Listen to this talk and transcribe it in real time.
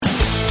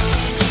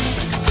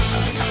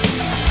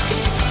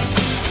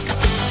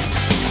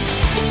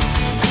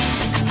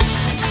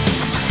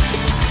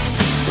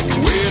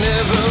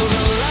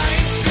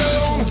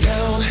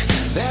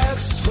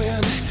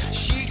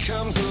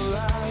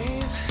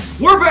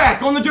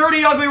back on the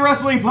Dirty Ugly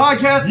Wrestling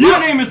Podcast. Yeah. My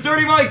name is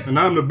Dirty Mike. And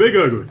I'm the Big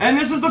Ugly. And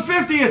this is the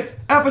 50th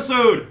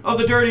episode of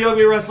the Dirty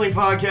Ugly Wrestling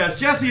Podcast.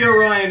 Jesse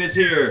O'Ryan is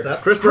here. What's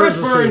up? Chris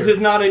Burns is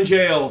not in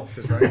jail.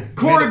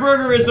 Corey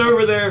Berger is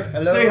over there.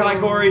 Hello. Say hi,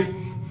 Corey.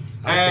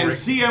 Hi, And Corey.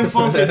 CM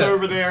Funk is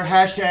over there.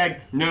 Hashtag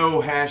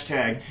no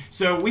hashtag.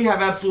 So we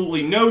have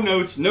absolutely no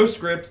notes, no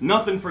script,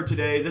 nothing for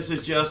today. This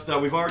is just,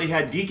 we've already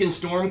had Deacon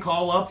Storm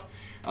call up.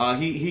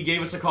 He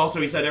gave us a call, so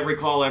he said every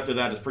call after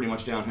that is pretty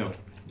much downhill.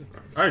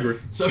 I agree.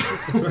 So,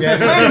 wait a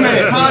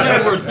minute, Todd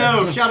Edwards.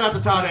 No, shout out to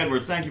Todd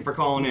Edwards. Thank you for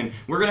calling in.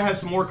 We're going to have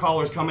some more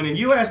callers coming in.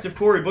 You asked if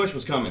Corey Bush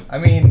was coming. I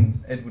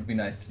mean, it would be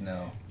nice to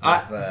know.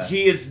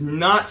 He is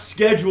not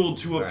scheduled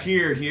to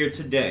appear here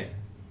today.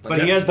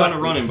 But he has done a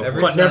run-in before.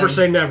 Every But never time-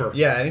 say never.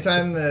 Yeah,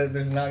 anytime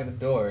there's a knock at the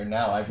door,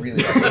 now I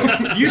really...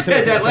 You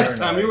said that last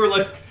time. You were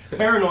like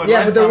paranoid.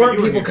 Yeah, last but there time weren't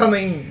you were people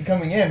here.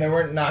 coming in. There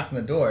weren't knocks on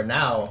the door.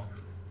 Now,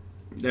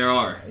 There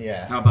are.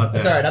 yeah. How about that?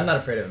 That's all right. I'm not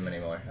afraid of him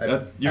anymore.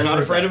 You're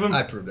not afraid of him?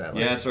 I proved that.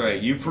 Yeah, that's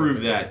right. You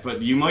proved that.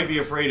 But you might be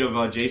afraid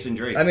of Jason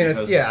Drake. I mean, a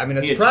because he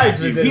surprise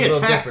attacked you. visit He is a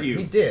little attacked different. you.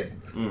 He did.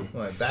 Mm.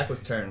 My back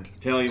was turned.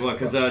 Tell you what,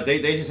 because they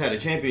just had a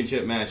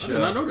championship match. I did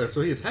not know that,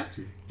 so he attacked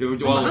you.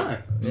 Well,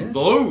 Yeah.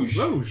 Loge.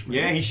 Loge, man.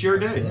 Yeah, he sure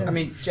did. Yeah. I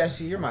mean,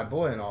 Jesse, you're my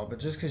boy and all, but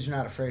just because you're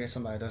not afraid of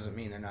somebody doesn't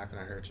mean they're not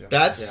going to hurt you.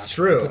 That's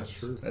true. That's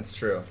true. That's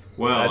true.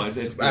 Well, That's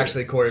it's good.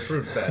 actually Corey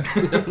proved that.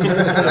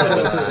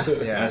 So,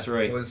 yeah, That's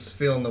right. Was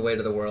feeling the weight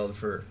of the world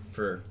for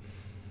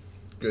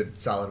good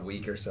solid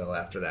week or so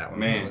after that one.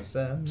 Man. It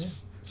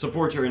was,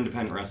 Support your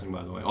independent wrestling,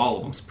 by the way. All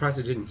of I'm them. surprised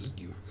it didn't eat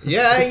you.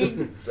 yeah,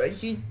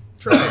 he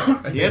tried.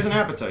 I He has think. an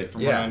appetite,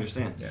 from what I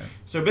understand. Yeah.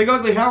 So, Big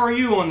Ugly, how are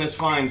you on this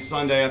fine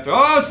Sunday after...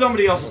 Oh,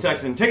 somebody else is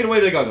texting. Take it away,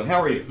 Big Ugly.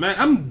 How are you? Man,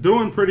 I'm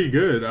doing pretty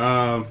good.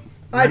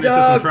 Ran into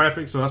some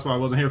traffic, so that's why I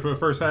wasn't here for the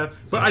first half.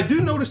 But I do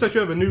notice that you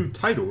have a new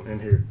title in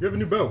here. You have a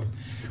new belt.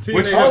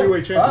 TNA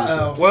Heavyweight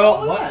Championship.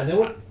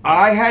 Well,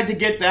 I had to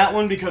get that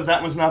one because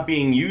that one's not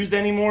being used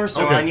anymore,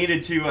 so Okay. I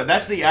needed to...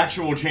 that's the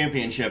actual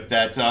championship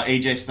that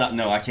AJ Styles...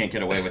 No, I can't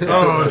get away with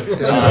that.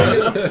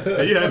 That's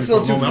a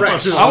little too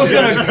fresh. I was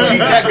going to keep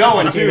that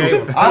going,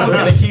 too. I was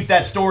going to keep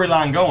that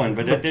storyline going,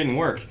 but that didn't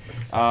work.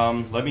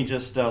 Let me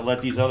just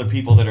let these other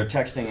people that are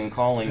texting and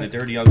calling the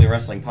Dirty Ugly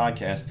Wrestling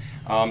Podcast.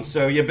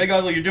 So, yeah, Big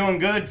Ugly, you're doing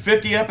good.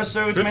 50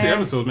 episodes, 50 man.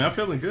 episodes, man. I'm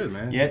feeling good,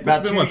 man. Yeah, It's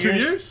about been, 2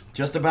 years?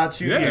 Just about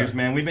 2 Yeah. years,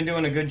 man. We've been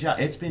doing a good job.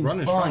 It's been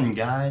Running fun, strong.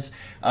 guys.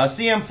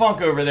 CM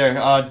Funk over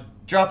there,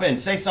 drop in,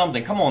 say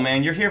something. Come on,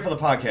 man. You're here for the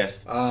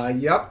podcast.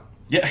 Yep.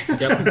 Yeah.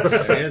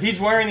 Yep. He's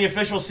wearing the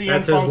official CM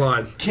That's his Funk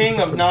line. King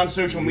of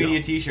non-social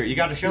media t-shirt. You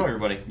got to show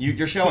everybody.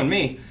 You're showing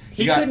me.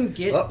 He You got- couldn't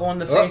get on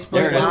the there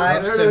Facebook it is.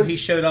 Live, There it so is. he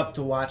showed up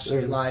to watch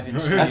the live in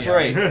studio. That's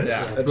right.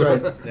 Yeah. That's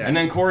right. Yeah. And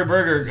then Corey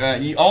Berger,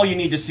 all you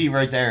need to see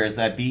right there is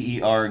that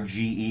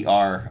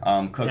BERGER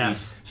cookie.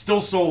 Yes.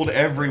 Still sold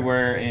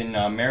everywhere in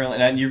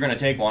Maryland. And you're going to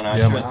take one, I'm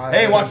Yeah, sure. man.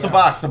 Hey, watch the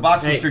box. The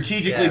box was Hey.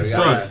 strategically Yeah, we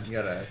placed.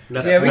 gotta,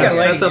 That's, Yeah, we that's, got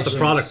that's not lighting the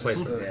product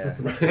issues.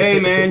 placement. yeah. Hey,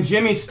 man,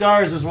 Jimmy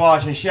Stars is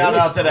watching. Shout Jimmy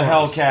out to the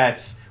Stars.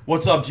 Hellcats.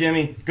 What's up,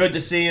 Jimmy? Good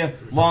to see you.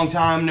 Long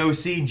time no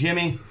see,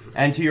 Jimmy.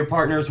 And to your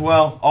partner as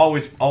well.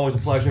 Always a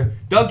pleasure.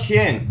 Doug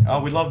Chin.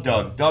 Oh, we love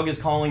Doug. Doug is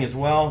calling as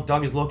well.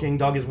 Doug is looking.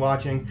 Doug is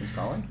watching. He's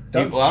calling?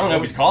 Well, I don't know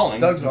if he's calling.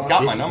 Doug's He's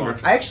got my He's number.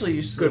 watching. I actually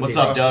used to Good live What's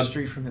up, across Doug? the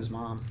street from his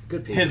mom.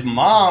 Good people. His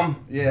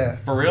mom. Yeah.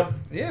 For real?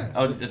 Yeah.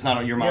 Oh, it's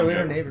not your Yeah, mom. we were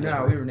joke. neighbors.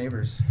 No, we were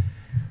neighbors.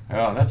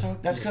 Oh, that's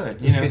good.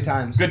 It was good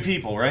times. Good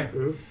people, right?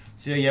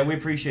 So yeah, we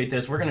appreciate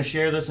this. We're gonna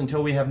share this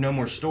until we have no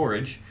more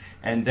storage,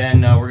 and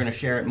then we're gonna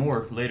share it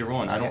more later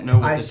on. I don't know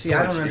what I the see.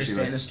 I storage don't issue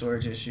understand the is.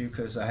 storage issue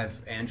because I have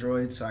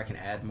Android, so I can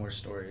add more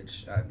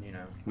storage.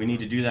 We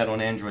need to do that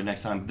on Android next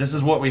time. This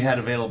is what we had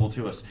available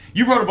to us.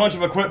 You brought a bunch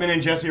of equipment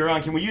in, Jesse,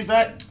 around. Can we use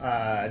that?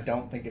 I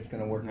don't think it's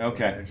going to work.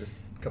 Okay. They're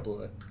just a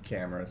couple of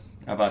cameras.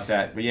 How about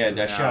that? But yeah,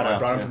 shout I out.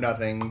 brought to- him for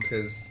nothing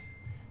because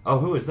Oh,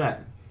 who is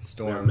that?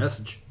 Storm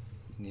Message.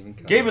 doesn't even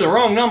come. Gave her the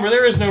wrong number.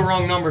 There is no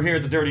wrong number here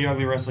at the Dirty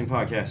Ugly Wrestling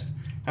Podcast.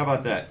 How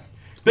about that?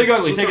 Big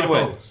Ugly, take it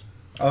away.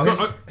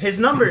 Oh, his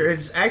number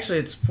is actually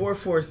it's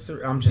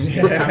 443. I'm just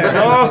kidding.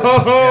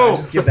 Oh,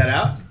 Just give that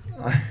out.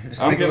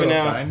 Just I'm make a giving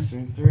little out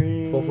sign.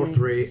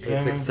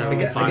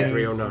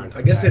 443-867-5309.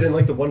 I guess they didn't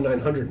like the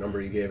 1-900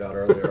 number you gave out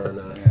earlier or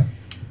not.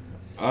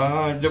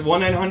 The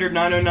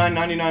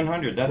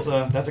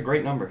 1-900-909-9900. That's a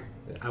great number.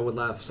 I would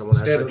laugh if someone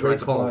actually Standard tried rate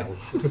supply.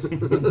 calling.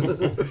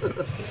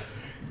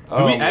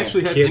 Do we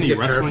actually have Kids any get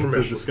better wrestling to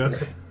permission.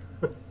 discuss?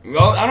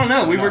 Well, I don't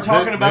know. We were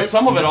talking about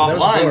some of it That was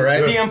the offline. door,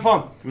 right? CM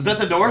Funk. Was that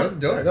the door? That was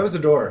the door. That was the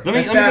door. Let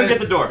me go get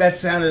the door. That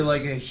sounded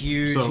like a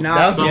huge So, knock.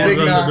 that was a Someone's big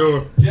at knock. the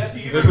door. Jesse,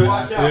 you Is better it?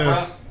 watch out,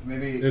 Yeah.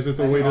 Maybe Is it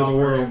the weight of the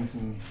world?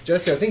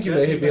 Jesse, I think you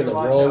may be in the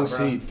wrong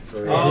seat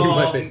for. bro.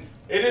 might be.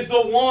 It is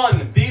the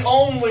one, the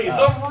only,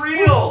 the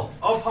real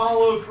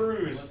Apollo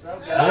Crews. What's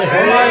up, guys?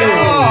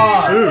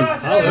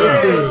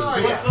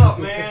 What's up,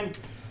 man?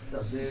 What's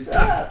up, dude?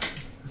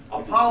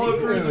 Apollo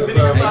Crews.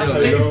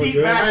 Take a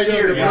seat back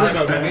here, guys.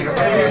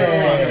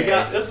 We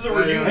got, this is a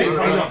reunion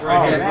coming up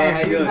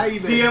right here.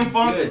 CM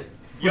Funk.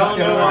 Y'all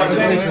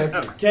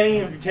know Kenny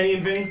and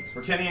Vinny,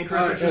 or Kenny and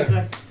Chris, I should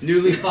say.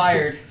 Newly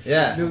fired.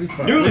 Yeah. Newly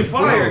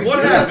fired. What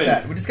discussed happened?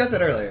 that. We discussed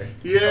that earlier.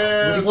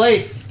 Yeah.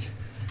 Replaced.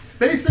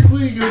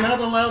 Basically, you're not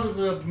allowed as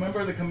a member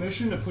of the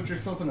commission to put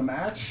yourself in a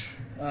match.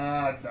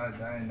 I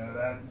didn't know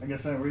that. I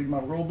guess I read my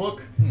rule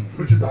book,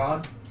 which is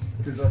odd.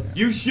 That's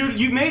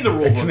You made the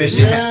rule book.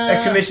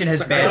 A commission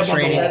has banned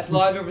training. That's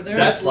live over there.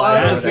 That's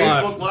live on That's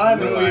Facebook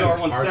Live, and we are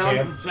on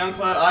Arcade.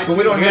 SoundCloud, iTunes. But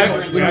we don't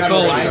have. We got a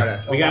caller.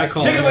 We got a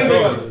caller. Take it away,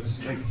 Bill.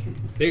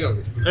 Big O.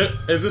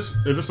 Is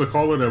this a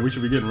caller that we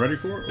should be getting ready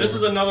for? This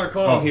is another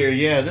call here.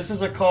 Yeah, this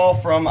is a call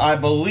from, I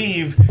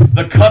believe,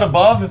 the Cut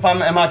Above.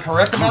 Am I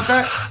correct about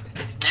that?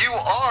 You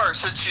are,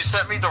 since you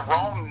sent me the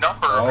wrong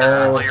number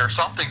apparently, or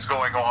something's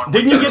going on.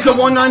 Didn't you get the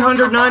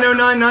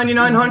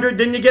 1-900-909-9900?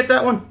 Didn't you get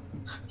that one?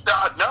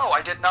 No,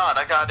 I did not.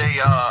 I got a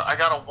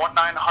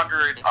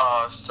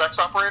 1-900 sex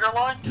operator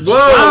line.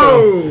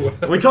 Whoa!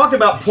 We talked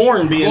about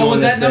porn being What on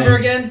was this that number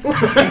thing. again?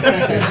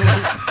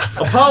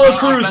 Apollo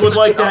Crews would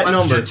like that I'll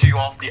number. message it to you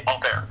off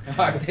air.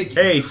 Alright, thank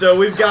you. Hey, so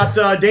we've got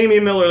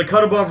Damian Miller, the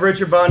Cut Above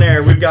Richard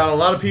Bonaire. We've got a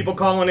lot of people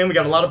calling in. We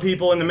got a lot of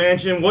people in the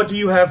mansion. What do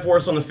you have for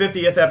us on the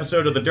 50th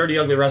episode of the Dirty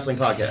Ugly Wrestling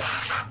Podcast?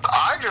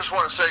 I just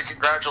want to say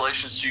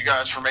congratulations to you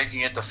guys for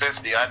making it to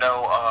 50. I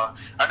know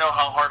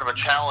how hard of a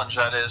challenge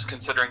that is,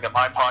 considering that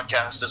my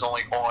podcast is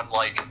only on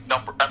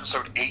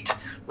episode 8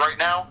 right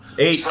now.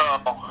 8. So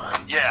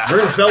yeah. We're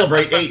gonna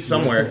celebrate 8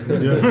 somewhere.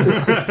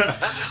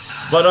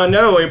 But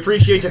no, we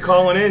appreciate you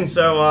calling in.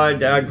 So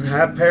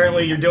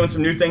apparently you're doing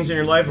some new things in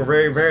your life. We're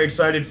very, very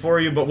excited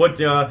for you. But what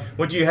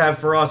do you have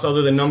for us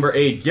other than number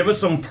 8? Give us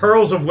some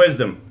pearls of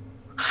wisdom.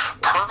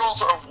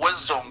 Pearls of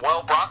wisdom.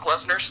 Well, Brock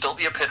Lesnar's still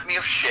the epitome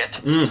of shit.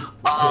 Mm.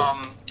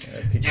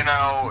 You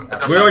know,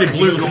 We already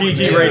blew the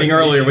PG rating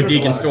earlier with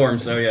Deacon Storm,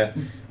 so yeah.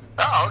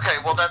 Oh, okay.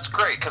 Well, that's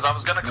great because I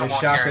was gonna come on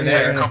shocker here and say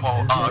there. a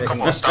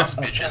couple of stuff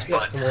bitches,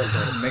 but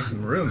Make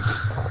some room.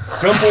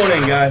 Jump on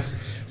in, guys.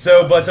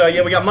 So, but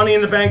yeah, we got Money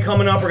in the Bank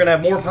coming up. We're gonna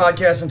have more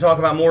podcasts and talk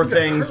about more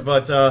things.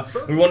 But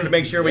we wanted to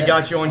make sure we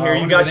got you on here.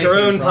 You got your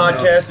own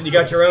podcast and you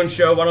got your own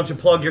show. Why don't you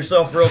plug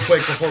yourself real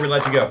quick before we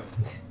let you go?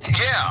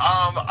 yeah,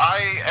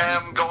 I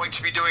am going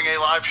to be doing a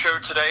live show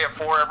today at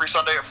 4, every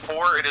Sunday at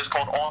 4. It is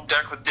called On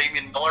Deck with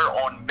Damian Miller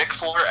on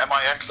Mixlr,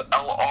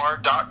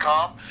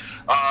 MIXLR.com.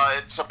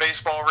 It's a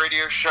baseball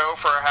radio show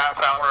for a half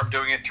hour. I'm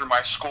doing it through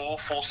my school,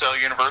 Full Sail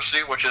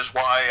University, which is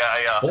why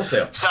I... Full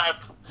Sail?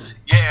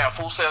 Yeah,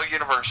 Full Sail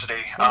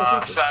University.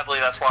 Sadly,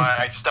 that's why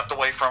I stepped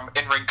away from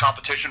in-ring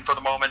competition for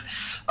the moment.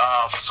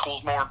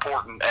 School's more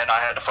important, and I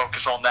had to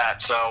focus on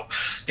that. So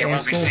you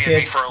won't be seeing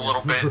me for a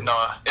little bit in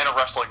a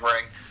wrestling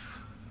ring.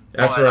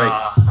 That's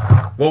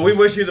right. Well, we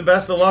wish you the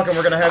best of luck, and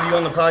we're going to have you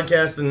on the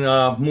podcast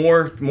and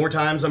more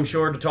times, I'm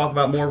sure, to talk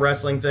about more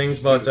wrestling things.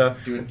 But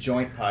do a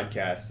joint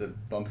podcast to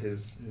bump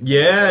his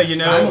yeah, you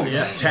know,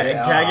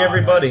 tag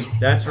everybody.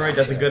 That's right.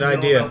 That's a good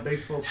idea.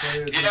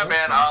 Yeah,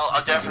 man,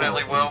 I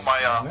definitely will.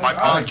 My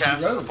podcast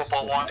is the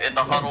football one in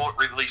the huddle. It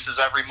releases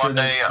every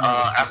Monday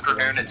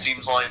afternoon. It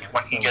seems like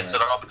when he gets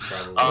it up.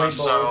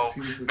 So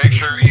make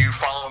sure you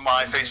follow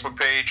my Facebook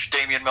page,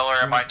 Damian Miller,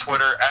 and my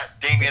Twitter at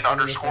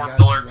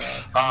Damian_Miller.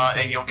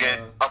 And you'll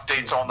get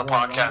updates on the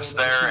podcast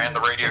there and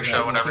the radio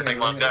show and everything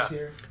like that.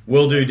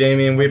 Will do,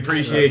 Damian. We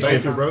appreciate you.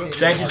 Thank you, bro.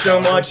 Thank you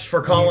so much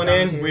for calling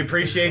in. We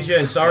appreciate you.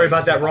 And sorry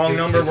about that wrong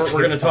number. We're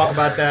going to talk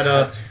about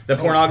that the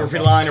pornography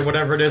line or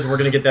whatever it is. We're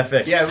going to get that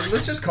fixed. Yeah,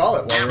 let's just call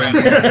it while Yeah,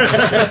 we're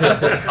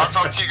man. I'll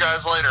talk to you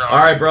guys later. All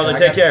right, brother.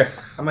 Take care.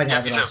 I might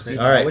have Yeah, it you on too. stage.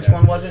 All right. Which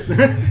one was it?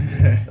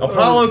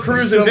 Apollo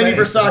Crews and Vinny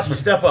Versace,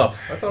 step up.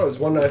 I thought it was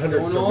 1-900.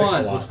 What's going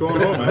on? What's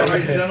going on, man? Ladies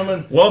and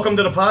gentlemen, Welcome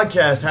to the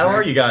podcast. How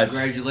are you guys?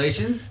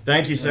 Congratulations.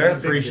 Thank you, sir.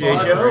 Appreciate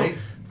fun, you. right?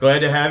 Glad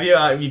to have you.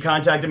 You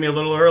contacted me a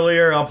little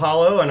earlier,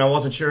 Apollo, and I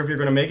wasn't sure if you were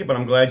going to make it, but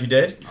I'm glad you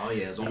did. Oh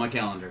yeah, it's on my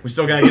calendar. We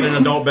still got to get an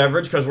adult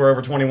beverage because we're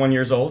over 21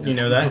 years old. You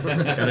know that.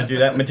 Got to do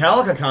that.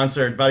 Metallica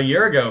concert about a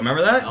year ago.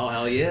 Remember that? Oh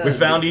hell yeah. We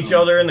found each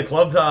other in the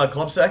club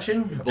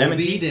section.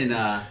 Volbeat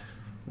and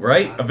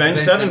Right,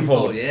 Avenged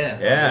Sevenfold. Yeah.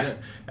 Yeah.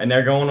 And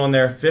they're going on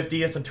their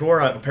 50th tour.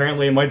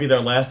 Apparently, it might be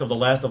their last of the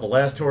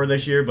last tour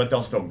this year, but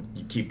they'll still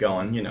keep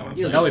going. You know.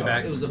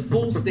 It was a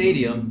full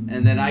stadium,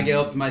 and then I get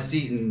up to my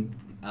seat, and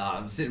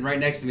sitting right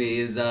next to me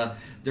is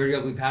Dirty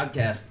Ugly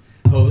Podcast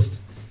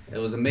host. It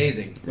was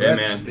amazing. Yeah,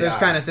 man. Those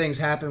kind of things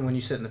happen when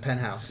you sit in the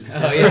penthouse.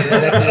 Oh yeah,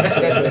 that's it.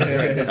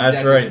 That's That's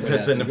exactly right. what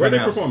Pits in the Where they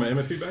penthouse. perform at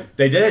M&T Bank?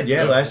 They did,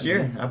 yeah, last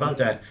year. How about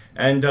that?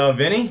 And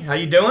Vinny, how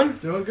you doing?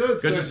 doing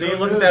good. Good to sir, see you. doing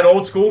Look at good. that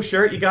old school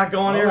shirt you got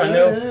going here. I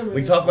know yeah, we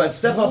man. talk about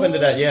step up into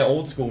that. Yeah,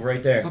 old school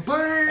right there.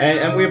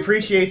 And we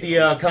appreciate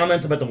the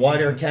comments about the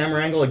wider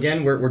camera angle.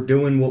 Again, we're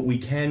doing what we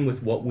can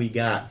with what we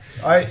got.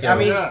 I So-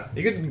 mean, Yeah.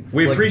 You could,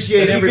 We like,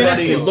 appreciate if you're gonna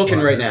everybody see- looking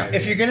right now.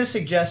 if you're gonna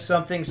suggest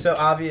something so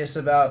obvious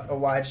about a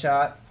wide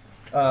shot,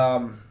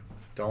 don't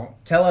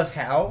Don't. Tell us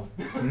how,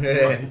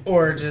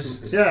 or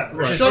just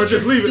Right. Shut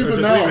Just leave it. stupid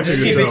Just mouth. leave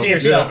keep it to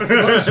yourself.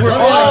 yourself. We're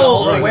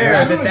all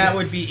aware that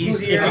would be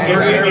easier.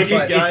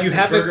 If you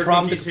have a Burger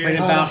problem to cookies complain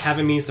here. about, have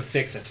a means to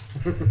fix it.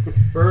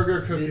 Burger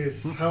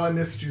cookies. How I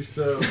missed you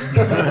so.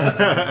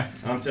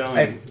 I'm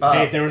telling you.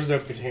 Hey, there was no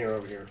container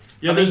over here.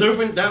 Yeah, there's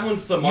open. That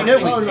one's the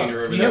marketing know we-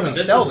 container over You there. know we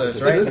This sell is-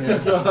 those, right? This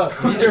is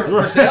These are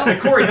for sale.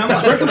 Corey, how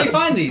much? Where can we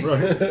find these?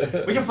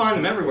 We can find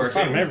them everywhere.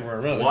 Find can't them we? everywhere,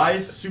 really.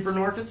 Wise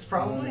supermarkets,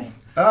 probably.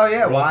 Oh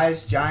yeah,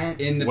 Wise, Giant.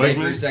 In the Wait,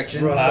 bakery please.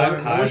 section.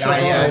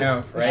 I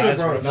know, right?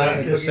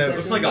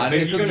 Looks like a Not in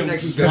big. the You're cookie gonna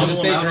section, go to the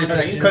smuggle them out bakery underneath.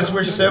 section. Because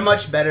we're so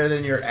much better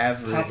than your Pop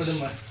it in average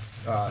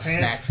my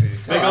snack food.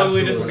 Big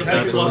ugly. This is a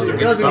big cluster.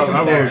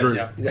 I will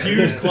agree.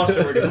 Huge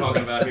cluster we're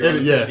talking about here on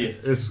the Yeah, 50th.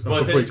 it's a But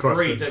complete it's cluster.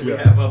 great that we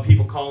Yeah. have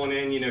people calling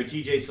in. You know,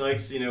 TJ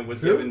Sykes,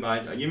 was given by.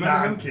 You Nah,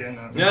 I'm remember him? kidding.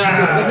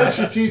 Yeah. I miss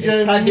you, TJ.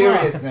 It's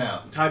Tiberius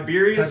now.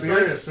 Tiberius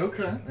Tiberius. Sykes.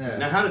 Okay. Yeah.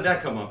 Now, how did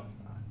that come up?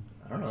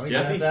 I don't know. You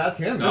Jesse? have to ask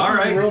him. All That's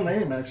right. his real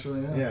name,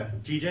 actually. Yeah. Yeah.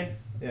 TJ?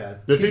 Yeah.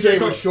 Does TJ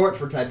TJ was short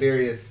for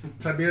Tiberius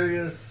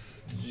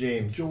Tiberius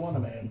James. Joanna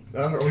Man.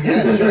 Oh,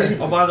 yeah, sure.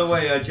 Oh, by the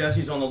way,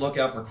 Jesse's on the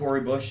lookout for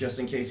Corey Bush just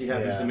in case he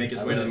happens Yeah, to make his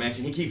I way to the might-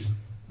 mansion. He keeps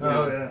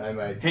Oh, yeah. I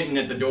might. hinting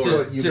at the door.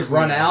 To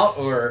run out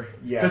or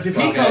Yeah. Because if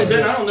he comes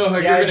in, I don't know how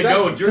Yeah, you're is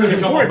going to go. You're going to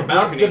jump off the Is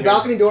balcony. the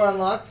balcony door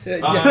unlocked?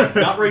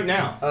 Not right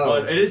now, Oh.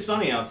 but it is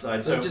sunny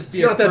outside. So just It's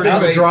be a not that big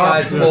of a first drop.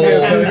 sized hole right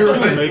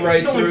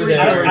It's only through three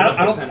there.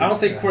 stories. I don't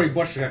think Corey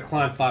Bush is going to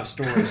climb 5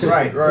 stories.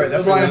 Right.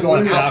 That's why I'm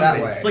going out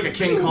that way. it's like a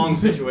King Kong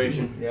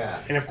situation. Yeah.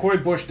 And if Corey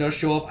Bush does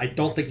show up, I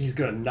don't think he's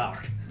going to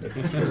knock.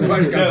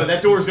 No,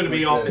 that door's going to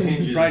be off the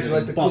hinges. Probably Like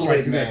just the bust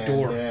right Kool-Aid through that man,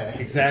 door. yeah.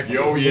 Exactly.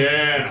 Oh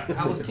yeah.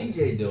 How was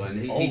TJ doing?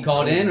 He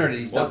called in or did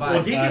he stop by?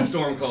 Well, Deacon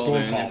Storm called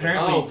Storm in. called.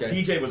 Apparently, Oh, okay.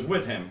 TJ was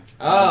with him.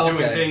 Oh,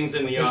 doing okay. things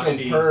in the Official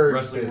indie purge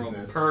wrestling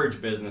business. world.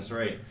 Purge business,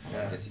 right?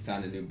 I guess he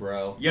found a new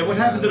bro. Yeah, what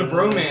happened to the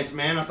bromance,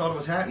 man? I thought it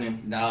was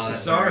happening. No, I'm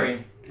that's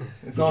sorry.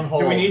 It's on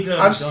hold. Do we need to?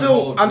 I'm Don't hold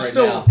still, I'm right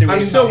still, now.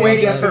 I'm still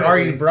waiting for. Indefinitely. Are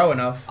you bro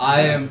enough?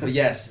 I am,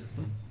 yes.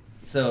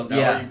 So, No,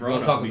 yeah, you brought we'll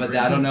up, talk we about agreed.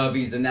 that. I don't know if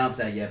he's announced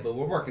that yet, but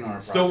we're working on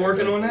it. Still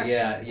working on that?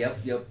 Yeah, yep,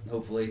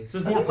 hopefully. So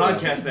there's more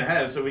podcasts to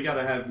have, so we got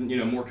to have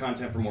more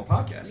content for more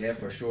podcasts. Yeah,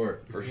 for sure.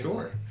 For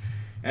sure.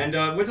 And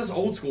with this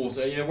old school,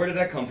 so, where did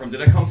that come from?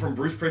 Did that come from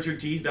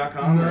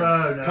BrucePritchardTees.com? No.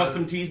 or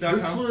CustomTees.com?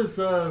 This was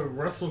a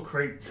Wrestle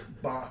Crate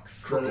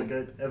box that I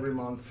get every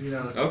month.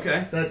 It's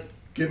Okay. that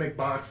gimmick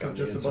box of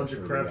just a bunch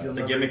of crap you'll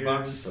The never gimmick use.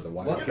 box? For the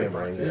wide What?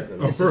 camera angle. Yeah. Oh,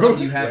 This for is real?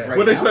 something you have right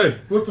What'd now? they say?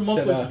 What's a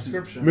monthly Said,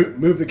 subscription?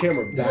 Move the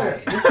camera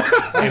back.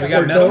 Hey, we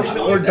got Or messages.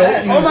 don't, or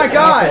that. don't use Oh my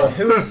God!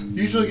 Who's?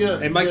 Usually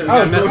get. Hey, Mike, yeah, we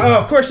got a message. Oh,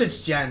 of course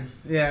it's Jen.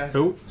 Yeah,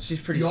 Who? she's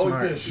pretty You always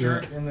smart. get a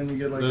shirt, and then you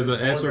get like. There's a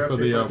an answer for holographic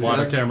the representation.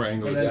 wider camera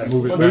angle. And then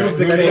Move it move back.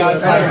 the guys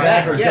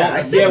back or Yeah, don't.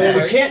 I see Yeah, that.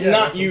 well, we can't Yeah,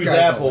 not that's use what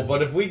Sky Apple, told us.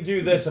 but if we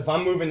do this, if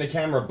I'm moving the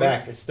camera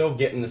back, it's still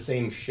getting the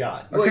same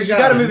shot. Because you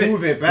gotta move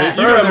it back.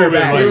 You gotta move it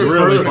like Further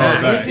really far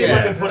back. Let me back. see if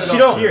I can put it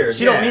She up here. don't.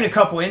 She don't mean a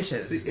couple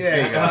inches.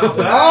 There you go.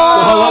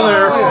 Oh,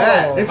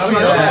 there. If How she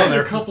about does that? need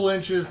a couple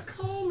inches,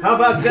 call me. How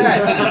about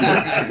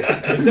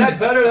that? Is that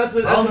better? That's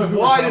I don't as know who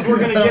wide we're as we're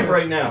talking gonna get about.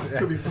 right now.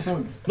 Could be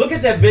someone's. Look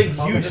at that big,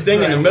 huge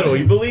thing in the middle.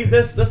 You believe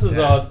this? This is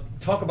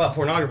talk about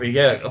pornography.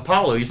 Yeah,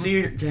 Apollo. You see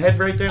your head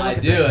right there? I Look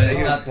at do. that. It's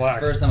It's not the black.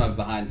 first time I'm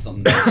behind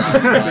something that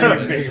size black,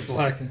 but- Big and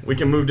black. We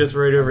can move this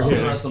right over Oh,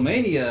 here.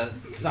 WrestleMania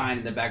sign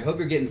in the back. Hope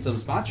you're getting some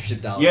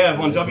sponsorship dollars. Yeah,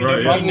 on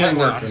WWE Right, yeah.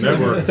 Network. The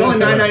network. It's only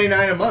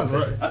 $9.99 a month.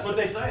 Right. That's what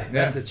they say.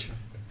 Message.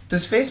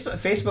 Does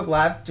Facebook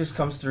Live just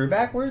comes through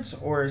backwards,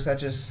 or is that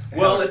just?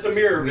 Well, it's a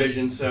mirror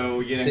vision,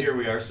 so here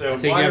we are. So I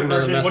think you wider have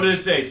another version. What did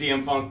it message. say?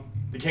 CM Funk,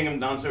 the king of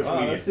non-social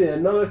media. Let's see.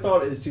 Another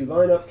thought is to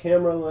line up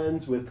camera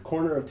lens with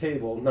corner of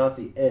table, not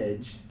the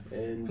edge.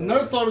 And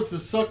Another thought is to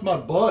suck my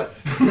butt.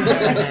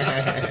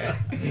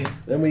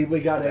 then we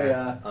got a.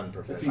 That's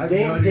Let's see, unprofessional. I have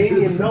no idea.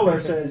 Damian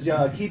Miller says,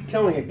 "Keep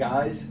killing it,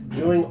 guys.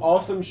 Doing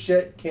awesome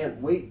shit. Can't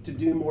wait to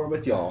do more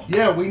with y'all."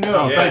 Yeah, we know.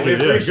 Oh, Yeah, thank we you.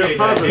 Yeah, appreciate good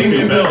that. positive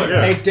Damian feedback. Miller.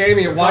 Yeah. Hey,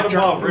 Damien, watch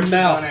your Richard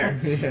mouth.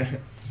 Bonaire.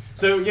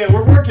 So yeah,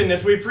 we're working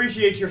this. We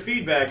appreciate your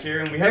feedback here,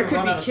 and we There haven't could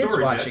run out be of kids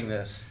storage watching yet.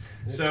 this.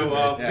 So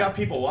we got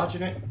people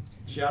watching it.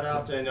 Shout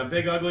out to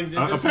Big Ugly.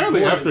 This is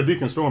Apparently, more- after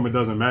Deacon Storm, it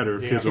doesn't matter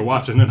if kids are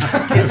watching or not.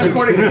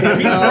 According to him,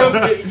 he broke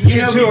the, kids he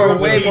who are broke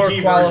the way more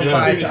PG version as soon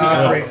qualified as to he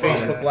got operate off the phone.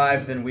 Facebook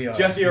Live than we are.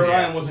 Jesse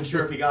Orion wasn't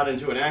sure if he got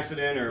into an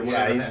accident or Yeah,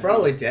 whatever. he's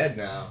probably dead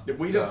now.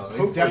 We So don't- he's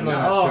hopefully definitely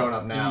not. not showing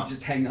up Did now. you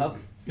just hang up?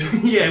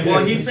 Yeah,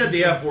 well, he said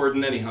the F word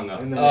and then he hung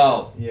up. And then-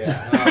 Oh.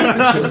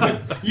 Yeah.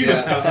 You know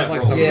Yeah, how sounds that like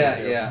rolls. something- Yeah,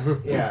 yeah.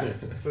 Yeah.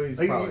 So he's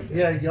Like, probably dead.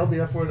 yeah, he yelled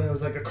the F word and it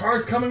was like, a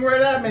car's coming right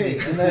at me.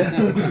 And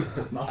then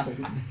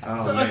nothing.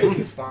 So I think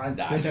he's fine.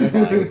 Nah, he's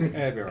fine.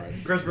 Yeah, it'll be alright.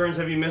 Chris Burns,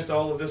 have you missed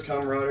all of this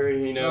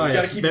camaraderie? You know, Oh, you yeah,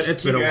 gotta it's keep, been-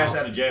 it's keep been a your ass while.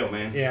 out of jail,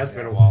 man. Yeah, it's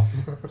been a while.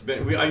 It's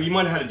been, you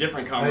might have had a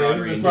different I mean, camaraderie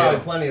there's in probably jail.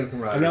 plenty of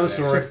camaraderie. Another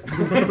there.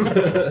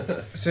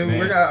 story. So Man.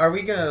 we're not, are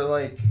we gonna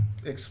like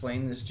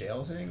explain this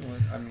jail thing?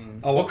 Or, I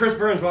mean, well, Chris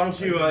Burns, why don't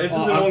you? This is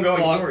an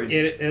ongoing story.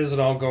 It is an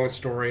ongoing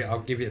story. I'll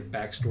give you the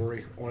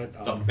backstory on it.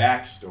 The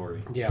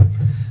backstory. Yeah.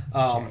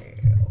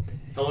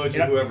 Hello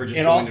to whoever just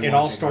joined. It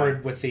all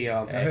started with the.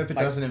 I hope it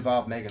doesn't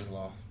involve Megan's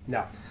Law.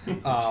 No.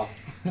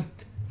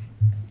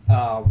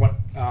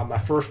 My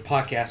first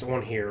podcast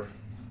on here,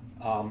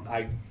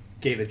 I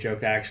gave a joke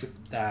that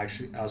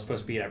actually I was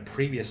supposed to be in a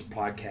previous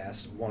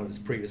podcast, one of his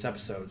previous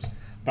episodes,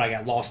 but I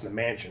got lost in the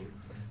mansion.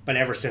 But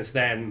ever since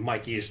then,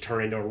 Mikey has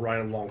turned into a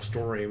running long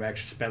story. We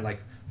actually spent like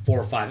 4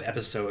 or 5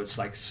 episodes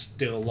like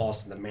still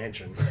lost in the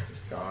mansion.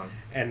 Gone.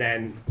 And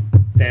then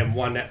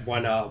one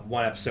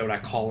episode I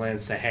call in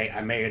and say, hey, I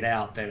made it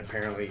out. Then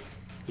apparently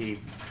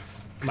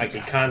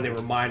Mikey kindly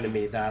reminded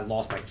me that I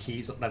left my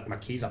keys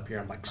up here.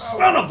 I'm like,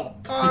 son of a...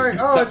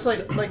 It's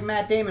like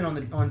Matt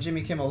Damon on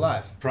Jimmy Kimmel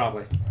Live.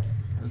 Probably.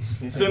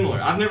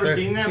 Similar. I've never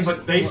seen that,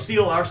 but they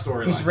steal our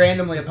storyline. He's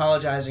randomly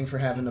apologizing for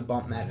having to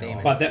bump Matt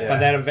Damon. But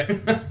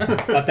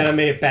then I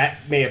made it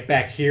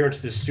back here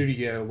into the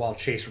studio while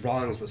Chase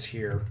Rollins was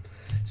here.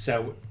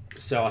 So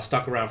I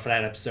stuck around for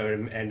that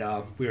episode,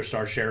 and we were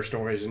starting to share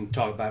stories and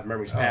talk about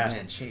memories past.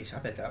 Man, Chase, I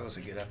bet that was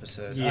a good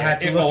episode. Yeah, I have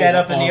to look that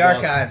up in the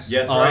archives.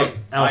 Yes, right.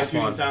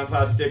 iTunes,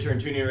 SoundCloud, Stitcher,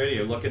 and TuneIn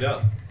Radio. Look it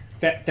up.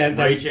 Then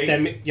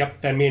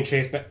me and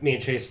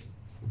Chase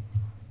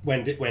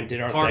went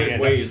did our Parted thing.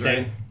 ways,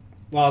 right?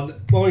 Well,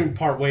 we didn't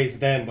part ways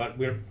then, but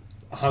we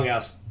hung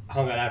out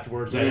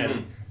afterwards,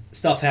 and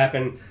stuff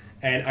happened,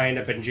 and I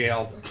ended up in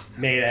jail.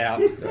 Made it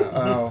out.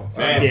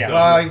 Yeah.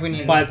 Well,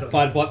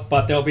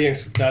 but there'll be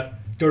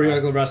Dirty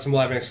Ugly Wrestling will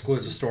have an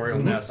exclusive story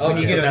on that. When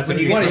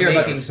you want to hear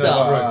about the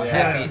stuff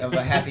of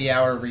a happy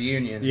hour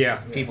reunion, yeah,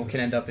 people can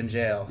end up in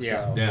jail.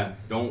 Yeah, so. Yeah.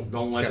 Don't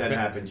let that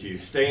happen to you.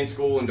 Stay in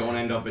school and don't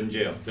end up in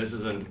jail. This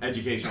is an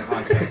educational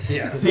podcast.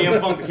 Yeah. CM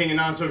Funk, the king of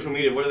non-social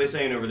media. What are they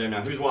saying over there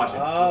now? Who's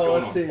watching? What's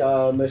going let's see.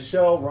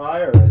 Michelle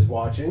Ryer is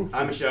watching.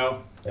 Hi,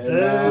 Michelle. And,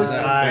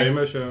 Hey,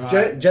 Michelle.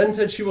 Jen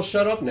said she will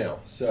shut up now.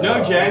 So.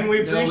 No, Jen,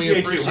 we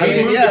appreciate you.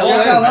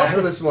 Look how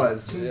helpful this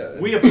was.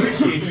 We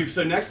appreciate you.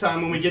 So next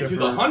time when we get to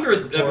the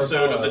 100th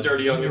episode of the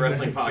Dirty Ugly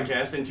Wrestling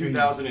Podcast in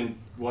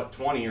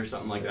 2020 or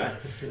something like that,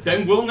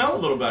 then we'll know a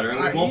little better, and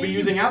we won't be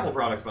using Apple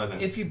products by then.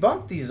 If you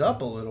bump these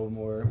up a little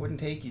more, it wouldn't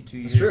take you 2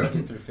 years to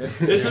get through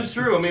 50. This is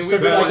true. I mean, we've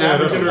been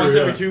averaging once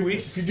every 2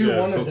 weeks. If you do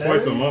one a day,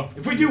 twice a month.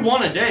 If we do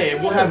one a day,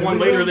 we'll have one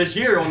later this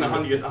year on the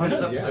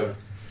 100th episode.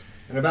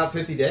 In about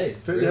 50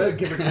 days. Yeah,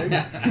 give or take.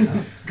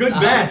 Good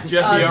math,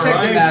 Jesse. All Check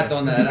right. the math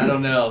on that. I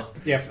don't know.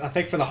 Yeah. I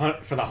think for the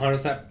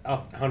 100th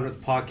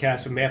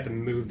podcast, we may have to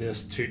move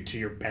this to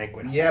your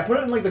banquet hall. Yeah, put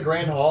it in like the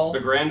Grand Hall.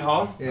 The Grand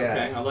Hall? Yeah.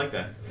 Okay, I like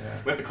that.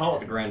 Yeah. We have to call it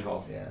the Grand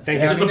Hall. Yeah.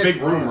 This is the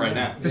big room right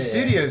now. The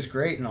studio's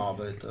great and all,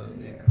 but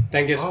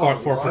Then get Spark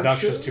 4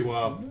 Productions to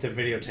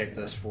videotape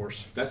this for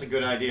us. That's a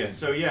good idea.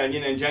 So yeah,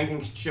 and Jen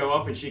can show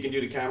up and she can do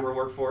the camera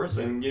work for us,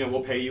 and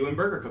we'll pay you in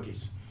burger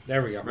cookies.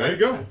 There we go. Right? There you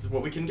go. That's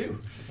what we can do.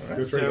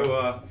 Right.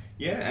 So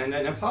and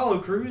then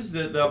Apollo Crews,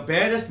 the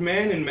baddest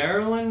man in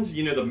Maryland,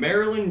 the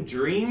Maryland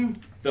Dream,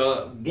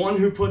 the one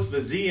who puts the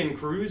Z in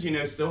Crews,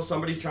 still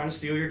somebody's trying to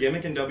steal your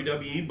gimmick in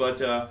WWE,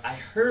 but I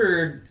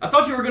heard. I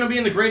thought you were going to be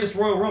in the Greatest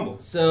Royal Rumble.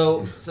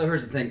 So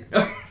here's the thing.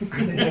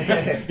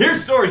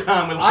 Here's story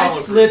time with Apollo I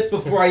slipped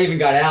Crews. before I even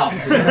got out.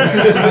 So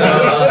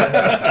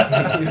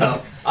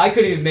I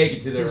couldn't even make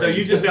it to the So ring.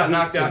 you just got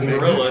knocked out in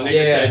Gorilla, and they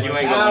just said you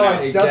ain't going out.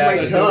 Stubbed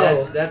my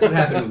toe. That's what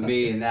happened with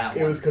me in that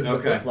one. It was because of the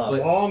Okay.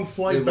 flip-flops. Long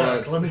flight It back,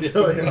 was. let me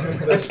tell you.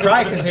 it's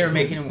probably because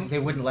they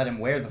wouldn't let him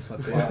wear the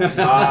flip flops.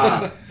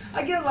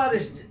 I get a lot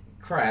of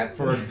crap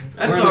for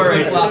That's wearing all right.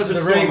 the flip-flops Those to are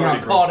the ring still when I'm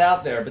Mardi called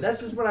out there. But that's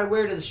just what I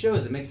wear to the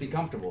shows. It makes me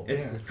comfortable.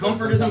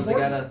 Comfort is Sometimes I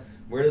important. gotta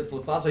wear the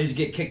flip flops. I used to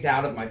get kicked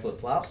out of my flip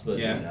flops, but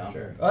Yeah.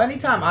 Sure. Well,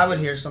 anytime I would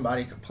hear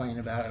somebody complain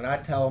about it,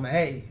 I'd tell them,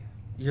 hey,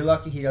 you're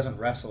lucky he doesn't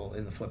wrestle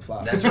in the flip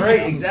flops. That's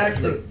right,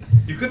 exactly.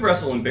 You could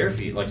wrestle in bare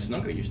feet like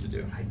Snuka used to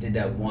do. I did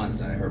that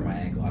once and I hurt my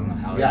ankle. I don't know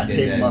how Yeah, I did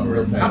tape that. him up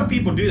real tight. How do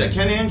people do that?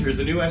 Ken Andrews,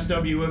 the new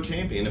SWO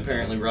champion,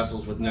 apparently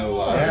wrestles with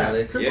no. Yeah.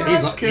 Yeah,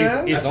 Congrats,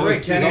 Ken. that's always-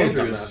 right. Ken always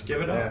done Andrews, that.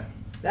 give it up. Yeah.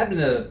 That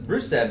happened to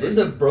Rusev.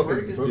 Rusev broke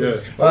his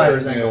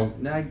ankle.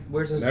 Now,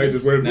 where's his Now you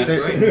just wear That's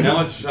boots. right. Now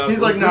it's He's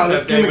like, no,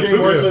 this Rusev Day gimmick with ain't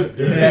boots. worth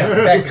it.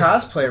 that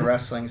cosplay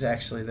wrestling's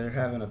actually, they're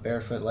having a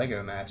barefoot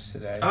Lego match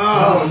today.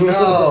 Oh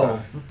no!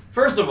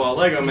 First of all,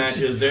 Lego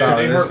matches they Follow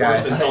hurt this worse guy.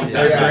 than thumbtack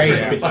They're matches.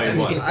 great. Let me tell you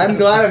what. I'm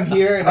glad I'm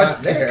here and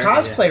not It's there.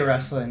 cosplay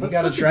wrestling. You That's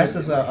gotta such a dress good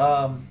as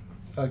a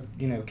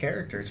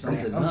character. It's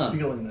Something. I'm Huh.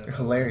 stealing They're that.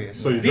 hilarious.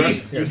 So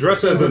you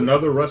dress as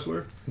another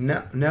wrestler?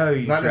 No,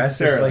 you Not dress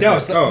as necessarily.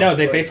 like No,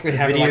 they basically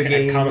have video like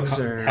a comic games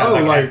con. or-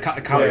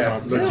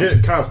 Comic-Cons.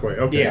 legit cosplay.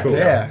 Okay, Yeah. cool.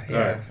 Yeah. All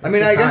right. I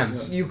mean, It's I good guess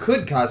times. you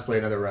could cosplay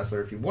another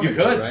wrestler if you wanted You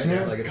could. to, right?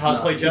 Yeah. Like it's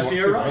Cosplay not- Jesse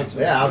or Ryan.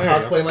 Yeah, I'll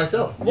cosplay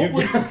myself. What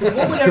would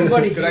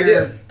everybody Good here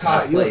idea.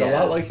 cosplay You look a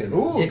lot as? like him.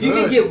 Ooh, If you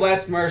good. could get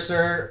Wes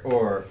Mercer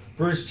or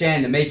Bruce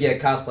Chan to make you a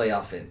cosplay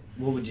outfit,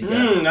 what would you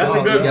guys? That's what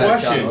a would good you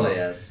guys question. Cosplay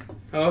as?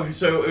 Oh,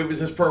 so it was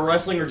just pro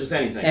wrestling or just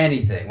anything?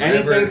 Anything.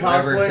 Anything cosplay?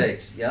 Whatever it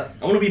takes. Yep.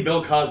 I want to be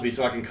Bill Cosby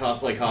so I can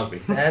cosplay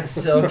Cosby.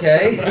 That's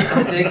okay.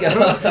 I think. All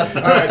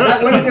right,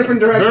 that went a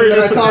different direction than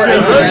I thought.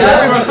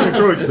 Very much a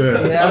choice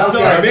there. Yeah, I'm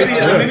sorry.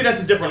 Maybe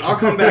that's a different. I'll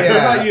come back. Yeah,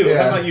 How about you?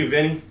 yeah. How about you,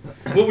 Vinny?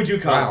 What would you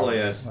cosplay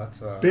as? That's,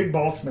 Big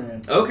Boss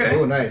Man. Okay.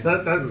 Oh, nice.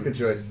 That's That's a good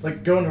choice.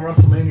 Like going to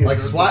WrestleMania. Like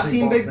versus SWAT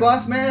Team Big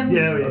Boss Man. Man?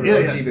 Yeah, Or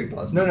yeah. OG Big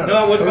Boss No, Man?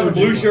 No, what about the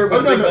blue shirt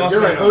with Oh, no, Big Boss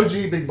you're Man right. on? OG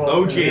Big Boss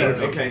OG. Man.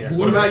 Yeah, Okay. yeah.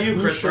 What about you,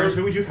 Blue Chris shirt. Burns?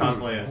 Who would you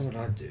cosplay What as? would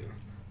I do?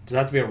 Does that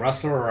have to be a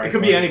wrestler or It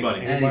could be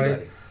anybody.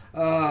 Anybody.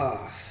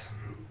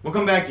 We'll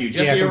come back to you.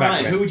 Jesse come or back to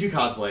Ryan, me. who would you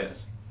cosplay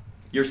as?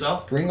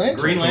 Yourself? Green Lantern.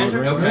 Green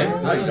Lantern? Okay.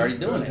 Oh, he's already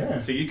doing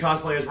it. So you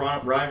cosplay as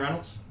Ryan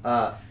Reynolds?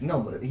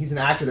 No, but he's an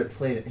actor that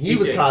played it. He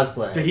was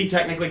cosplaying. Did he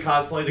technically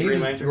cosplay the He Green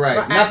was- Lantern? Right.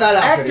 Well, Not that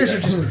outfit actors either.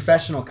 are just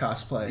professional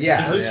cosplay.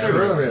 Yeah, This is yeah,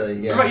 true. really.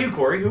 Yeah. What about you,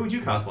 Corey? Who would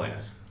you cosplay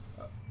as?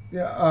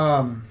 Yeah.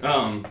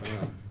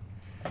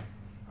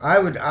 I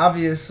would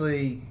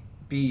obviously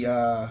be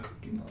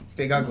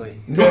Big Ugly.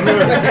 He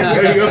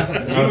There you go.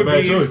 would Not a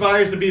bad be choice.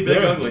 inspires to be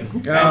Big Yeah. Ugly.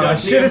 I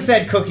should have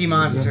said Cookie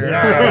Monster.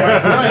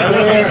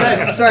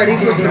 Sorry, he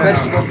switched to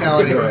vegetables now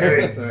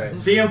anyway. It's all right.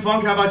 CM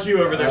Funk, how about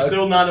you over there?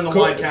 Still not in the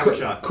wide camera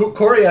shot.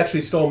 Corey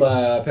actually stole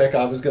my pick.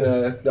 I was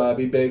gonna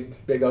be big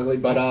Ugly,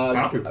 but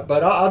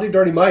I'll do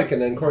Dirty Mike,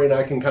 and then Corey and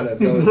I can kind of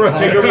go. Take over the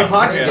There you go.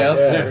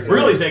 podcast.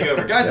 Really take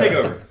over. Guys, take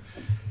over.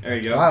 There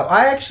you go. Wow,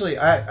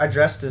 I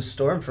dressed as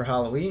Storm for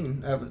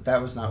Halloween.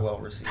 That was not well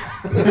received.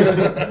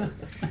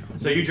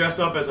 So you dressed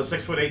up as a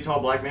 6'8"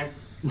 tall black man?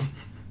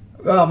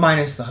 Well,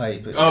 minus the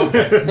height. But Oh,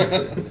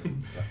 okay.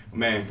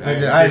 Man. I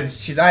had a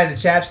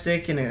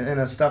chapstick and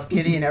a stuffed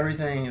kitty and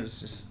everything. It was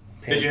just.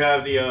 Did you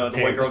have the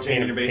white girl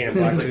chain in your basement?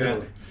 Black Things like too.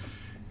 that?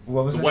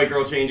 What was The it? white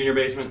girl change in your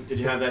basement? Did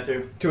you have that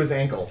too? To his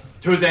ankle.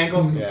 To his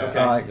ankle? Yeah.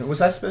 Okay.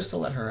 Was I supposed to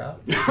let her out?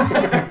 You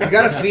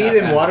gotta feed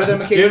and water them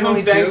Give occasionally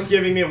him too.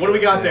 Thanksgiving meal. What do we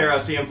got there,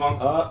 CM Funk?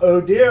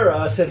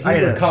 O'Dear said he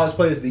I would gotta-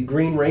 cosplay as the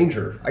Green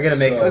Ranger. I gotta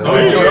make. That's Oh, a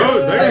good yeah.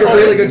 choice. That's a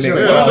really good choice. Yeah,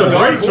 that's a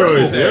Dark great horses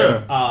choice.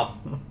 there. Yeah.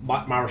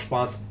 My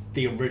response: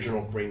 the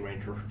original Green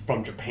Ranger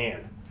from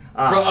Japan.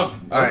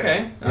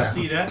 Okay, I Yeah.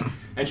 see that.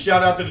 And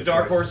shout out to the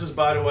Dark Horses,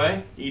 by the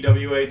way.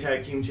 EWA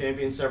Tag Team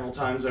Champions several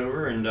times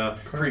over, and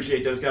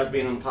appreciate those guys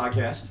being on the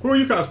podcast. Who are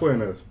you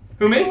cosplaying as?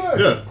 Who, me?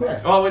 Yeah.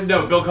 Oh,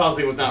 no, Bill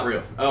Cosby was not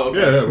real. Oh, okay.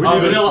 Yeah, we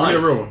need Vanilla we need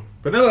Ice. a real one.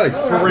 Vanilla Ice.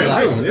 For real.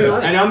 Yeah.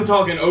 And I'm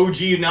talking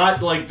OG,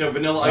 not like the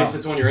Vanilla Ice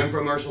that's on your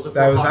infomercials. At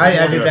That was 4 I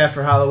o'clock. did that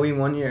for Halloween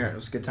one year. It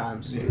was good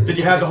times. Did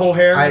you have the whole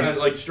hair, I-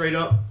 like straight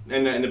up,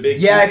 and the big?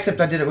 Yeah, suit?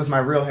 except I did it with my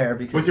real hair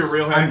because With your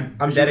real hair.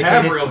 I'm 'Cause dedicated.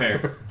 You have real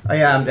hair. Oh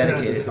yeah, I'm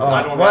dedicated. Oh,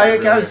 I don't well, have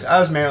real I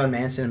was Marilyn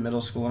Manson in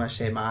middle school and I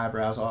shaved my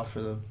eyebrows off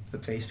for the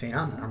face paint.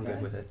 I'm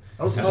good with it.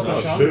 I was That's Papa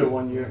awesome. Shango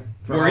one year.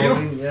 For Were you?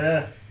 Halloween,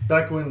 yeah.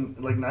 Back when,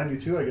 like,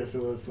 92, I guess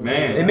it was. when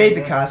Man. I was It made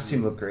the young.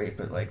 costume look great,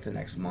 but like the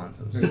next month,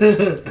 it was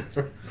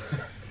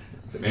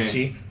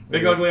Man.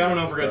 Big Ugly, I don't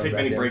know if we're going to take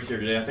many Back in. breaks here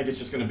today. I think it's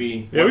just going to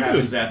be Yeah, what we can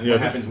happens, just, what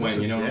happens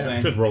when, you know what I'm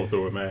saying? Just roll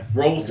through it, man.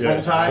 Roll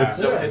Tide? It's,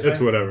 Is that what they say?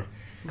 it's whatever.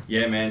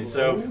 Yeah, man.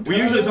 So we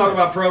usually talk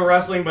about pro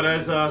wrestling, but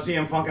as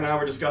CM Funk and I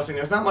were discussing,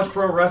 there's not much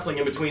pro wrestling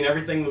in between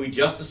everything that we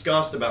just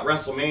discussed about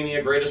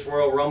WrestleMania, Greatest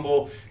Royal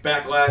Rumble,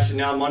 Backlash, and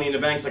now Money in the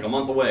Bank's like a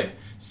month away.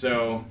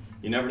 So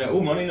you never know.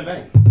 Ooh, Money in the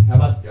Bank. How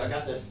about I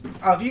got this?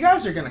 Oh, if you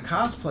guys are gonna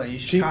cosplay, you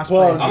should Cheap cosplay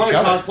plug. as I'm each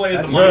gonna other. cosplay as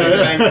That's the Money in the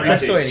Bank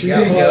That's the way briefcase. to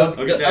There you go.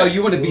 go. Look at that. Oh,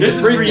 you want to be This the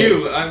is for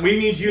briefcase. you. We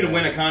need you to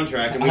win a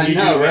contract, and we I need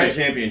know, you to win right? a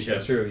championship.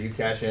 That's true. You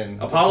cash in.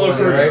 Apollo Right?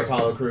 Crews.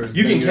 Apollo Crews.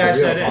 You Then can you're the cash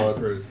real that in. Apollo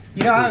Crews.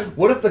 You know,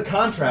 What if the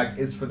contract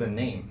is for the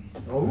name?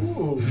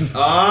 Ooh.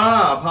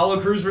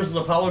 Apollo Crews versus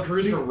Apollo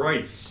Crews for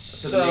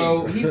rights. to the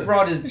So name. he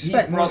brought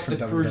Expect more the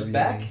from cruise WWE.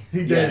 back. He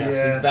did, Yes,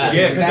 yeah. he's back.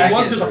 Yeah, because Back it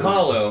was is just Crews.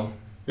 Apollo,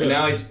 and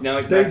now he's They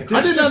back to. did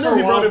I did not know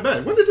he for a brought while. it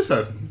back. When did this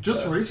happen?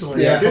 Just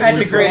recently. Yeah. I did At the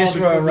just Greatest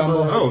recall Royal because of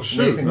Rumble. Oh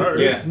shoot! Nathan- All right.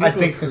 Yeah. I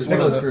think Nicholas one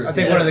of Crews. the, Crews, I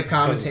think yeah. one of the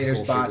commentators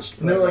School botched.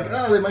 And they're like,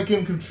 they might get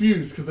him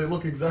confused because they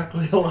look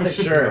exactly alike.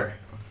 Sure.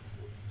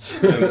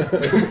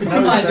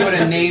 I'm not doing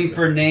a name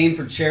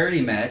for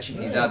charity match if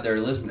he's out there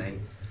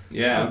listening.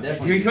 Yeah, I'll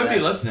definitely he do could be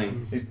that.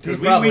 listening. He Because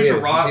we probably reach a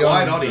is. Is he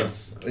wide on-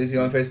 audience. Is he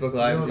on Facebook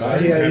Live?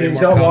 He's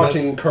more not comments?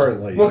 watching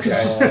currently. Well,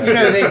 because so, you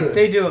know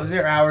they do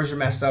their hours are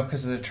messed up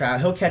because of the trial.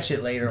 He'll catch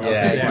it later.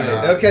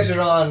 Yeah, they'll catch it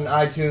on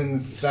iTunes,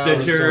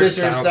 Stitcher,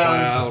 Sound,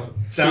 SoundCloud,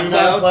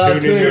 SoundCloud,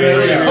 TuneIn TuneIn.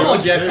 Radio. Come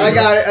on, Jesse. I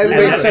got it. And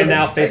Wait, also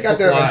now I got Facebook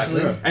there Live.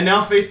 eventually. And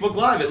now Facebook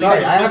Live. At least Sorry,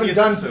 it's I haven't 50th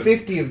done episode.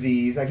 50 of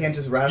these. I can't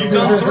just rattle. You've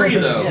them done off. 3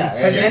 though. Yeah,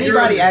 Has yeah.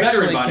 anybody You're a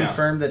veteran actually by now.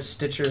 confirmed that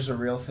Stitcher's a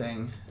real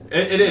thing?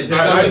 It is.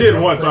 I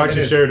did once. I It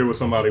actually is. shared it with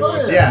somebody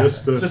once. yeah.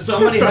 Just to, So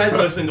somebody has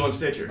listened on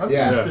Stitcher. I've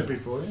Yeah. used it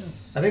before, yeah.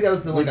 I think that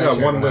was the link We I got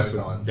shared one when I was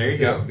listen. on. There you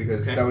too, go.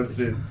 Because Okay. that was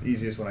the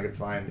easiest one I could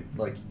find.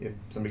 Like if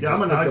somebody Yeah,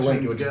 just I'm an clicked the link,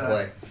 it iTunes would just guy.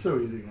 play. It's so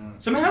easy. Yeah.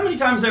 So how many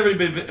times have you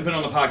been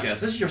on the podcast?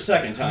 This is your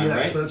second time,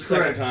 Yes, right? that's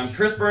second correct. time.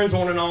 Chris Burns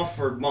on and off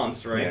for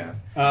months, right?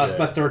 Yeah. It's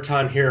my third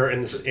time here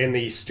in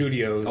the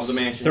studios. Of the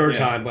mansion, Third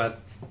yeah. time, but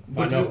I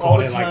But know do I've all called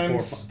the in like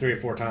times- 3 or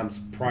 4 times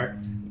prior.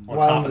 On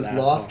While top he of was that,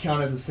 lost, so.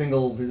 count as a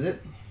single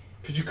visit.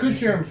 Because you could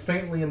hear him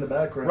faintly in the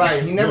background.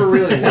 Right. He never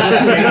really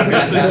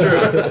left. This is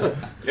true.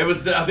 It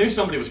was. I knew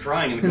somebody was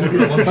crying in the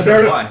corner. I wasn't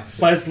sure why.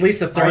 But it's at least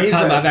the third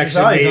time I've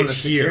actually made on it the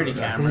here. security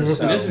cameras.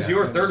 So. And this is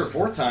your third or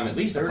fourth time at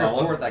least, Third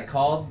Apollo. or fourth. I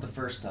called the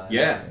first time.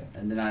 Yeah.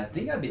 And then I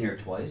think I've been here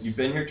twice. You've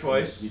been here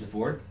twice. You the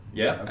fourth?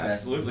 Yeah, Okay.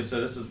 absolutely.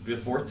 So this is the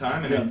fourth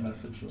time, and Yeah, then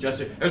message.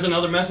 Jesse, there's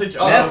another message.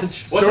 Oh,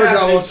 Message. what's Storage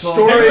happening? almost full.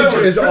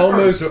 Storage is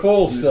almost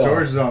full still.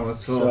 Storage is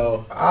almost full.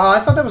 So Oh, I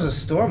thought that was a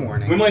storm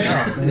warning. We might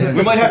have to go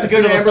It's to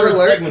an the Amber third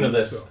Alert. segment of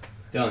this.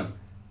 Done.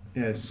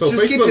 Yeah, So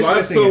just keep Facebook Live,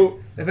 dismissing so it.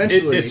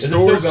 Eventually. it Is it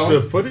still stores going?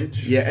 the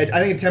footage? Yeah, I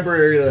think it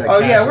temporarily Oh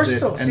yeah, we're caches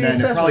still. it, See, and it then it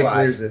says probably we're live.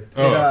 clears it.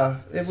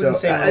 It wouldn't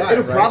say we're live,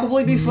 it'll right?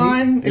 probably be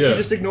fine if Yeah. you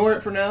just ignore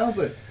it for now,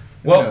 but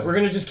who Well, knows? we're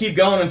gonna just keep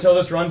going until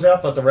this runs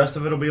out, but the rest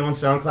of it will be on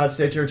SoundCloud,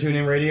 Stitcher,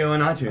 TuneIn Radio,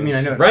 and iTunes. I mean,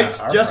 I know it's right,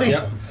 not our Jesse?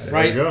 problem.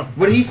 There you go.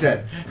 what he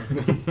said.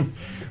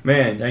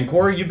 Man, and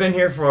Corey, you've been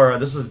here for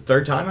this is the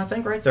third time, I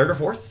think, right? Third or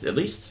fourth, at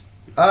least.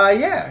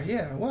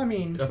 Yeah. Well, I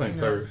mean, I think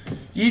you know, third.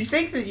 You'd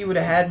think that you would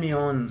have had me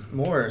on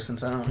more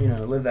since I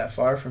don't, live that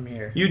far from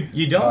here.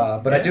 You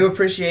don't, But I do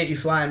appreciate you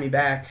flying me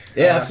back.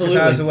 Yeah, 'cause absolutely.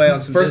 I was away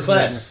on some first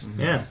business. class.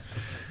 Yeah,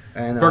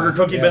 And, burger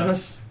cookie yeah.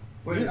 business.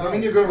 What does that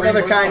mean you go What other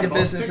rainbows kind on of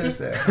bus business is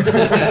tickets?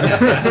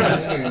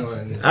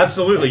 there?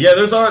 Absolutely, yeah.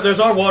 There's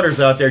our waters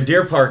out there,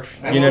 Deer Park.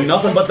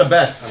 Nothing but the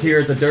best here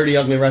at the Dirty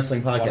Ugly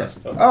Wrestling Podcast.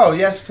 Oh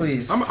yes,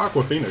 please. I'm an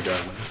Aquafina guy.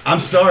 I'm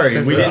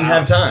sorry, we didn't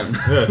have time.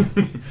 Yeah.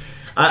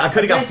 I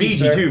could have got Thank you,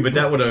 Fiji sir. too, but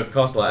that would have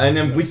cost a lot. And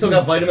then we still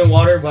got Vitamin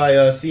Water by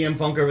CM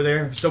Funk over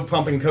there. Still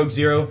pumping Coke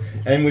Zero,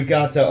 and we've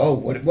got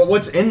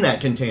what's in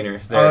that container?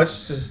 There? Oh,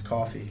 it's just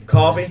coffee.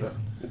 Coffee.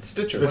 it's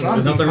Stitcher. It's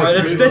Nothing right.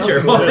 That's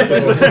Stitcher. Talk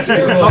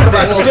Talk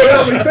about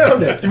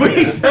Stitcher.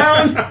 We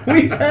found it.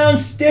 We found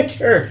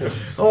Stitcher.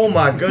 Oh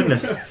my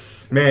goodness,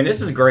 man,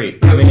 this is great.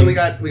 Yeah, I mean, so we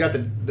got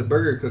the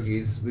burger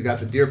cookies, we got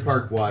the Deer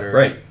Park water.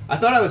 Right. I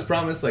thought I was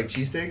promised like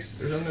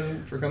cheesesteaks or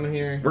something for coming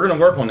here. we're gonna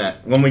work on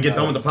that when we get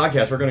done with the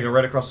podcast. We're gonna go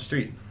right across the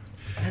street.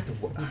 I have to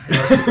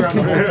stick around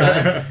the whole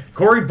time.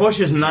 Corey Bush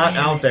is not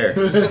out there.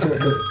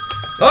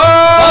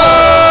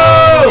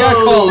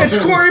 Oh! It's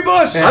Corey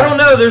Bush. I don't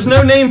know. There's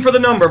no name for the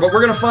number, but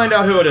we're gonna find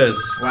out who it is.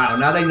 Wow,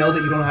 now they know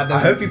that you don't have that. I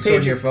hope you stored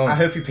paid in your phone. I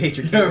hope you paid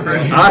your camera.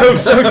 I hope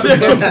so too.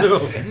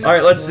 All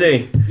right, let's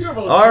see.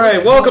 All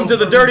right, welcome to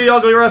the Dirty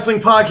Ugly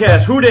Wrestling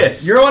Podcast. Who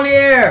dis? You're on the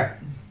air.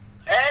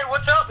 Hey,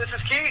 what's up? This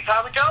is Keith.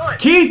 How's it going?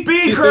 Keith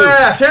B.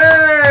 Craft.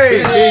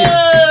 Hey!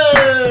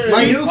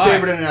 My new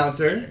favorite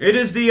announcer. It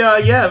is the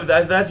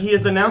that's he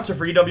is the announcer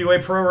for EWA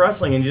Pro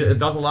Wrestling and he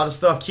does a lot of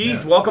stuff.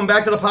 Keith, welcome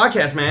back to the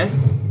podcast, man.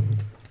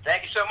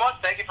 Thank you so much.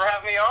 Thank you for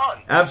having me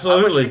on.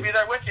 Absolutely. I wish to be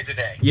there with you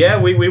today.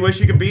 Yeah, we wish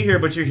you could be here,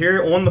 but you're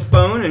here on the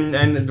phone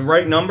and the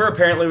right number.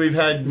 Apparently, we've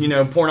had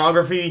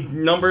pornography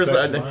numbers,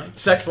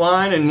 sex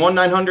line, and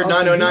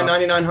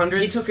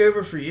 1-900-909-9900. He took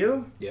over for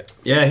you.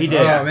 Yeah, he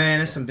did. Oh man,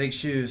 that's some big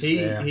shoes.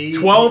 He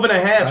 12 and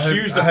a half I hope-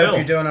 shoes to I hope fill.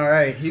 you're doing all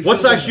right. he What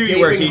filled size a shoe you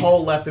wear, gaping Keith?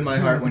 hole left in my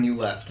heart when you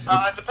left.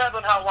 It depends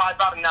on how wide.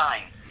 About a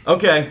 9.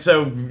 Okay,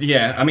 so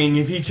yeah, I mean,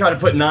 if you try to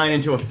put 9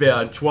 into a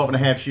 12 and a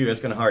half shoe, that's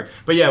kind of hard.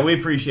 But yeah, we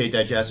appreciate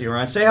that, Jesse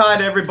O'Ryan. Say hi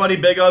to everybody.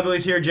 Big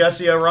Uglies here.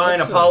 Jesse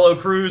O'Ryan, Apollo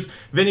Cruz,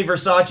 Vinny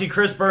Versace,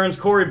 Chris Burns,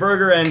 Corey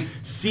Berger, and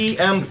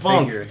CM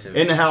Funk figurative.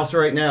 in the house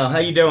right now. How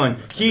you doing,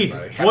 Keith?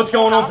 What's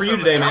going on for you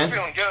today, I'm man?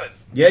 feeling good.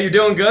 Yeah, you're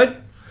doing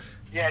good.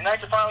 Yeah, nice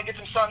to finally get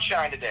some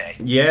sunshine today.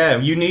 Yeah,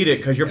 you need it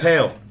because you're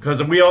pale.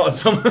 Because we all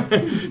some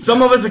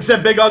of us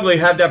except Big Ugly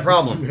have that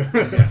problem.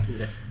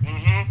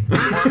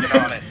 Working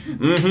on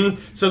it.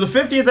 So the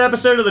 50th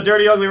episode of the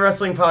Dirty Ugly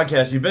Wrestling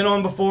Podcast. You've been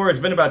on before. It's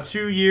been about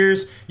 2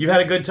 years. You've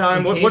had a good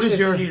time. What is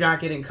your? You're not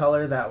getting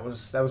color. That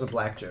was a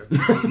black joke.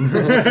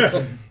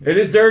 It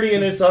is dirty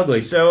and it's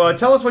ugly. So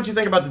tell us what you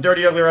think about the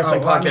Dirty Ugly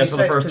Wrestling well, I mean, Podcast for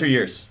the first 2 because-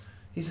 years.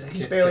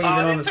 He's barely even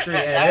on the screen.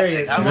 Yeah, there he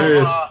is. I There he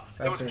is. love,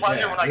 it was a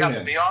pleasure when I got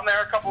to be on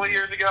there a couple of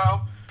years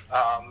ago.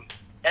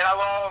 And I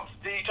love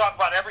that you talk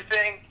about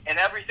everything and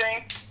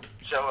everything.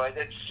 So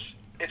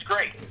it's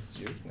great.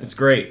 It's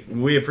great.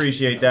 We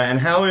appreciate that. And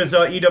how is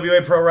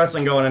EWA Pro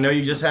Wrestling going? I know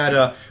you just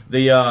had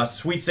the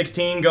Sweet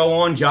 16 go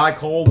on. Jai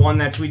Cole won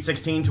that Sweet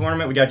 16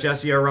 tournament. We got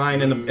Jesse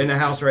O'Ryan in the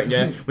house right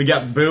now. We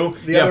got Boo.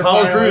 other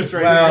Apollo finalists Cruz.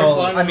 right Well,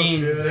 Finals, I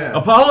mean, yeah.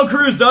 Apollo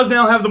Cruz does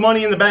now have the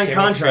Money in the Bank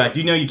contract.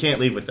 You know you can't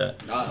leave with that.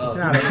 it's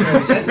not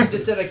a- Jesse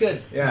just said I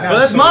could. Yeah. But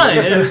that's mine.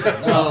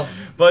 Well,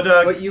 But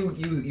but you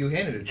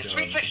handed it The to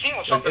Sweet him. 16 was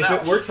Like, something if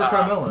else. it worked for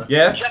Carmella.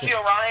 yeah, Jesse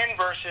O'Ryan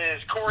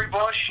versus Corey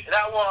Bush,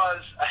 that was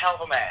a hell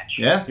of a match.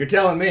 yeah. You're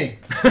telling me.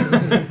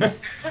 I'm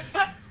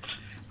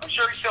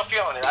sure he's still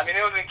feeling it. I mean,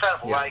 it was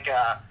incredible. Yeah. Like,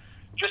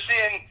 just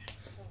seeing,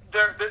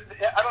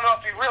 I don't know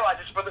if you realize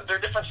this, but they're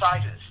different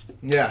sizes.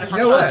 Yeah. You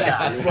know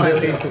what?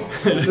 Slightly.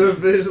 There's a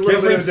little bit of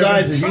Different a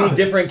sizes. You need difference.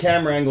 different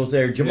camera angles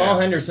there. Jamal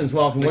Yeah. Henderson's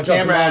welcome. The What's up,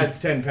 camera Jamal? adds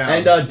 10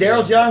 pounds. And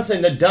Daryl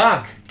Johnson, the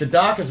Doc. The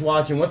Doc is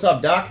watching. What's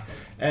up, Doc?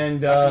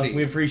 And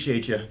we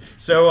appreciate you.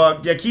 So,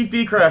 Keith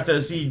B. Craft,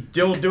 is he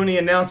still doing the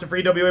announcer for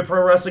EWA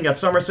Pro Wrestling? Got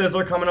Summer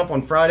Sizzler coming up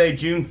on Friday,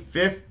 June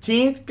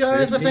 15th,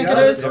 guys, I think it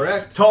is.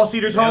 Correct. Tall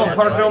Cedars Hall in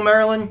Parkville,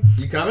 Maryland.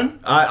 You coming?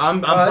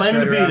 I'm that's planning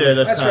right to be around- there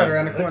this that's time. right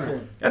around the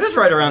corner. That is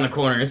right around the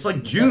corner. It's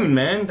like June,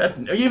 man. That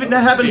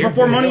happens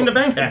before Money in the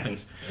Bank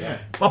happens.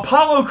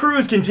 Apollo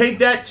Crews can take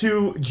that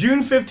to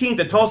June 15th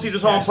at Tall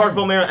Cedars Hall in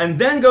Parkville, Maryland, and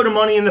then go to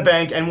Money in the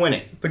Bank and win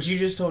it. But you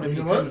just told him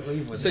you couldn't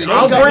leave with it.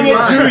 I'll bring it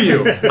to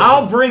you.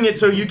 I'll bring it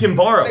so you can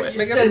borrow it.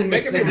 Make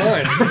it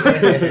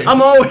mine.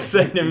 I'm always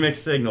sending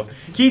mixed signals.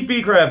 Keith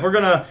Beecraft, we're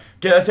going to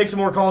take some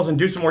more calls and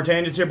do some more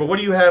tangents here, but what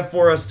do you have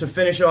for us to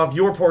finish off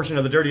your portion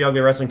of the Dirty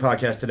Ugly Wrestling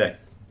Podcast today?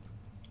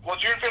 Well,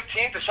 June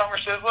 15th, the Summer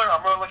Sizzler.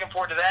 I'm really looking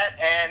forward to that.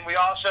 And we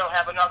also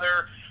have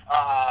another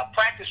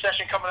practice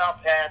session coming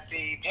up at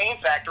the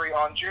Pain Factory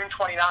on June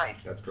 29th.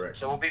 That's correct.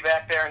 So we'll be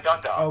back there in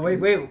Dundalk. Oh,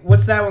 wait.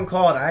 What's that one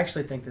called? I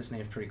actually think this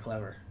name's pretty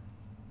clever.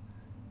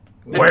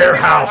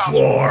 Warehouse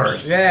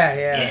Wars.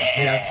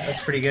 Yeah.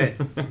 That's pretty good.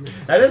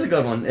 That is a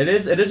good one. It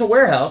is a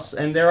warehouse,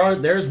 and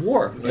there's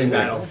war in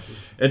battle.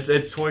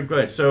 It's quite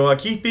good. So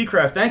Keith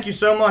Beecraft, thank you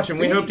so much, and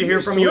we hope to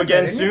hear from you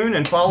again soon.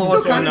 And follow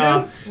us on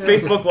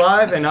Facebook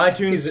Live and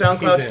iTunes,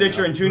 SoundCloud,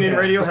 Stitcher, and TuneIn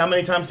Radio. How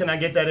many times can I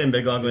get that in,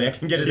 Big Ugly? I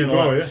can get it in a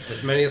lot.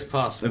 As many as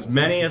possible. As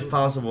many as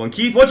possible. And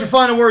Keith, what's your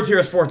final words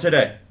here for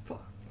today?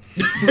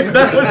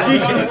 That was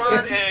Deacon. My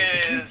word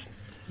is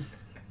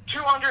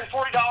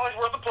 $240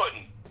 worth of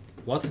pudding.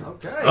 What?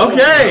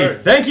 Okay.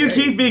 Thank you,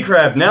 Keith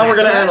Beecraft. Now we're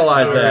going to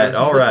analyze that.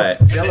 All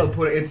right. Jello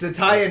pudding. It's a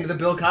tie-in to the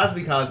Bill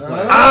Cosby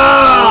cosplay.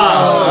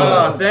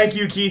 Thank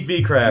you, Keith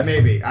Beecraft.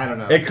 Maybe. I don't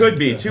know. It could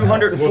be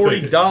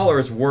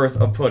 $240 worth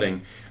of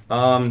pudding.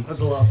 That's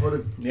a lot of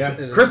pudding. Yeah.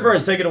 Chris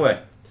Burns, take it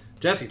away.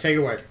 Jesse, take it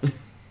away.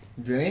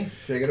 Vinny,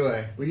 take it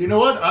away. Well, you know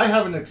what? I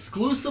have an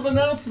exclusive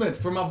announcement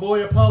for my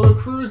boy Apollo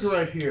Crews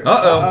right here.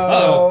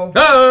 Uh-oh.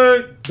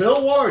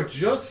 Bill Ward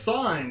just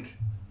signed.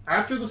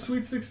 After the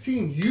Sweet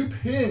 16, you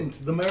pinned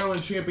the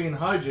Maryland champion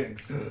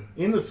Hijinks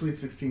in the Sweet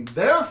 16.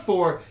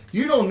 Therefore,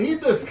 you don't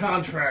need this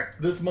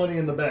contract, this Money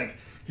in the Bank,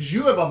 because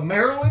you have a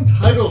Maryland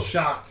title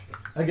shot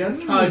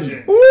against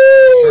Hijinks.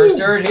 First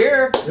heard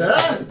here.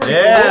 That's pretty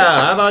cool. How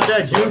Yeah, about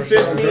that? June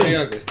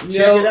 15th.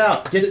 Check it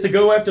out. Gets to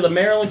go after the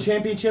Maryland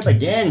championship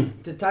again.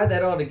 To tie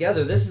that all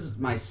together, this is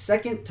my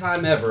second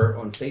time ever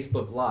on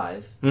Facebook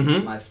Live.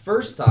 Mm-hmm. My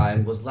first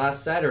time was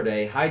last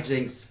Saturday.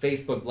 Hijinks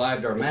Facebook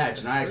Lived our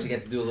match, and I actually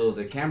got to do a little of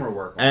the camera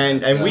work.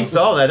 And we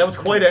saw that. That was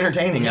quite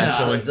entertaining,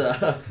 actually.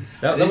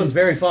 That was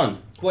very fun.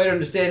 Quite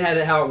understand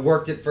how it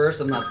worked at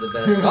first. I'm not the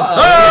best.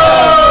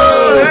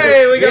 Oh,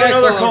 hey, we got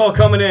another call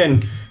coming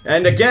in.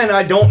 And again,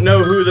 I don't know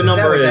who the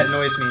number is. That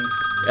noise means?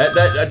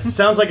 That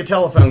sounds like a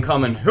telephone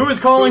coming. Who is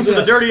calling to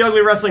the Dirty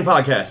Ugly Wrestling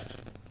Podcast?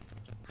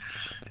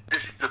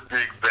 This is the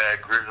Big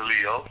Bad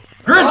Grizzly-O.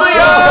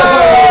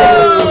 Grizzly-O!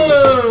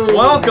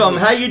 Welcome.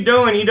 How you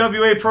doing,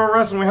 EWA Pro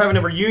Wrestling? We're having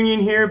a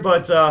reunion here,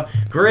 but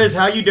Grizz,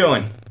 how you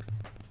doing?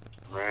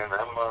 Man,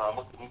 I'm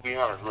gonna be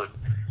honest. Look,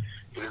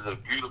 it is a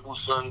beautiful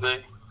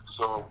Sunday,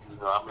 so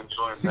I'm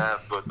enjoying that.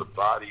 But the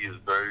body is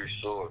very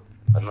sore.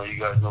 I know you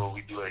guys know what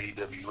we do at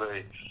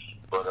EWA.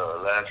 But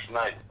last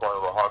night, part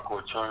of a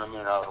hardcore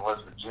tournament out in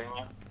West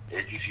Virginia,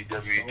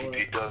 ATCW,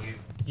 ATPW.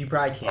 You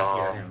probably can't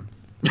hear him.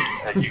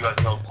 And you guys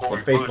know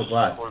Corey Bush.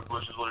 Live. Corey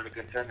Bush is one of the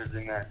contenders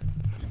in that.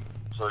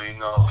 So,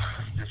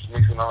 just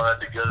mixing all that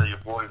together, your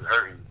boy's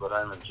hurting, but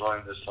I'm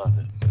enjoying this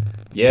Sunday.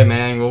 Yeah,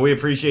 man. Well, we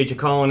appreciate you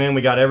calling in.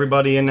 We got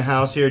everybody in the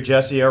house here.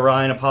 Jesse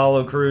Orion,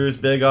 Apollo Crews,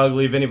 Big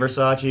Ugly, Vinny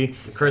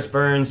Versace, Chris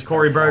Burns,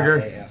 Corey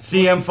Berger,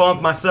 CM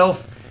Funk,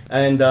 myself.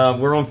 And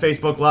we're on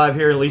Facebook Live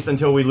here, at least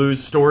until we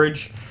lose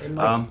storage.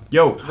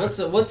 Yo. What's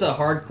a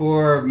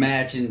hardcore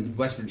match in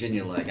West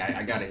Virginia like?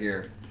 I gotta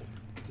hear.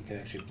 You can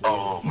actually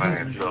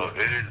man, so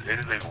it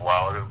is a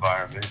wild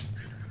environment.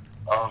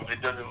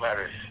 It doesn't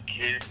matter.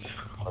 Kids,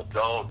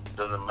 adults,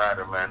 doesn't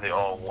matter, man. They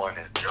all want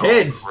it.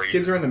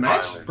 Kids are in the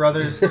match?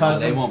 Brothers, cousins.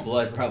 They want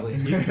blood, probably.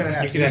 You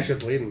can actually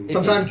bleed them.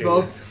 Sometimes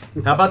both.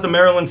 How about the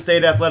Maryland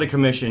State Athletic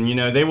Commission?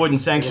 They wouldn't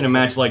sanction a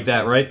match like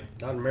that, right?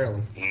 Not in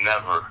Maryland.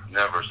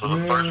 Never. So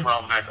the first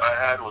round match I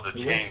had was a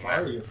chain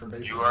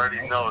match. You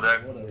already know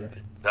that was the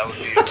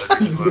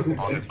addiction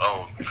on its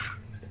own.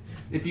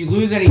 If you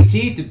lose any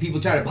teeth, do people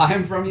try to buy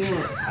them from you?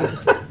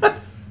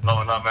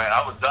 No, man.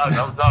 I was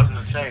dodging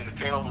the chain. The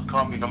chain almost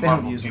caught me in the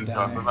mouth a few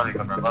times. I'm not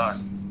even gonna lie.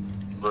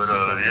 But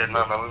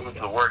man, we went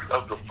to the work. That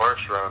was the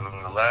first round, and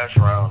then the last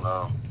round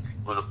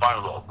was the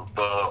final.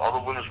 All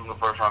the winners from the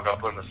first round got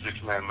put in a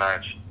 6-man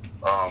match.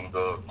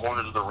 The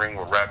corners of the ring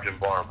were wrapped in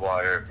barbed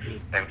wire,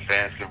 and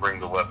fans can bring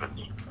the weapons.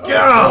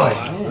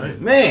 God,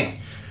 man.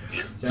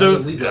 So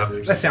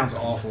that sounds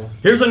awful.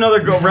 Here's another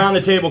round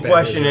the table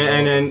question,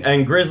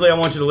 and Grizzly, I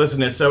want you to listen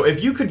to this. So,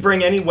 if you could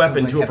bring any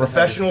weapon to a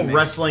professional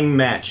wrestling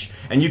match,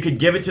 and you could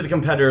give it to the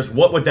competitors,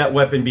 what would that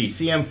weapon be?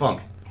 CM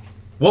Funk,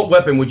 what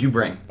weapon would you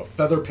bring? A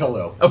feather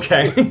pillow.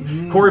 Okay.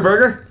 Corey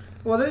Berger?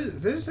 Well,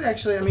 there's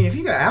actually, if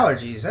you got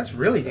allergies, that's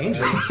really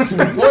dangerous.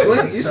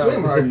 You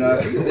swim hard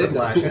enough. You can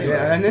whiplash anyway.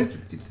 Yeah, and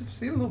then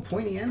See the little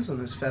pointy ends on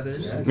those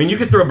feathers. I mean, you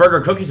could throw burger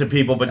cookies at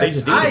people, but they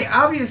just eat them.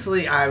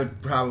 Obviously, I would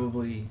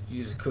probably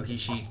use a cookie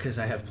sheet because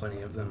I have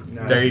plenty of them.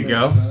 There you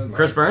go.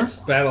 Chris Burns?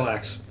 Battle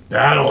Axe.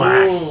 Battle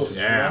Axe.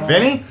 Yeah.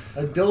 Vinny?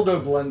 A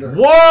dildo blender.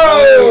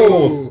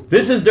 Whoa!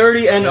 This is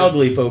dirty and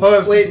ugly, folks.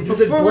 Oh, wait, does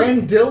it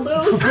blend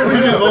dildos? It's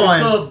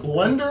a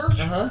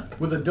blender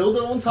with a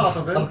dildo on top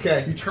of it.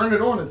 Okay. You turn it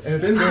on, it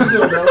spins the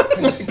dildo,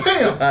 and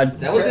bam!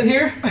 Is that what's in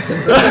here?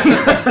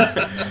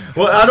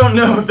 Well, I don't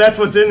know if that's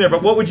what's in there,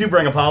 but what would you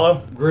bring,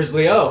 Apollo?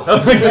 Grizzly O.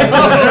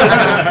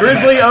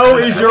 Grizzly O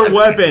is your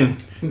weapon.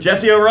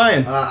 Jesse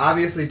O'Ryan.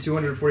 Obviously,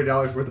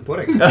 $240 worth of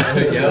pudding.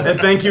 And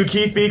thank you,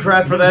 Keith B.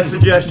 Crap, for that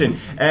suggestion.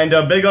 And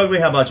Big Ugly,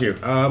 how about you?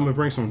 I'm gonna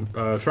bring some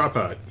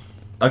tripod.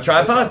 A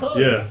tripod?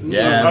 Yeah.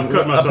 Yeah. I've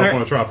cut myself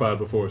on a tripod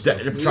before. So.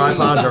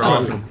 Tripods are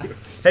awesome.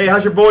 Hey,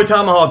 how's your boy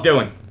Tomahawk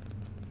doing?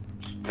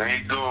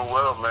 He's doing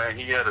well, man.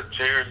 He had a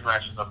chairs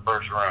match in the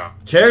first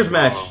round. Chairs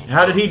match.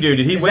 How did he do?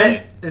 Did he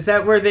win? Is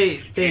that where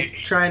they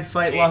try and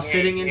fight while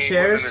sitting in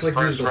chairs? Like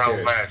first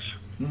round match.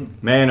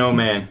 Man, oh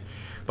man.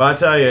 But I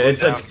tell you,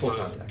 it's such. He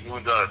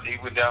went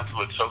down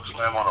to a choke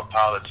slam on a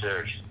pile of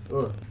chairs.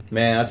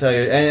 Man, I tell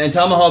you, and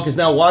Tomahawk is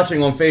now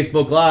watching on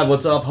Facebook Live.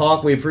 What's up,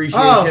 Hawk? We appreciate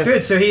you. Oh,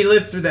 good. So he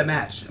lived through that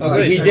match.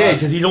 Oh, he did,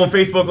 because he's on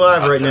Facebook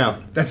Live right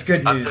now. That's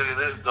good news. I'll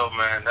tell you this though,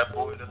 man. That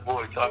boy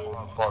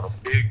Tomahawk fought a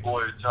big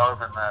boy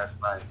tournament last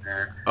night,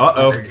 man.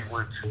 Uh-oh. They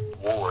went to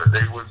war. They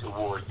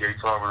gave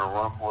Tarvin a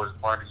run for his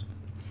money.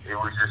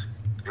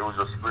 It was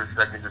a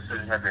split-second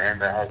decision at the end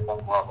that had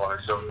Tomahawk on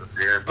his shoulders.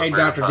 Hey,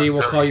 Dr. D,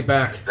 we'll call you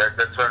back. That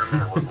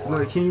tournament was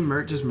Wait, can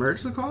you just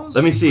merge the calls?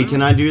 Let me see.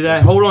 Can I do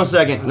that? Hold on a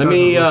second. Let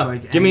me,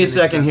 give me a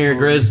second here,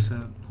 Grizz.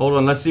 Hold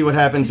on. Let's see what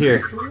happens here.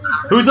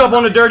 Who's up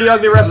on the Dirty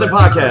Ugly Wrestling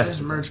Podcast?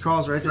 Just merge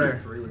calls right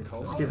there.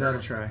 Let's give that a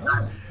try.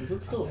 Is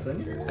it still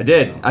singing? I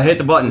did. I hit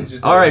the button.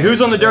 All right.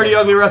 Who's on the Dirty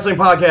Ugly Wrestling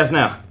Podcast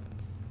now?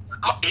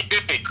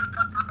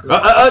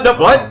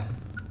 What?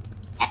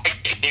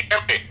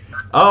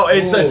 Oh,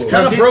 it's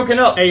kind of broken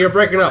up. Hey, you're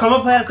breaking up. Come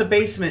up out of the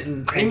basement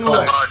and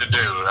hard to do.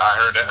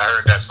 I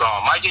heard that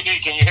song. Mikey D,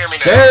 can you hear me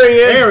now? There he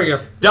is. There we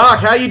go. Doc,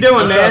 how you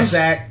doing, man?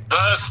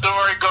 The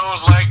story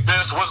goes like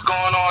this. What's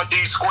going on,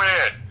 D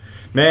Squared?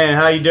 Man,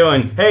 how you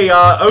doing? Hey,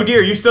 oh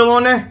dear, you still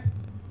on there?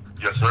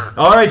 Yes, sir.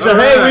 All right, so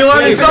hey, we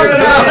learned something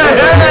out.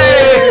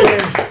 Hey!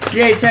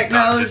 Yay,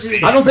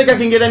 technology. I don't think I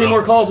can get any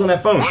more calls on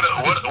that phone. What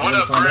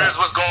up, Grizz?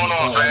 What's going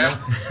on,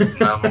 fam?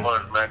 Not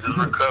much, man. Just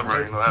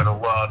recovering. Had a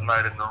wild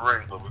night in the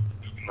ring, but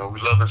we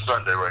loving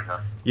Sunday right now.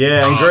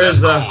 Yeah, and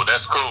Grizz.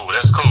 That's cool.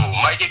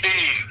 Mikey D.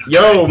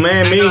 Yo,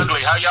 man, Big me.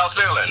 Ugly, how y'all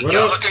feeling?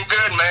 Y'all looking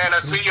good, man. I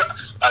see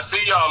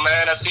y'all,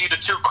 man. I see the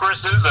two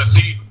Chris's. I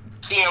see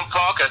CM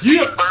Funk. I see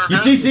Burger. You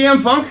see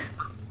CM Funk?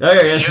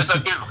 There he is. Yes, I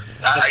do.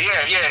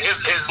 Yeah.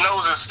 His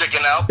nose is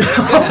sticking out.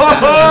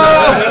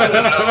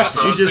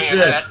 You just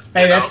said.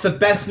 Hey, that's the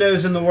best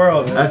nose in the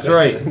world. That's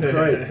right. That's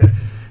right.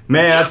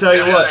 Man, I tell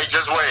you what. He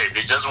just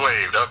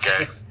waved.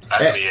 Okay.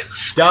 I see it.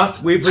 Doc,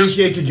 we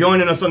appreciate you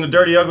joining us on the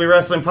Dirty Ugly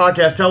Wrestling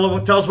Podcast. Tell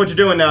us what you're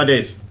doing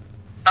nowadays.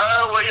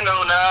 Well,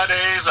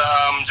 nowadays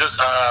I'm just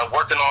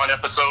working on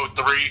episode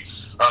 3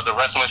 of the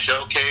Wrestling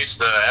Showcase.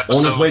 The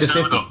episode on his way to 2,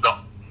 50.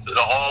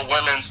 the all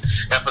women's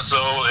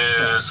episode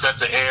is set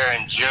to air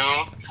in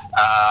June.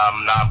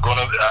 Now I'm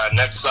gonna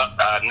next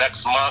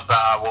month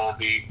I will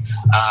be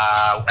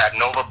at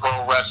Nova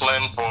Pro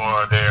Wrestling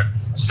for their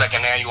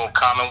 2nd annual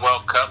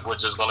Commonwealth Cup,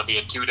 which is going to be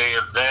a 2-day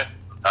event.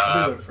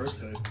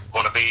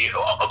 Going to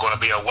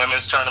be a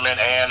women's tournament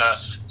and a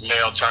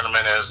male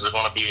tournament. Is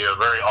going to be a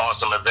very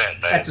awesome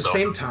event, man. At the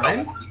same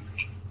time.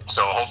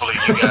 So hopefully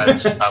you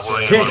guys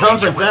will can't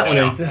conference that one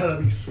in.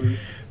 That'd be sweet.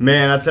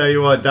 Man, I tell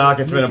you what, Doc,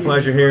 it's been a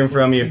pleasure hearing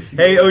from you.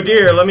 Hey, oh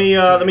dear, let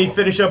me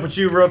finish up with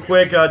you real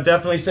quick.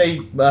 Definitely say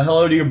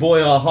hello to your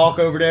boy Hawk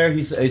over there.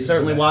 He's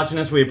certainly watching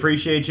us. We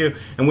appreciate you,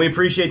 and we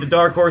appreciate the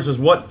Dark Horses.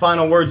 What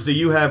final words do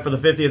you have for the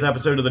 50th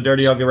episode of the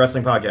Dirty Ugly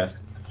Wrestling Podcast?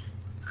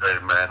 Hey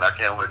man, I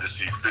can't wait to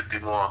see 50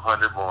 more,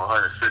 100 more,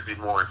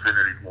 150 more,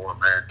 infinity more,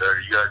 man.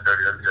 Dirty, you got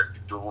Dirty Ugly. You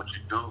doing what you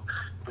do.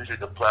 Appreciate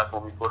the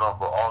platform you put on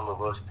for all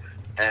of us,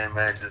 and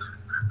man, just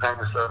time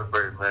to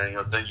celebrate,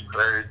 man. Thank you for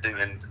everything,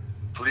 and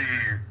please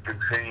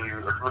continue.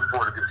 Look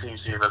forward to continue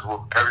seeing us with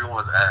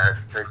everyone's ass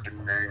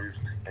taking names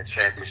and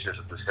championships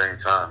at the same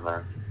time,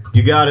 man.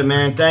 You got it,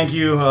 man. Thank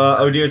you,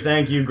 oh dear.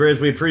 Thank you, Grizz.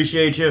 We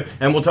appreciate you,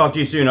 and we'll talk to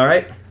you soon. All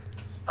right.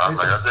 All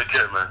right, take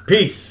care, man.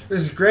 Peace. This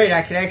is great.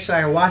 I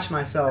can watch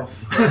myself.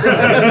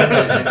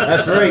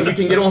 That's right. You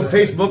can get on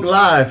Facebook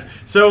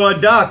Live. So,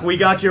 Doc, we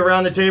got you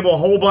around the table. A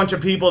whole bunch of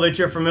people that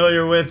you're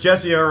familiar with.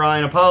 Jesse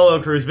O'Ryan,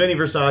 Apollo Crews, Vinny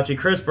Versace,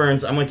 Chris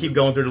Burns. I'm going to keep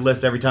going through the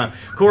list every time.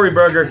 Corey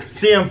Berger,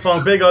 CM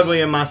Funk, Big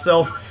Ugly, and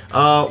myself.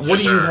 What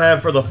do you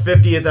have for the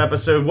 50th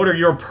episode? What are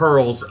your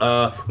pearls?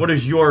 What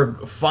is your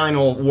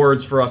final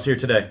words for us here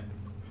today?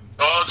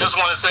 Well, just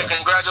want to say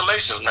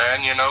congratulations,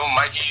 man.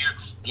 Mikey,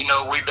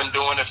 we've been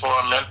doing it for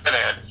a minute,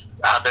 and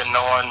I've been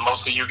knowing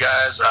most of you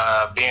guys,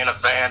 being a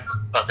fan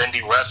of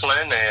indie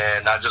wrestling,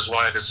 and I just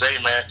wanted to say,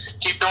 man,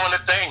 keep doing the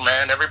thing,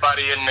 man.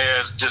 Everybody in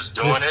there is just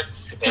doing it,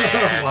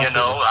 and,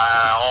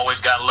 I always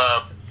got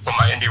love for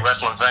my indie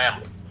wrestling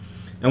family.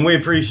 And we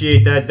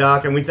appreciate that,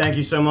 Doc, and we thank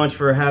you so much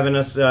for having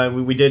us.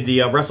 We did the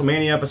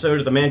WrestleMania episode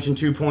at the Mansion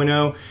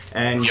 2.0,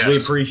 and we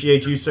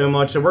appreciate you so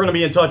much. So we're going to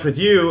be in touch with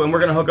you, and we're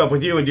going to hook up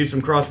with you and do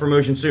some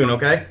cross-promotion soon,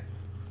 okay?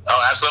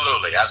 Oh,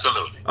 absolutely,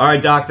 absolutely. All right,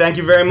 Doc, thank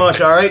you very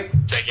much, all right?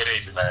 Take it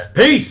easy, man.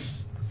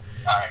 Peace!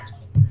 All right.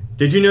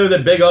 Did you know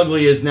that Big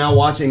Ugly is now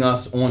watching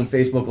us on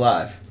Facebook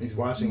Live? He's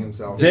watching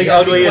himself. Big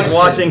Ugly is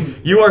watching.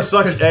 You are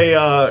such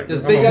a...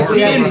 Does Big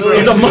Ugly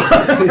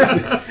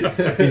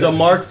He's a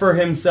mark for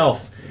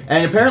himself.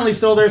 And apparently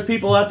still there's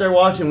people out there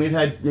watching. We've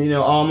had,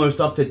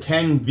 almost up to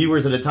 10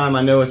 viewers at a time.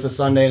 I know it's a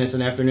Sunday and it's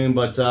an afternoon,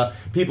 but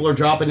people are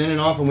dropping in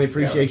and off, and we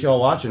appreciate y'all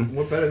watching.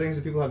 What better things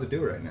do people have to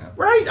do right now?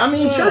 Right? I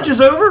mean, church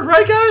is over,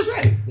 right, guys?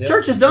 Right. Yep.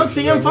 Church is done.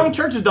 CM Funk,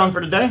 church is done for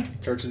today.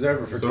 Church is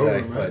over for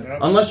today.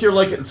 Unless you're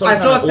like some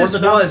kind of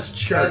Orthodox. Was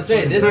church. I was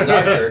saying, this is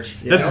our church.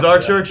 This is our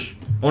church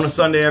on a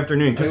Sunday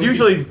afternoon. Because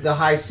usually... The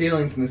high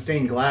ceilings and the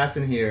stained glass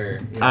in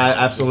here.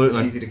 Absolutely.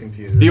 It's easy to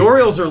confuse it. The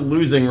Orioles are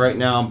losing right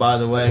now, by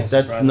the way.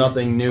 That's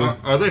nothing new.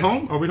 Are they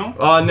home? Are we home?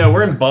 No,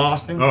 we're in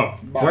Boston. Oh.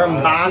 We're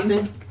in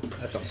Boston.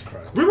 That don't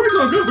surprise me. We were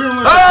doing good. We were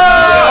like...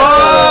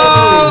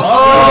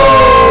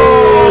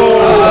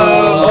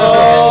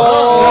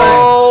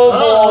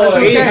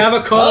 We have a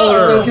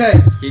caller. It's okay.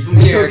 Keep him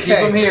here. It's okay.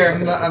 Keep him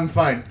here. I'm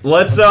fine.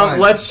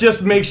 Let's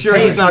just make sure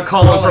he's not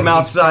calling from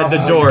outside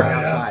the door.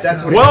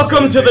 That's what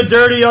Welcome to the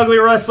Dirty Ugly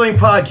Wrestling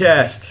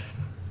Podcast.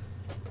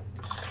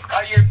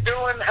 How you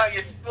doing? How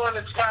you doing?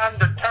 It's time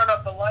to turn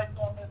up the lights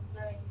on this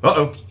thing.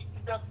 Uh-oh.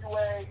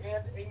 WA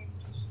and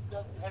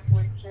AEW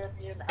heavyweight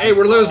champion. Hey,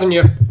 we're losing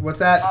you. What's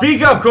that?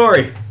 Speak up,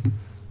 Corey.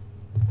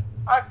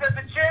 I said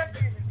the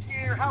champion is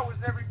here. How is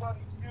everybody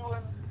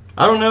doing?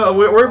 I don't know.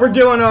 We're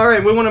doing all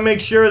right. We want to make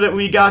sure that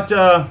we got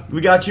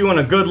you on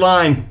a good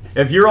line.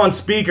 If you're on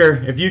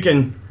speaker, if you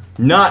can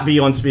not be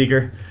on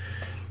speaker.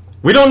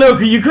 We don't know.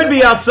 You could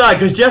be outside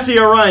because Jesse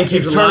Orion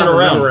keeps turning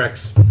around.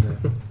 Is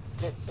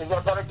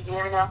that better? Can you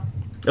hear me now?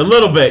 A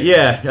little bit,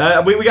 yeah.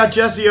 We got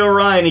Jesse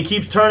Orion. He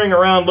keeps turning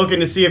around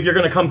looking to see if you're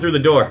going to come through the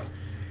door.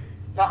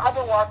 Now, I've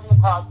been watching the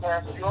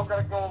podcast. You all got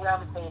to go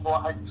around the table.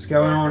 What's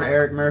going on,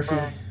 Eric Murphy?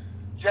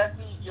 Jesse,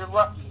 you're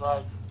lucky.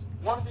 Like,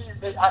 one of these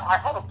days, I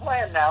have a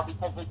plan now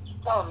because they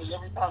keep telling me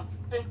every time you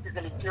think you're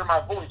going to hear my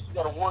voice, you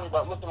got to worry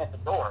about looking at the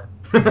door.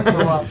 So,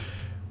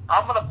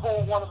 I'm going to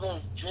pull one of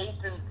those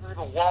Jason through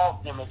the wall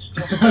gimmicks.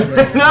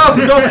 No,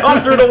 don't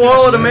come through the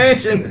wall of the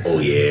mansion. Oh,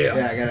 yeah.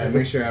 Yeah, I got to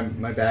make sure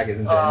my back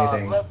isn't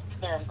anything. Let's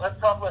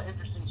talk about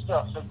interesting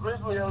stuff. So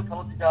Grizzly O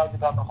told you guys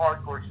about the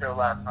hardcore show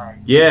last night.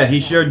 Yeah, he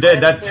sure did.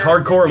 That's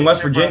hardcore in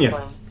West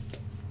Virginia.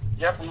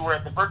 Yep, we were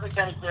at the Berkeley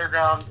County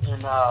Fairground in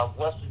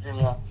West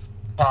Virginia.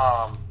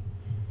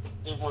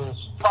 It was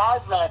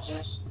 5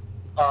 matches.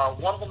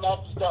 One of the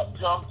matches got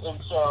jumped, and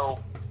so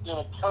in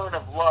a turn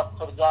of luck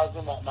for the guys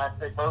in that match,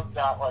 they both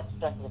got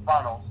sent to the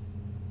finals.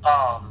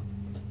 My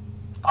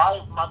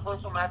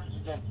personal match was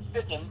against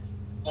Sickened,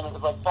 and it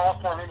was fall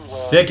turn anywhere.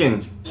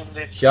 Sickened.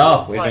 Shut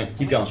up. Wait a minute.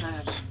 Keep going.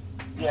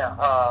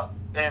 Yeah,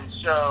 and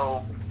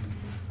so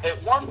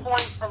at one point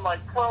from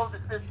 12 to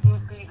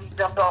 15 feet, he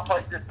jumped off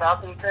this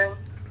balcony thing.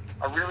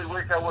 I really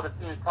wish I would have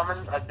seen it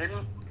coming. I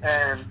didn't.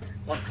 And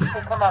when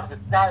people come out of the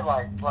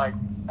skylight,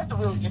 that's a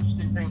really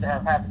interesting thing to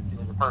have happen to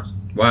you as a person.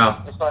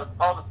 Wow. It's all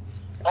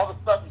of a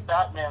sudden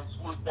Batman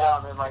swooped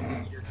down and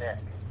it's your day.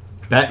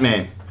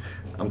 Batman.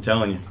 I'm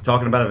telling you.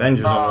 Talking about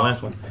Avengers on the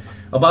last one.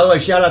 Oh, by the way,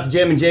 shout out to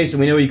Jam and Jason.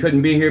 We know you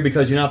couldn't be here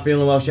because you're not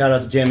feeling well. Shout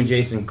out to Jam and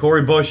Jason.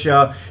 Corey Bush,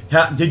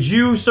 did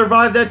you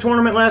survive that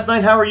tournament last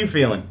night? How are you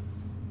feeling?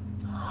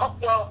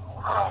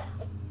 Well,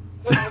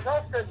 when it was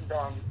all said and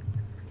done,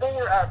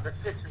 4 out of the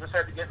 6 of us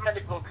had to get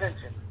medical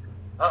attention.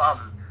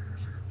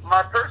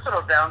 My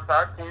personal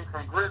downside came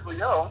from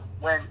Grizzly O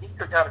when he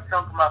took out a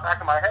chunk of my back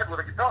of my head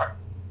with a guitar.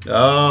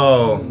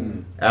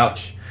 Oh,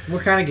 ouch.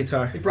 What kind of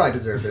guitar? He probably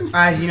deserved it.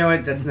 You know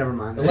what? That's never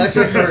mind.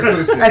 Electric or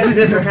acoustic? That's a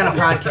different kind of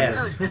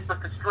podcast.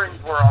 But the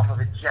strings were off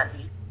of it,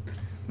 Jesse.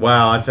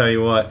 Wow, I tell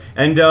you what.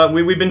 And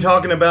we've been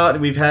talking about,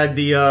 we've had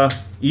the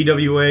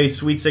EWA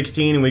Sweet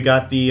 16, and we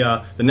got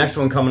the next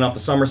one coming up, the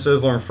Summer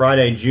Sizzler, on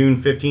Friday, June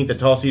 15th at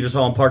Tall Cedars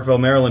Hall in Parkville,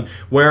 Maryland,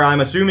 where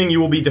I'm assuming you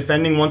will be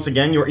defending once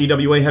again your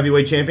EWA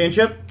Heavyweight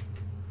Championship?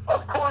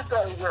 Of course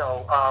I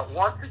will.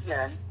 Once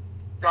again,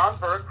 John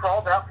Berg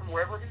crawled out from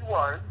wherever he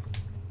was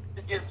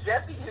to give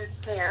Jesse his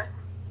chance.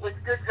 Which,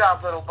 good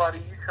job, little buddy.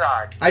 You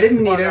tried. I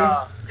didn't need him.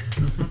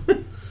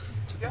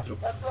 Yep,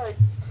 that's right.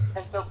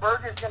 And so Berg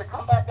is going to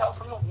come back out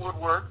from the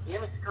woodwork in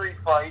a street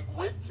fight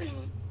with me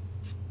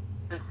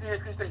to see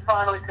if he can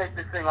finally take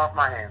this thing off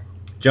my hands.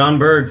 John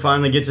Berg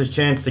finally gets his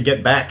chance to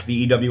get back the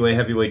EWA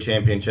Heavyweight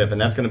Championship, and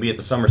that's going to be at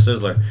the Summer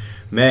Sizzler.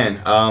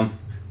 Man,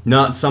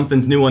 not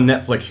something's new on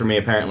Netflix for me,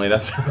 apparently.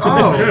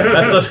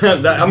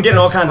 I'm getting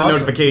all kinds of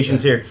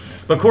notifications here.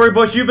 But Corey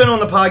Bush, you've been on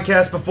the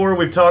podcast before.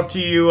 We've talked to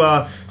you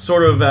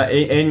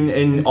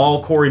in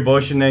all Corey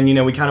Bush, and then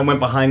we kind of went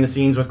behind the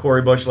scenes with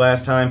Corey Bush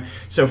last time.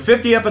 So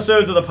 50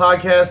 episodes of the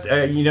podcast.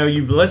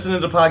 You've listened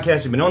to the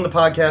podcast. You've been on the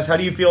podcast. How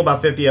do you feel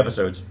about 50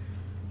 episodes?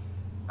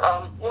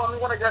 Well,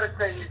 what I got to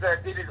say is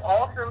that it is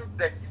awesome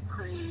that you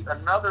create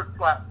another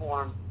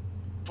platform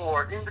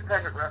for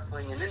independent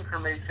wrestling and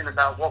information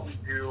about what we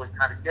do and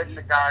kind of getting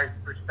the guys'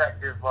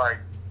 perspective, like,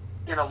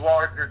 in a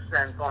larger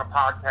sense on a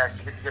podcast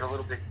to get a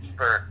little bit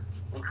deeper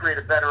and create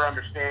a better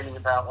understanding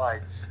about,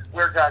 like,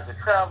 where guys are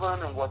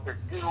traveling and what they're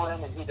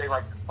doing and who they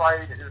like to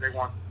fight and who they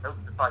want to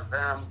fight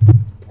them.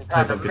 And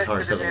type of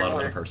guitar says a lot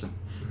about a person.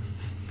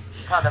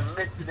 Kind of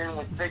mix it in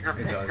with bigger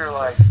picture,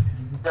 like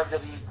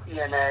WWE,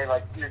 TNA,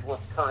 like here's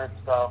what's current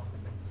stuff.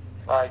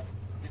 Like,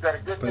 you got a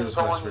good thing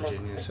going. West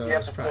Virginia, so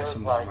it's probably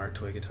some Walmart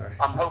toy guitar.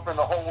 I'm hoping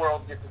the whole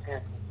world gets a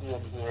chance to see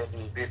it and hear it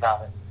and be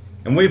about it.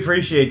 And we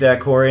appreciate that,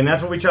 Corey, and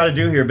that's what we try to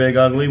do here, Big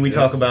Ugly. We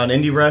talk about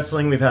indie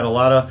wrestling. We've had a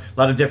lot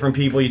of different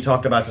people. You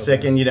talked about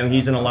Sicken. You know,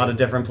 he's in a lot of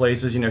different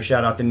places. You know,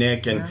 shout out to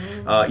Nick and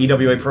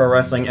EWA Pro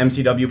Wrestling,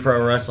 MCW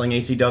Pro Wrestling,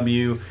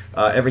 ACW,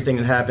 everything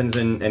that happens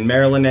in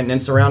Maryland and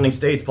surrounding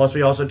states. Plus,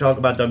 we also talk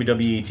about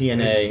WWE,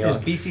 TNA. Is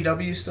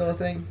BCW still a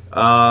thing?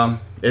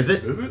 Is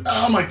it? Is it?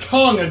 Oh, my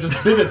tongue! I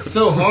just bit it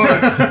so hard.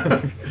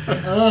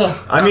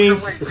 I mean,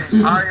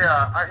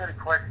 I had a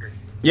question.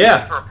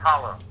 Yeah. For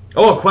Apollo.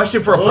 Oh, a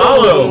question for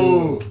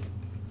Apollo.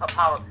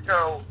 Apollo,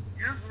 so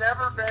you've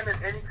never been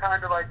in any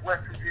kind of like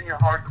West Virginia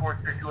hardcore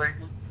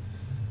situation?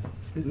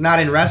 Not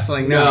in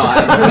wrestling, no.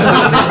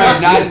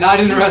 Right,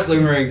 not in the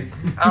wrestling ring.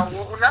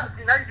 Well, now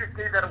you just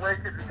gave that away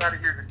because we got to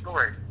hear the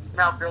story. He's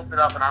now built it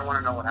up, and I want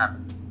to know what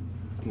happened.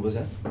 What was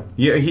that?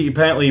 Yeah, he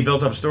apparently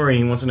built up a story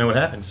and he wants to know what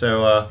happened.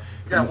 So,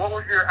 yeah, what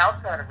was your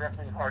outside of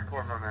wrestling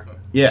hardcore moment?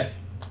 Yeah.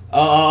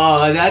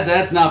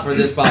 That's not for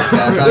this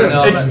podcast. I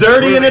know. It's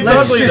dirty and it's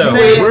ugly, though. Let's just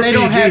say if they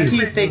don't have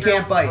teeth, they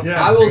can't bite.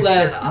 Yeah. I will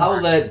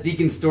let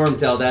Deacon Storm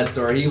tell that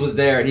story. He was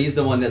there, and he's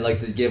the one that likes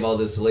to give all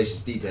those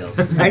salacious details.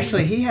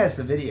 Actually, he has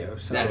the video.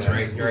 So. That's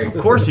right.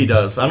 Of course he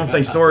does. I don't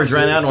think storage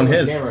ran out on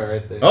his.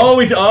 Right there. Oh,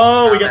 we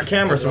got the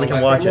camera so we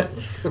can watch it.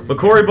 But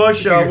Corey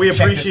Bush, we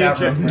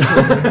appreciate you.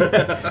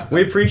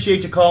 We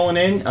appreciate you calling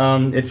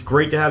in. It's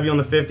great to have you on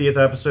the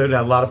 50th episode. Had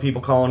a lot of people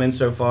calling in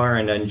so far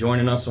and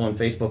joining us on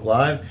Facebook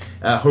Live.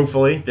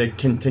 Hopefully that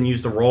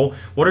continues to roll.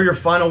 What are your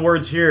final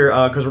words here?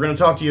 Because we're going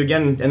to talk to you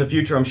again in the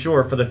future, I'm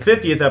sure, for the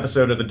 50th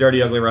episode of the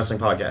Dirty Ugly Wrestling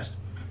Podcast.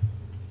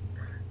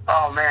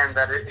 Oh man,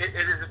 that it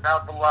is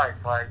about the life.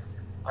 Like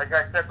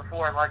I said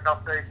before, and like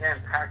I'll say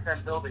again, pack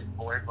them buildings,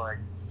 boys. Like,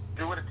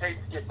 do what it takes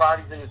to get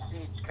bodies in the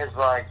seats, because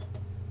like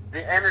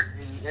the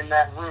energy in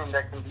that room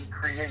that can be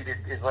created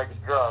is like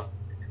a drug.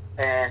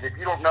 And if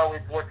you don't know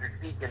it's what you're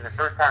seeking, the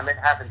first time it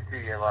happens to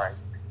you, like,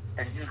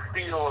 and you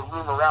feel a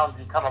room around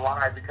you come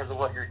alive because of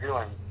what you're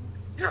doing,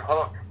 you're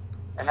hooked.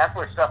 And that's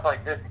where stuff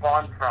like this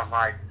spawns from.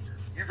 Like,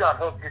 you got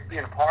hooked just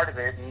being a part of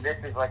it, and this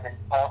is like an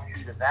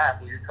offshoot of that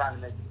where you're trying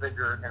to make it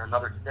bigger in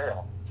another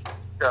scale.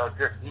 So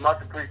just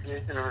much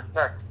appreciation and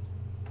respect.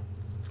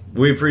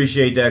 We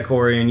appreciate that,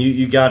 Corey, and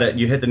you got it.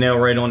 You hit the nail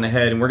right on the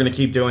head, and we're going to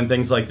keep doing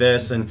things like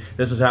this, and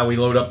this is how we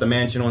load up the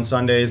mansion on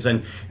Sundays.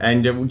 And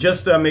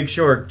just make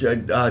sure,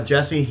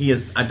 Jesse,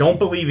 I don't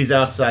believe he's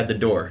outside the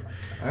door.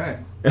 All right.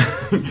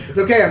 It's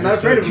okay. I'm not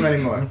afraid of him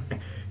anymore.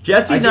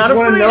 Jesse's not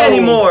afraid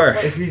anymore.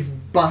 If he's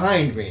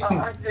behind me.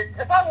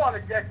 If I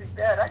wanted Jesse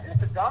dead, I could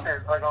have done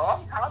it like a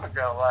long time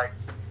ago. Like,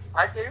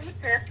 I gave him a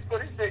chance to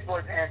put his big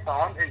boy pants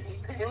on, and he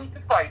continued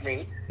to fight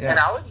me. Yeah. And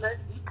I'll admit,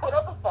 he put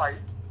up a fight.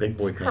 Big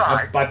boy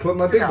pants. I put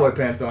my big boy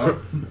pants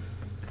on.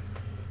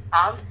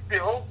 I'm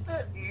still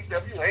the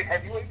EWA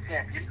heavyweight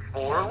champion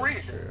for a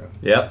reason.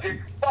 Yep.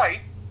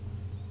 Despite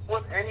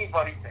what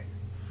anybody thinks.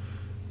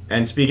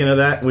 And speaking of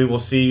that, we will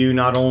see you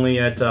not only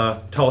at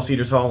Tall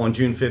Cedars Hall on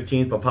June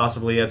 15th, but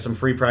possibly at some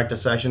free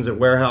practice sessions at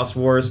Warehouse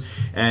Wars.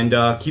 And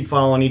keep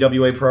following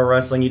EWA Pro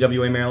Wrestling,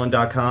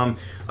 EWAMaryland.com,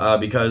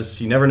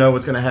 because you never know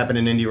what's going to happen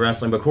in indie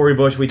wrestling. But Corey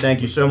Bush, we thank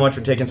you so much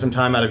for taking some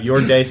time out of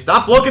your day.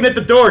 Stop looking at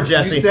the door,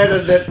 Jesse. You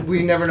said that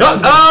we never know.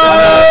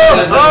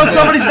 Oh,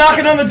 somebody's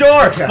knocking on the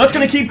door. Okay. Let's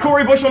going to keep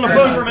Corey Bush on the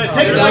phone for a minute.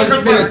 Take it away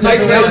from me. Take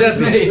it out,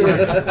 Jesse.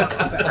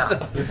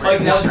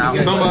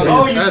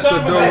 Oh, you son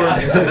of a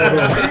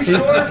bitch. Are you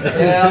sure?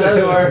 Yeah, I'm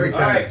sure. Every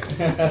time.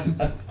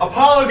 Right.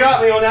 Apollo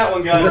got me on that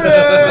one, guys.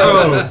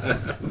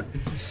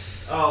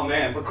 Oh,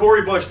 man. But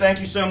Corey Bush, thank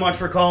you so much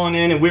for calling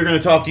in, and we're going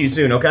to talk to you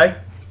soon, okay?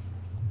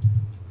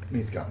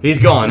 He's gone. He's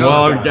gone. No,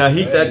 well,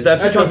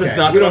 that's because it's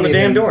knocking on the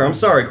damn door. I'm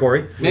sorry,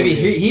 Corey. Maybe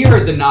he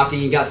heard the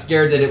knocking and got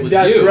scared that it was you.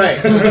 That's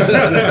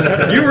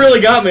right. You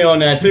really got me on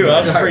that, too. I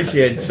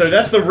appreciate it. So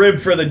that's the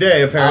rib for the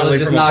day, apparently. I was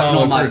just from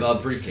knocking Apollo on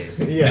my briefcase.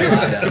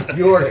 Yeah.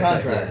 Your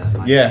contract.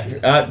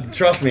 Yeah.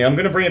 Trust me, I'm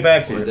going to bring it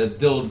back to you. Or the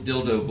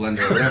dildo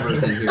blender,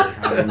 whatever's in here.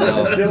 I don't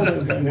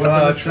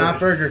know. It's not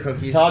burger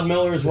cookies. Todd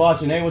Miller is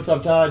watching. Hey, what's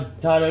up, Todd?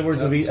 Todd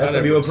Edwards of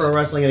SWO Pro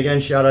Wrestling. And again,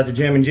 shout out to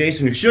Jim and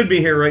Jason, who should be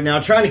here right now,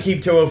 trying to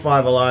keep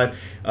 205 alive.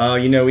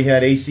 We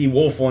had AC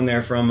Wolf on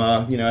there from,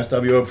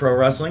 SWO Pro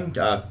Wrestling.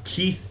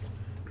 Keith,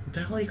 what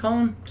the hell do you call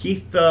him?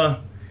 Keith, I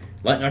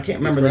can't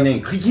remember the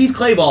name. Keith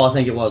Clayball, I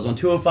think it was, on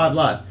 205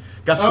 Live.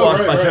 Got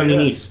squashed by Tony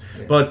Nese.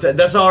 But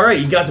that's all right.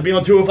 You got to be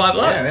on 205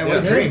 Live. Yeah, man, what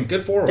a dream.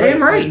 Good for him. Damn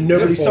right.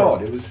 Nobody saw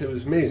it. It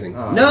was amazing.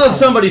 No,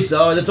 somebody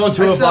saw it. It's on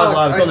 205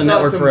 Live. It's on the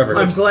network forever.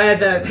 I'm glad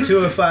that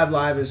 205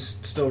 Live is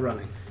still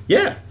running.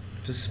 Yeah.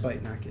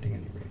 Despite not getting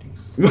any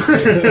ratings.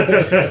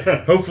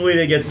 Hopefully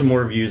they get some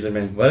more views in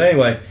it. But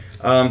anyway,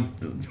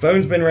 the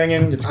phone's been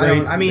ringing. It's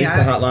great. At least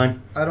the hotline.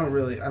 I don't.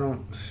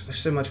 There's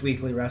so much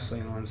weekly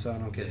wrestling on, so I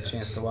don't get a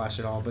chance to watch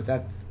it all.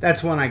 But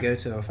that's one I go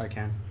to if I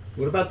can.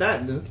 What about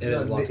that?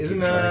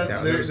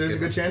 There's a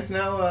good chance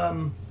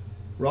now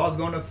Raw's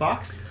going to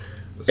Fox?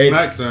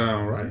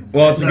 SmackDown, right?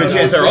 Well, it's a good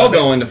chance they're all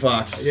going to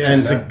Fox. Yeah,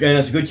 and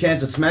it's a good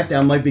chance that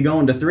SmackDown might be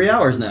going to 3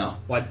 hours now.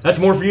 What? That's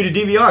more for you to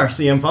DVR,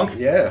 CM Funk.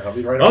 Yeah, I'll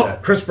be right on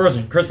that. Chris Burns.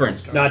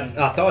 No,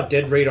 I thought I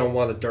did read on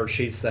one of the dirt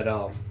sheets that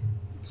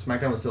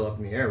SmackDown was still up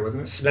in the air,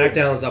 wasn't it?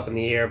 SmackDown's up in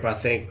the air, but I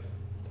think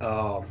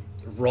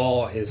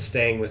Raw is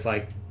staying with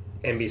like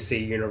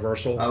NBC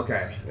Universal.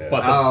 Okay. Yeah.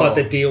 But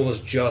the deal was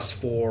just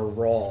for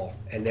Raw,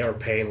 and they were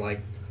paying like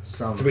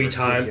three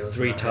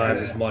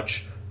times as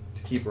much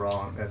to keep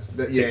Raw.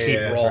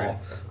 Keep Raw. Right.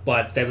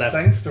 But they left.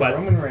 Thanks to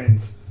Roman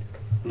Reigns.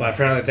 But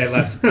apparently they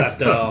left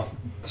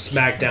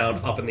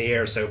SmackDown up in the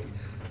air, so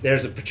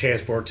there's a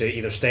chance for it to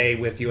either stay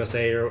with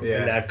USA or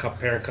in that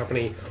parent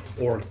company,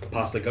 or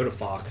possibly go to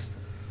Fox.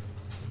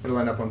 It'll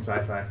end up on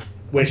Sci-Fi.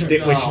 Which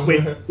did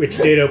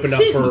open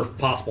up for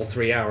possible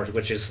 3 hours,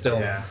 which is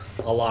still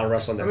a lot of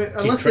wrestling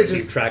to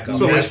keep track of.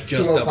 So it's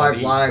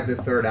 205 Live, the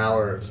third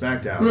hour of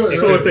SmackDown.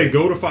 So if they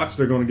go to Fox,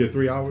 they're going to get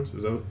 3 hours?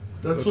 Is that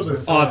that's what they're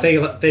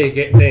saying.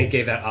 They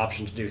gave that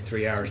option to do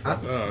 3 hours.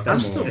 I'm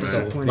still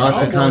disappointed.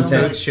 Lots of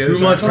content. Too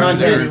much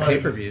content.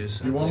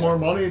 Pay-per-views. You want more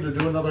money to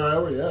do another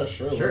hour? Yeah,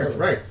 sure. Sure,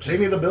 right. Pay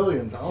me the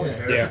billions. I don't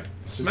care. Yeah.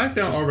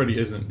 SmackDown already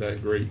isn't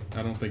that great.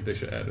 I don't think they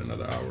should add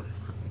another hour.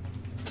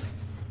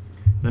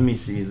 Let me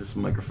see this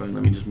microphone.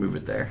 Let me just move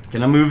it there.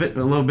 Can I move it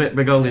a little bit,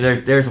 Big Ugly?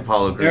 There's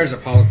Apollo Crews. There's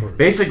Apollo Crews.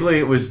 Basically,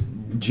 it was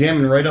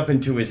jamming right up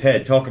into his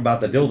head. Talk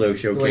about the dildo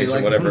showcase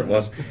or whatever it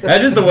was.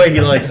 That is the way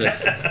he likes it.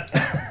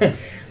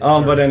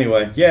 But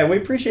anyway, yeah, we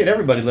appreciate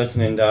everybody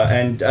listening.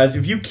 And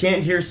if you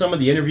can't hear some of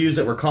the interviews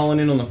that we're calling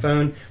in on the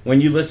phone,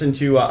 when you listen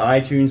to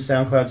iTunes,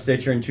 SoundCloud,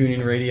 Stitcher, and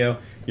TuneIn Radio,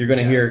 you're going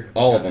to hear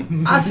all of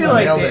them. I feel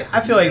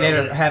like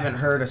they haven't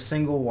heard a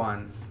single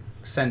one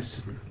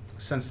since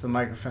the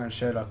microphone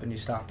showed up and you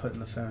stopped putting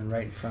the phone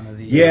right in front of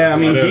the... Yeah, I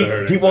mean,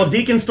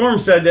 Deacon Storm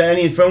said that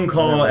any phone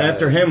call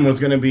after him was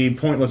going to be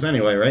pointless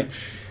anyway, right?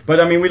 But,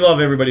 I mean, we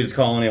love everybody that's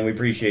calling in. We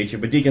appreciate you.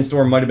 But Deacon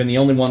Storm might have been the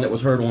only one that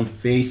was heard on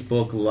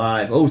Facebook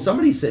Live. Oh,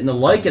 somebody's hitting the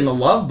like and the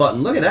love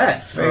button. Look at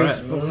that.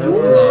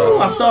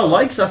 Facebook. I saw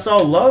likes. I saw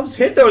loves.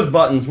 Hit those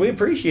buttons. We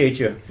appreciate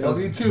you. That was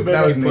you too, baby.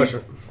 That was me.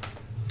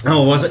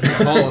 Oh, was it?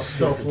 All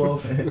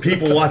self-love.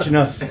 People watching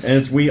us, and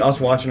it's us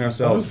watching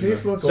ourselves.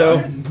 Facebook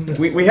so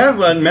we have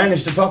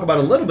managed to talk about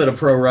a little bit of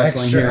pro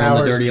wrestling here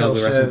on the Dirty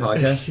Ugly Wrestling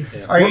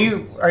Podcast. Are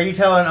you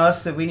telling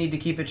us that we need to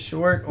keep it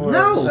short? Or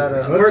no, is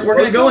that we're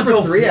going to go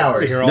until 3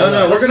 hours. No,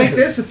 we're going to make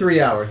this a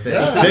 3 hour thing.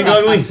 Yeah. Big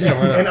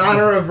Ugly. In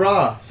honor of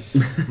Raw.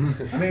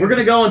 We're going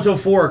to go until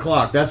 4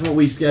 o'clock. That's what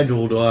we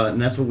scheduled,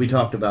 and that's what we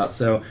talked about.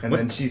 So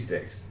then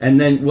cheesesteaks. And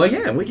then,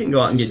 we can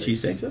go out and get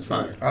cheesesteaks. That's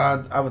fine.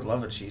 I would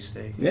love a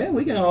cheesesteak. Yeah,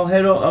 we can all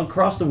head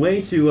across the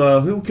way to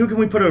who can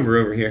we put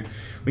over here?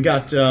 We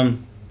got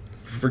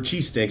for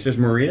cheesesteaks. There's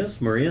Maria's.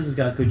 Maria's has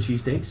got good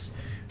cheesesteaks.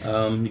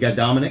 You got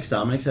Dominic's.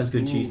 Dominic's has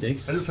good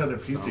cheesesteaks. I just had their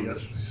pizza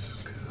yesterday.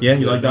 Yeah,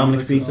 you like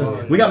Dominic's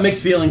Pizza? We got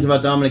mixed feelings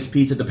about Dominic's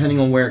Pizza depending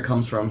on where it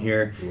comes from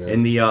here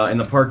in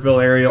the Parkville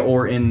area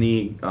or in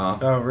the.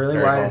 Oh, really?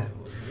 Why?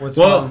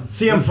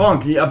 CM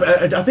Funk.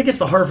 I think it's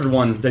the Hartford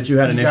one that you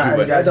had an issue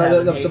with.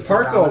 The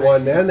Parkville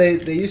one, man.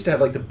 They used to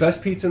have like the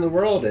best pizza in the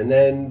world, and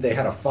then they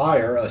had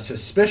a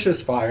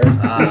suspicious fire.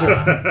 These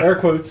are air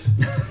quotes.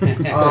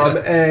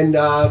 And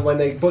when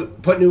they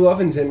put new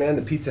ovens in, man,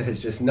 the pizza has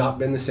just not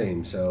been the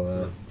same.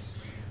 So.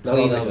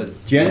 Clean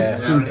ovens.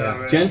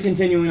 Jen's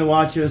continuing to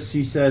watch us.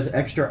 She says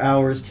extra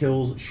hours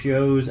kills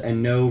shows,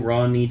 and no,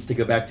 Raw needs to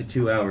go back to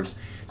 2 hours.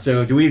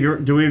 So do we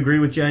agree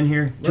with Jen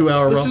here? 2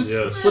 hour Raw.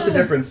 Split the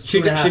difference. She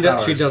does have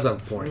a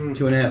point.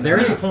 2.5. There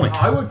is a point.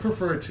 I would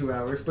prefer 2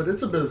 hours, but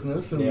it's a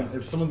business, and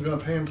if someone's going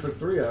to pay them for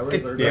 3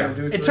 hours, they're going to do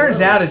 3 hours. It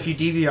turns out if you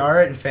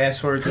DVR it and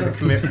fast forward to the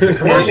commercials, or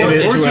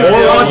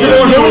watch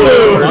it on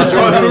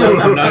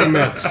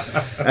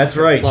Hulu. That's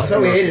right. That's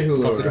how we hated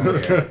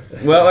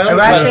Hulu. Well, when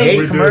I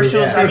say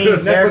commercials, I mean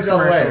Netflix all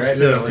the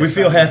way, right? We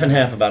feel half and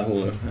half about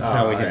Hulu. That's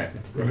how we do.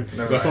 Right.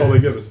 That's all they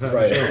give us.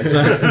 Right.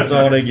 That's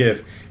all they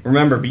give.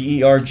 Remember,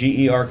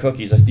 BERGER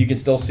cookies. You can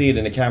still see it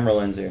in the camera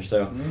lens there,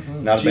 so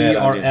not a bad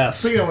idea.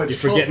 Speaking of which, you're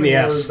forgetting the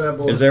S.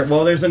 Is there?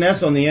 Well, there's an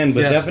S on the end,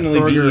 but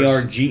definitely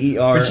BERGER.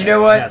 But you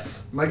know what?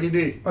 Yes. Mikey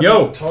D.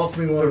 Yo, toss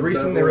me one. The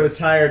recently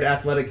retired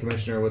athletic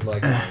commissioner would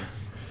like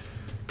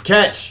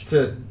catch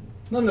to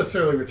not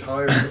necessarily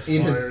retired, just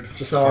eat fired.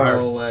 his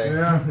sorrow away.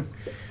 Yeah.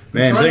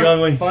 Man, Big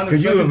Ugly,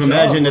 could you have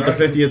imagined that the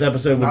 50th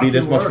episode would be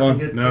this much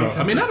fun? No,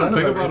 I mean, I don't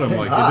think about them.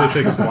 Like, it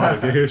did take us a while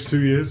to get here. It's 2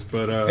 years,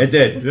 but... it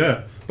did.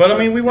 Yeah. But, I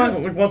mean, we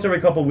went once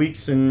every couple of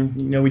weeks, and,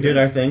 we did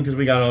our thing because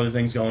we got other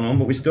things going on,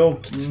 but we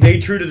still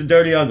stayed true to the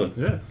Dirty Ugly.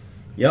 Yeah.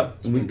 Yep.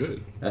 It's been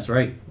good. That's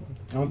right.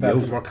 I'm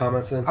about to more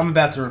comments in. I'm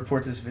about to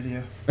report this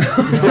video.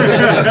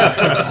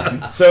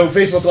 So,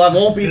 Facebook Live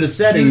won't be the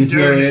settings.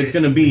 It's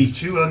going to be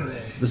too ugly.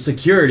 The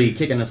security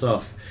kicking us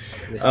off.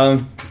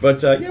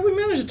 But we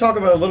to just talk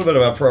about a little bit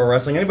about pro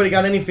wrestling. Anybody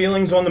got any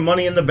feelings on the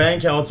Money in the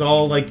Bank? How it's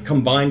all like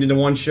combined into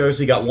one show?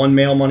 So you got one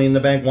male Money in the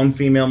Bank, one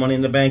female Money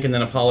in the Bank, and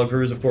then Apollo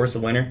Crews, of course, the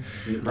winner.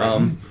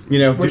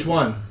 Which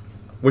one?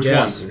 Which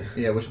one?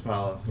 Yeah, which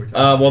Apollo?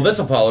 Well, this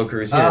Apollo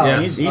Crews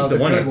here. He's the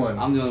winner.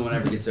 I'm the only one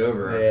that ever gets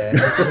over. Yeah.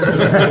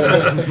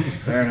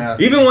 Fair enough.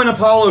 Even when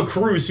Apollo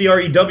Crews,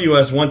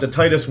 CREWS, went to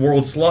Titus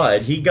World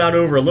Slide, he got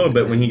over a little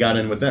bit when he got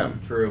in with them.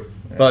 True.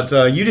 But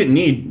you didn't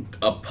need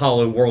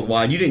Apollo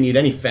Worldwide. You didn't need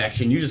any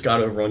faction. You just got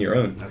over on your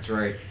own. That's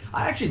right.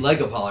 I actually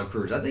like Apollo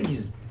Crews. I think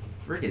he's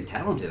freaking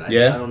talented. I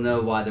don't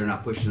know why they're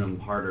not pushing him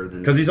harder than...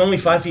 Because he's only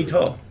 5 feet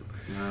tall.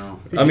 No.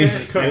 I mean,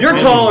 you're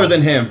taller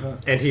than him.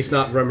 And he's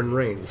not Roman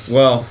Reigns.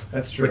 Well,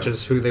 that's true. Which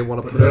is who they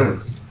want to put over.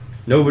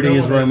 Nobody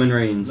is Roman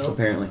Reigns,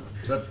 apparently.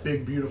 That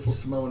big, beautiful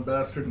Samoan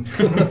bastard.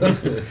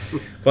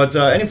 But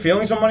any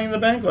feelings on Money in the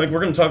Bank? Like,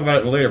 we're going to talk about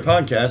it in a later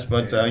podcast,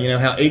 but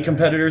how 8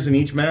 competitors in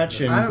each match.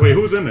 And wait,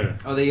 who's in there?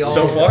 Are they all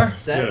so far?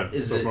 set? Yeah,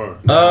 is so it?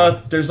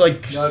 far. There's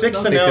like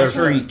 6 announced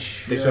for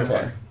each so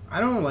far. I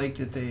don't like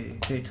that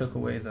they took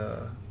away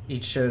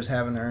each show's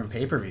having their own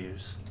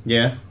pay-per-views.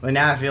 Yeah. Like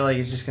now I feel like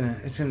it's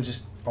gonna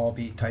just all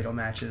be title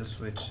matches,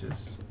 which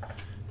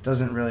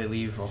doesn't really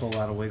leave a whole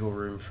lot of wiggle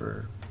room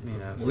for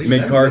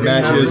mid-card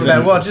matches.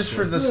 Well, just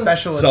for the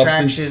special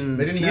attraction.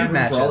 They didn't feud have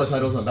matches for all the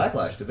titles on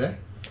Backlash, did they?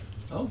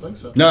 I don't think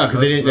so. No,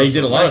 because they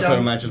did a lot of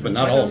title matches, but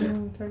not all of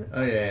them.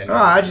 Oh yeah. No,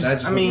 I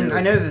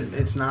know that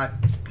it's not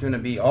going to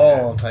be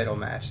all title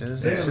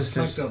matches. It's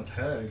just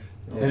tag.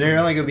 And they're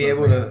only going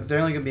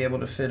to be able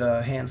to fit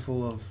a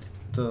handful of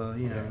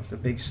the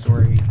big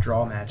story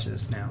draw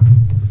matches now.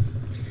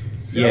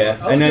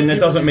 Yeah, and then that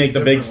doesn't make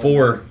the big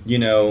 4,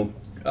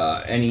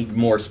 any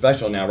more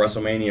special now.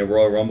 WrestleMania,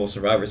 Royal Rumble,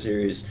 Survivor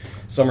Series,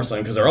 SummerSlam,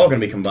 because they're all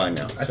going to be combined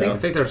now. I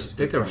think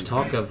there was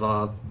talk of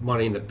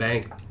Money in the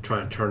Bank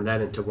trying to turn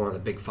that into one of the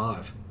big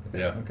 5.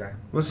 Yeah. Okay.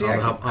 Well, see, I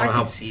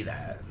can see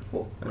that.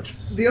 Well,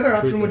 the other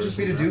option would just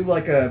be to do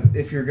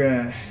if you're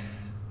gonna,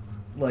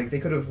 they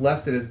could have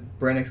left it as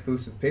brand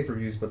exclusive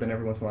pay-per-views, but then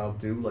every once in a while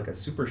do like a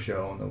super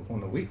show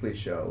on the weekly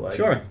show,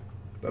 sure,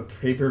 a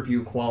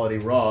pay-per-view quality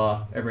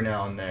Raw every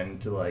now and then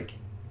to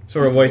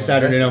sort of way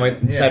Saturday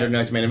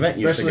night's main event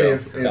used to go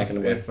back in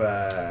the way. If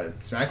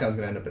SmackDown's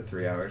gonna end up at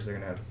 3 hours, they're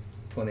gonna have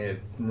plenty of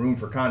room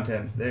for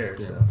content there.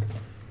 Yeah. So.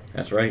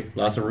 That's right.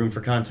 Lots of room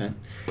for content.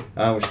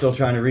 We're still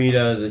trying to read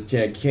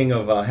the king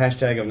of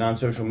hashtag of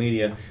non-social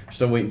media. We're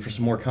still waiting for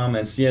some more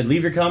comments. Yeah,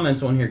 leave your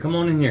comments on here. Come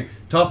on in here.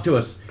 Talk to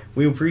us.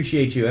 We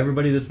appreciate you.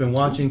 Everybody that's been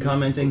watching,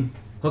 commenting,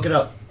 hook it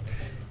up.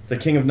 The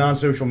king of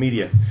non-social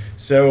media.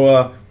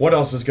 So what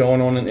else is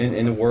going on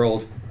in the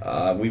world?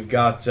 We've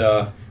got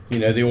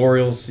the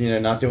Orioles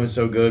not doing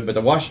so good, but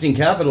the Washington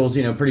Capitals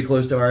pretty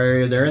close to our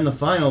area. They're in the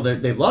final.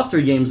 They've lost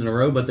 3 games in a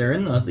row, but they're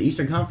in the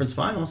Eastern Conference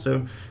final.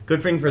 So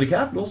good thing for the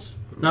Capitals.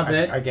 Not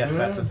bad. I guess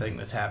that's the thing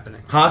that's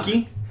happening.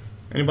 Hockey?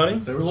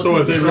 Anybody? So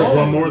if they lose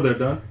one more, they're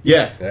done?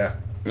 Yeah.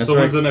 That's so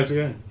when's the next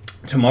game?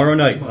 Tomorrow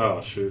night.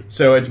 Oh, shoot.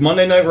 So it's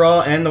Monday Night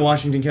Raw and the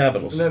Washington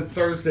Capitals. And then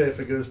Thursday if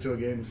it goes to a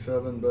Game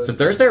 7. But is it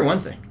Thursday or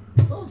Wednesday?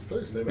 Oh, it's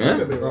Thursday. But yeah? It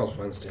could be wrong. It's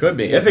Wednesday. Could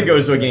be. If it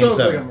goes to a Game 7.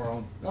 Like I'm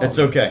wrong. It's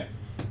okay.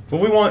 But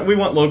we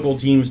want local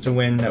teams to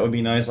win. That would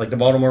be nice. Like the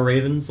Baltimore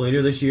Ravens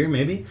later this year,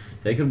 maybe.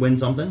 They could win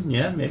something.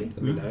 Yeah, maybe.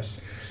 That'd be nice.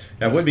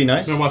 That would be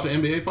nice. You want to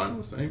watch the NBA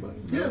Finals? Anybody?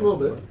 Yeah, a little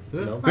bit.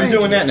 Yeah. No. Who's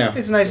doing that now?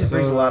 It's nice. It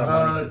brings a lot of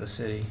money to the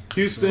city.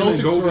 Houston Celtics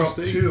and Golden were up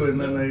State. 2,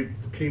 and then they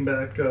came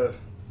back.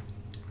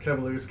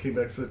 Cavaliers came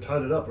back, so they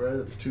tied it up, right?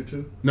 It's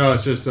 2-2. No,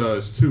 it's just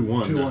it's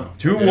 2-1. 2-1.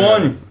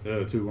 2-1. Yeah,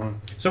 2-1.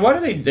 So why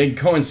do they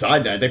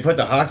coincide that? They put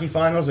the hockey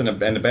finals and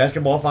the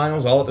basketball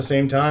finals all at the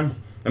same time?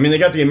 I mean, they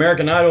got the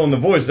American Idol and The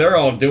Voice. They're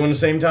all doing the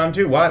same time,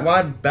 too.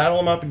 Why battle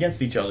them up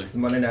against each other? It's the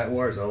Monday Night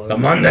Wars all over. The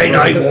Monday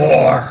Night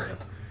War!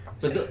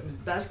 But the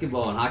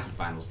basketball and hockey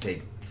finals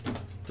take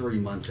 3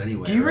 months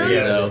anyway. Do you really?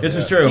 Right? This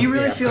is true. Do you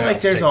really feel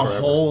like there's a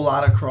whole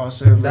lot of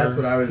crossover? That's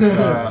what I was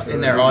in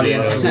their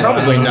audience.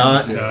 Probably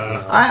not.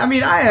 I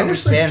mean, I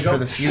understand for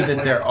the few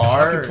that there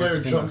are. Hockey player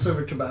jumps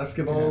over to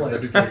basketball.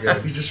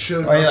 He just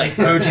shows or up. like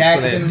Bo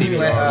Jackson.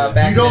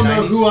 Back you don't in the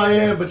know 90s. who I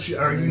am, but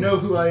you know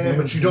who I am,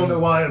 but you don't know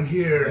why I'm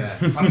here. Yeah.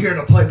 I'm here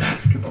to play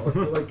basketball.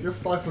 Like you're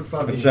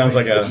 5'5". It sounds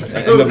like an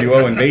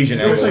NWO invasion.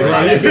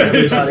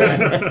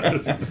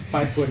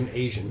 5 foot and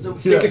Asian. So,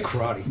 stick to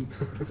karate.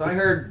 So I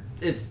heard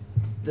if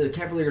the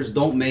Cavaliers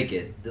don't make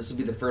it, this will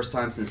be the first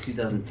time since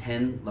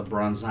 2010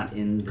 LeBron's not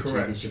in the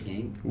championship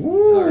game.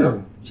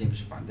 Ooh.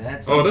 Championship final.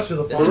 That's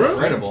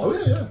incredible. Oh,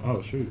 yeah.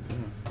 Oh, shoot.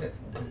 Yeah.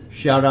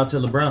 Shout out to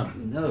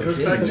LeBron. No,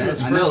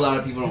 I know a lot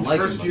of people don't like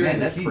him, but man,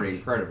 that's pretty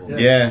incredible.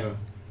 Yeah.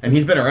 And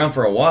he's been around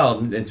for a while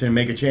to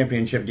make a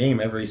championship game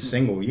every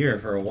single year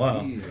for a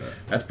while. Yeah.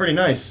 That's pretty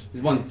nice.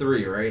 He's won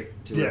 3,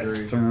 right? 2 or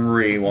 3?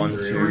 3. 1,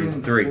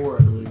 2, 3. 4,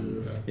 I believe it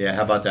is. Yeah,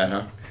 how about that,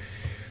 huh?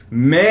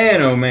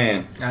 Man, oh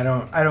man! I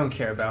don't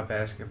care about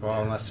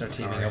basketball unless they're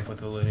teaming up with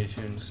the Looney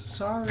Tunes.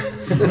 Sorry.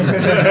 Is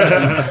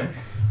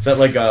that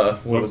like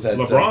what was that?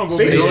 LeBron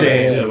Space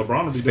Jam. Yeah,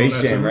 LeBron will be Space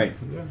doing that Jam, soon. right?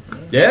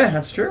 Yeah,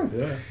 that's true.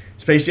 Yeah.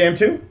 Space Jam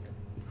 2.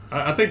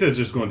 I think they're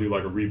just going to do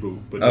like a reboot.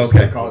 But just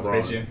okay, call it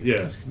Space Jam.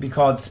 Yeah, be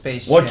called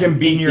Space Jam. What can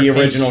beat the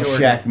original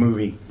Shaq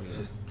movie?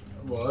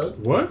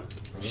 What?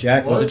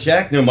 Shaq? Was it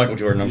Shaq? No, Michael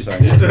Jordan. I'm sorry.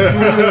 Wait,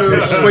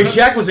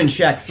 Shaq was in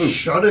Shaq Fu.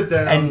 Shut it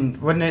down.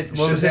 And wasn't it?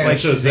 What was it Shazam. like?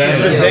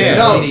 Shazam.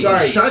 No,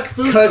 sorry. Shaq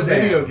Fu's the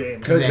video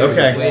game.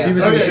 Okay. He was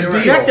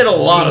in Shaq did a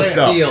lot of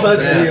stuff. Steel.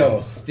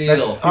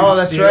 Oh,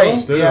 that's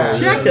right. Yeah.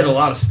 Shaq did a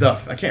lot of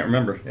stuff. I can't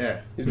remember.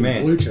 Yeah. He was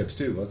in Blue Chips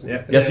too, wasn't he?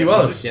 Yeah. Yes, he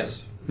was.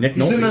 Yes. Nick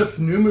He's in Nolte. this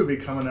new movie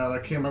coming out. I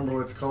can't remember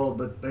what it's called,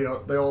 but they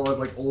all have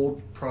like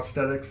old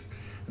prosthetics,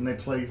 and they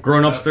play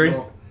Grown Ups 3?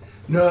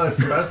 No, it's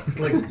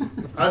like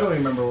I don't even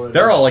remember what it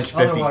They're is. all like 50.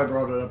 I don't know why I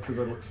brought it up because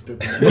I look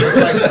stupid. It's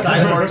like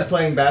cyborgs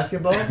playing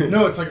basketball.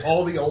 No, it's like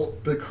all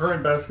the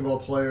current basketball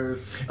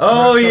players.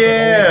 Oh, dressed up as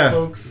yeah.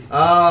 old folks.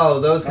 Oh,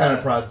 those kind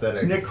of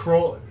prosthetics.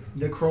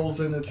 Nick Kroll's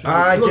in it too.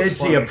 I It looks did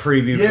see a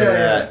funny. preview for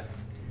that.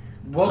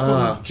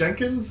 Welcome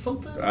Jenkins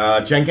something.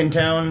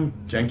 Jenkintown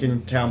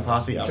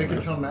Posse. I don't know.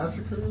 Jenkintown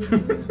Massacre.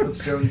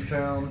 That's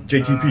Jonestown.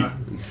 JTP.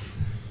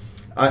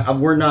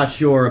 We're not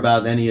sure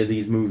about any of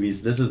these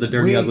movies. This is the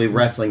Dirty Ugly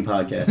Wrestling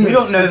Podcast. We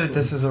don't know that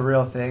this is a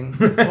real thing.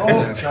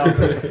 Oh,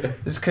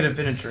 This could have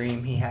been a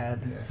dream he had.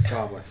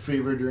 Probably.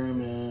 Fever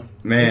Dream, yeah.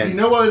 Man. If you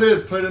know what it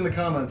is, put it in the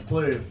comments,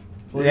 please.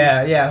 Please.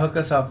 Yeah, hook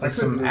us up with I couldn't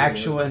some Google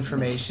actual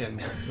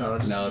information. No,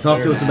 just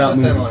Talk to us about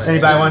movies.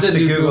 Anybody This wants is the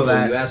to new Google You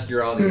that? ask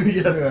your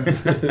audience.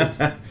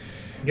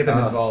 get them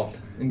involved.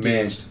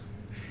 Engaged.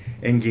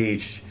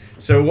 Engaged.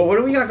 So what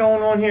do we got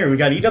going on here? We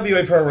got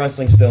EWA Pro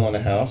Wrestling still in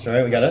the house,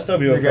 right? We got SWA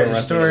We Pro got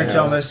Wrestling. storage in the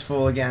house. almost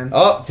full again.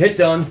 Oh, hit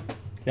done.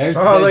 There's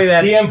Oh, look at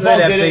that. CM Look at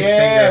Funk that did it. big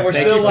Yeah, finger. we're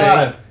Thank still you,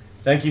 live.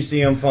 Thank you,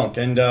 CM Funk.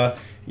 And,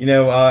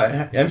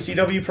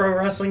 MCW Pro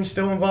Wrestling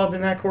still involved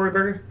in that, Corey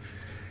Berger?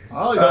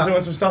 Oh, Still yeah.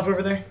 doing some stuff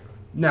over there?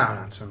 No,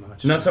 not so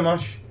much. Not so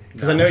much?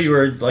 Because I know you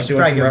were like doing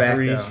probably some go back,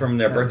 referees though. from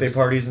their That birthday was-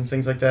 parties and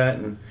things like that.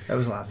 And That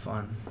was a lot of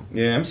fun.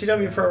 yeah,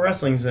 MCW Pro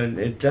Wrestling's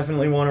it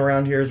definitely won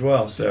around here as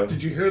well. So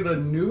Did you hear the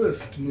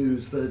newest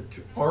news that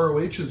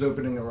ROH is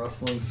opening a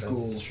wrestling school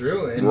That's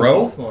true. In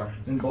Row? Baltimore.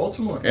 in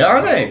Baltimore? yeah,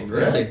 are they?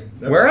 Really?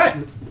 Where at?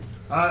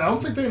 I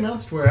don't think they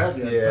announced where at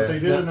yet, Yeah. but they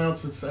did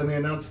announce it, and they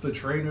announced the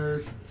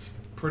trainers. It's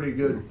pretty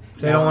good.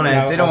 They don't want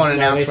to. They don't want to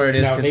now announce they- where it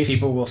is now because they-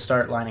 people will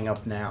start lining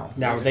up now.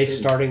 Now, are they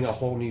starting a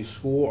whole new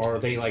school, or are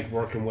they like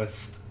working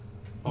with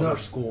other No.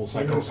 schools?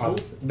 Like Like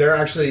schools? They're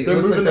actually. They're it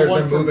looks moving like the one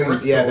they're from moving.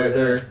 Bristol, Yeah, yeah.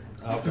 they're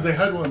Because they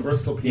had one in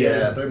Bristol, PA. yeah.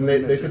 but they're And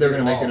moving they it said to they're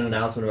going to make Omaha. an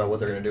announcement about what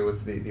they're going to do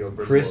with the old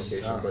Bristol Chris,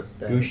 location. But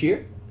then,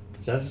 Gouchier?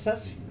 Is that what it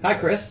says? Hi,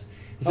 Chris.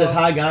 It says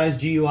hi, guys.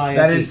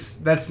 GUISE.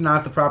 That's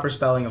not the proper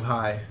spelling of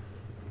high.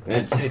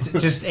 It's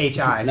just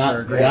HI not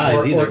for great. guys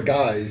or either.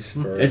 guys.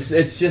 For It's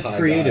just Hi,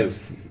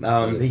 creative.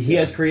 guys. He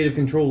has creative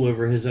control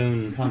over his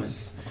own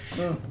comments.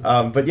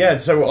 But yeah,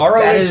 so ROH.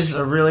 That is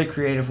a really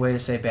creative way to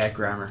say bad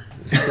grammar.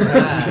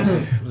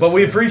 But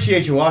we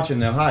appreciate you watching,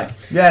 though. Hi.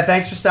 Yeah,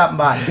 thanks for stopping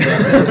by.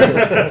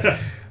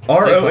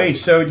 ROH.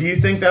 So do you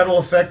think that'll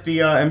affect the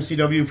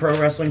MCW Pro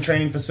Wrestling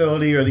Training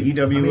Facility or the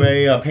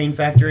EWA Pain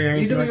Factory or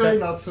anything EWA, like that?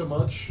 not so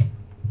much.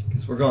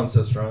 because we're going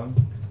so strong.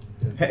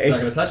 Hey. It's not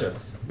going to touch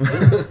us.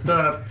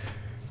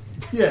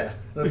 Yeah.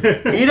 That's,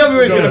 EWA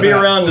is going to be Go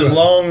with around that. as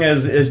long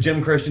as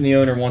Jim Christian, the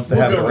owner, wants to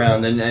We'll have it go with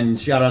around. that. And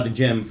shout out to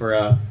Jim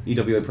for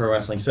EWA Pro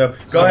Wrestling. So go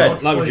So ahead.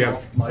 don't Love you,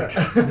 explain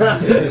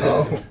Jim.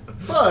 off mic. Oh.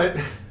 But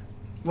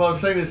what I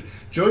was saying is,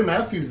 Joey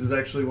Matthews is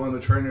actually one of the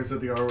trainers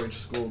at the ROH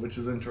school, which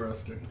is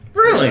interesting.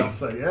 Really? I'll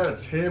say, yeah,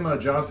 it's him,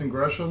 Jonathan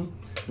Gresham,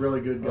 really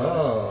good guy.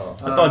 Oh.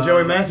 I thought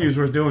Joey Matthews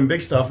was doing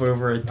big stuff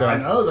over at I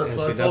know, that's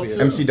what I thought too.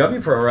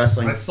 MCW Pro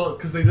Wrestling. I saw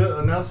because they did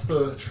announce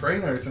the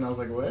trainers, and I was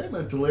like, wait a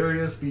minute,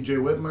 Delirious, BJ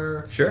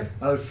Whitmer. Sure.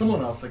 There's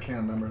someone else I can't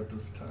remember at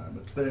this time,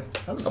 but they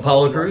have a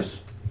Apollo Crews?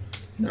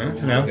 No. Oh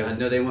No. my God,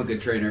 no, they want good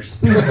trainers.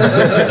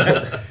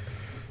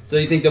 So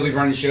you think they'll be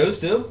running shows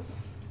too?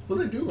 Well,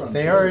 they do run.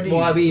 They shows. already-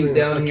 Well, I mean,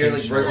 down here, like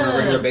occasionally. on a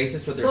regular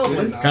basis with their Probably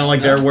students. not. Kind of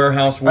like their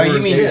warehouse Oh, wars. you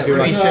mean Yeah, doing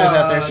right. shows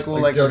at their school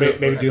like Dojo-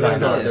 Maybe do like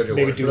not the Dojo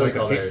maybe Wars, do what like do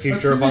the they call theirs?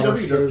 future of CCW our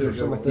does shows do or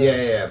something like Dojo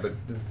that. Yeah. But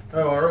this,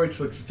 Oh, ROH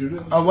like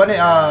students. what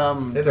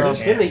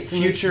They're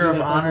Future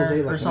of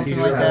Honor or something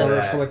like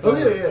that. Oh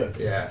yeah.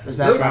 yeah. Is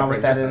that not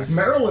what that is?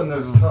 Maryland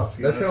is tough.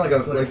 you That's know,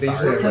 kinda so like it's they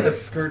usually they're have kind like of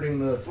skirting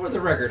the. For the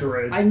record,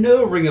 Thread. I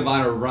know Ring of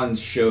Honor runs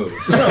shows.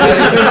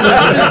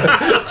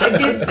 I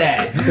get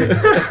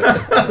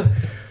that.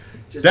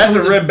 That's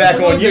a rib back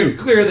on you.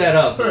 Clear that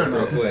up Fair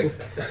real enough. quick.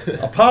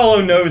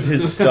 Apollo knows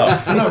his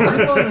stuff. No,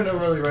 Ring of Honor never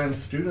really ran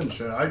student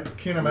show. I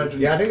can't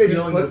imagine. Yeah, I think they just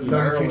dealing put with some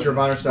Maryland. Future of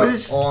Honor But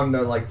it's- stuff on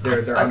the like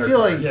their I feel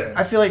like undercard. Yeah.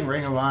 I feel like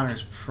Ring of Honor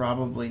is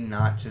probably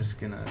not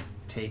just gonna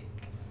take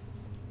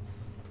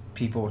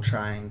people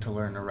trying to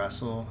learn to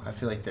wrestle. I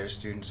feel like their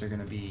students are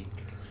gonna be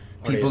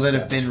people that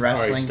have been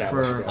wrestling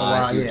for a I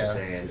while. see what you're Yeah,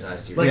 saying. I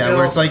see. Like, What yeah, they'll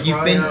where it's like you've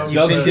try been out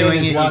you've been Doug doing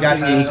it, is you got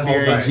watching the these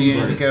experience, whole you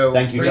time. go.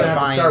 Thank you, They're gonna have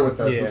to find- start with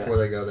us Yeah. before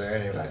they go there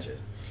anyway. Gotcha.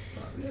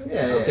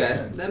 Yeah.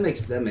 Okay, that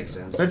makes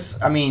sense.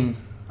 That's. I mean,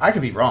 I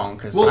could be wrong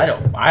because Well,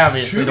 I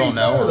obviously to be don't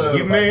know. fair, though,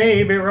 You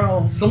may be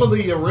wrong. Some of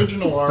the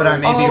original But I ROH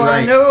may be All I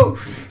right. know.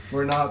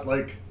 were not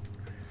like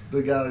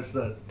the guys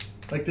that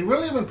like they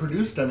really haven't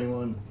produced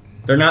anyone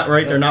They're not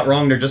right. They're not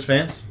wrong. They're just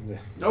fans.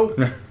 Nope.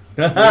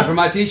 For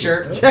my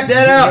T-shirt. Check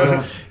that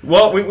out.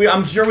 Well,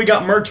 I'm sure we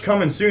got merch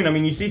coming soon. I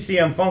mean, you see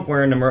CM Funk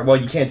wearing the merch. Well,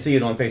 you can't see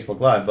it on Facebook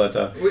Live, but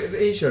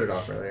he showed it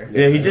off earlier.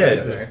 Yeah, he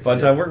did.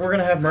 But we're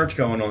gonna have merch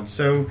going on.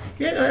 So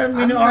yeah,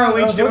 I mean,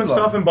 ROH doing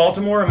stuff in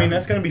Baltimore. I mean,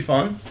 that's gonna be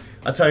fun.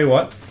 I'll tell you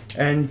what.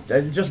 And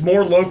just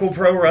more local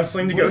pro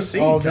wrestling to go see.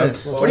 What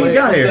do you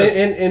got here?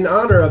 In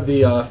honor of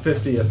the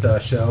 50th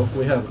show,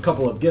 we have a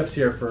couple of gifts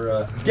here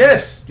for...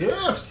 Gifts!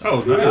 Gifts! Oh,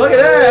 nice. Look at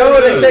that! Oh,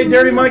 they say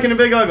Dirty Mike and the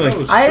Big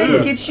Ugly. I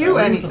didn't get you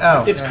any...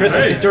 Oh. It's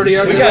Christmas. Dirty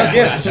Ugly. We got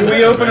gifts. Should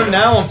we open them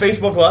now on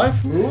Facebook Live?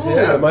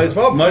 Yeah, might as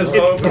well. Might as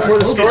well. It's where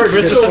the storage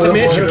Christmas at the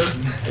mansion.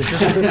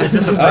 Is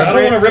this I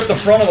don't want to rip the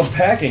front of the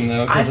packing,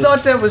 though. I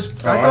thought it was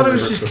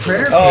just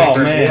prayer papers. Oh,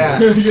 man. Yeah.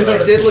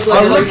 It did look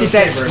like look at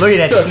that. Look at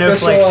that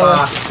snowflake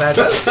box.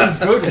 That's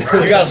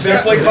You got a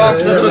snowflake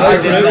box?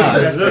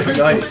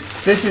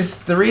 This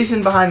is the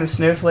reason behind the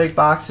snowflake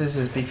boxes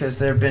is because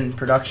there have been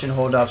production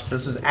holdups.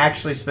 This was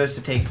actually supposed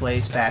to take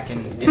place back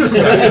in the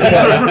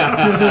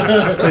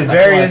 70s. But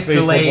various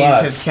delays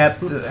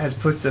has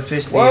put the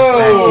fish days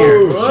back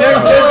here.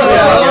 Check this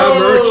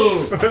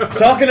out.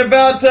 Talking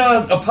about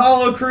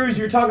Apollo Crews,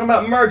 you're talking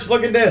about merch.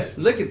 Look at this.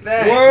 Look at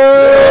that.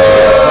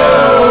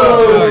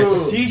 Whoa!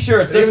 Nice.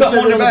 T-shirts. There's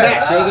something on the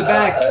back. Show the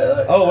backs.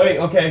 Oh, wait.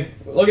 Okay.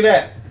 Look at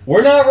that.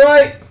 We're not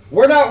right.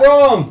 We're not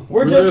wrong.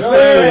 We're just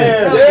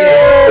fans.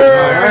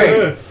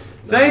 Yeah. All right.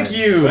 Thank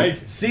you,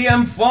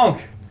 CM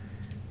Funk.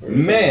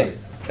 Man.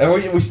 Are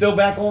we still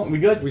back on? We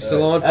good? We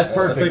still on? That's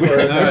perfect.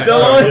 We're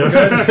still on?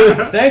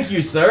 Good. Thank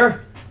you,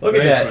 sir. Look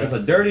at that. It's a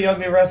Dirty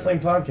Ugly Wrestling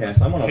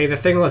podcast. Hey, the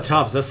thing on the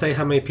top, does that say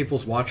how many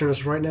people's watching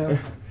us right now?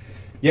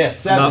 Yes,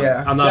 7.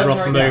 I'm not real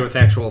familiar with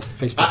actual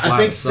Facebook Live. I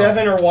think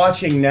 7 are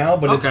watching now,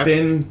 but it's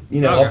been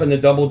up in the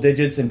double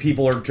digits, and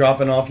people are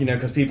dropping off,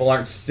 because people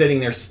aren't sitting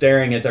there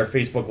staring at their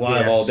Facebook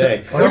Live all day.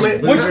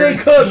 Which they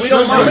could. We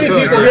don't mind. How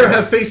many people here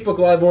have Facebook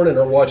Live on and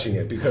are watching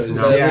it? Because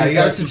you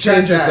got some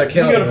changes that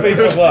count. You go to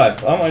Facebook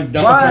Live.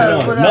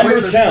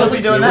 Numbers count.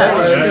 We doing that.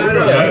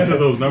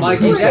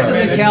 Mikey, that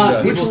doesn't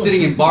count people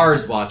sitting in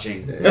bars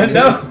watching.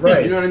 No,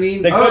 right. You know what I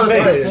mean? They could be.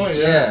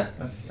 Yeah.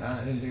 I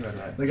didn't think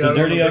about that. So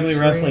Dirty Ugly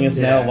Wrestling is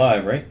now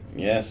live, right?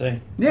 Yeah,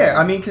 Yeah,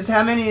 I mean, because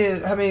how many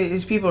of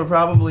these people are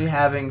probably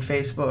having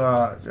Facebook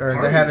or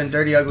they're having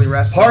Dirty Ugly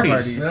Wrestling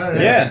parties?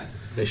 Yeah.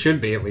 They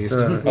should be at least.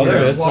 There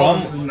it is.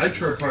 So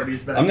Nitro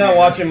parties back I'm not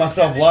watching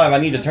myself live. I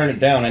need to turn it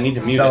down. I need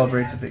to mute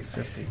Celebrate the big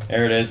 50.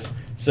 There it is.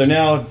 So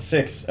now it's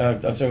 6.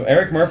 So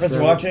Eric Murphy's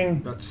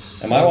watching.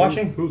 Am I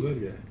watching? Who's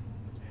that guy?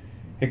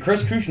 Hey,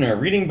 Chris Kushner.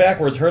 Reading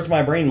backwards hurts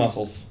my brain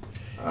muscles.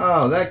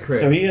 Oh, that Chris.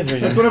 So he is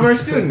reading. That's one of our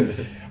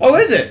students. Oh,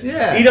 is it?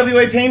 Yeah.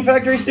 EWA Pain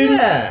Factory student?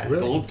 Yeah. Really?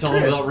 Don't tell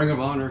him about Ring of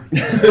Honor.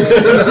 He's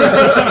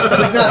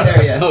not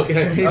there yet.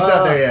 Okay. He's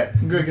not there yet.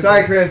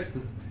 Sorry, Chris.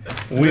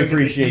 We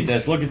appreciate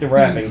this. Look at the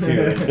wrapping,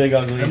 too. Big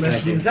Ugly.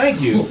 Thank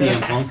you, CM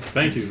Funk.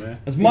 Thank you, man.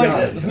 It's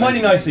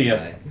mighty nice of you.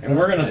 And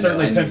we're going to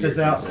certainly pimp this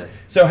out.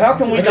 So how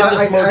can we get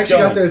this merch I actually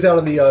got going? those out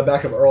of the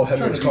back of Earl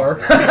Hebner's car.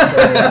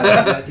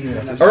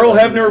 Earl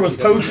Hebner was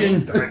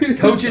poaching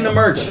the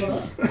merch.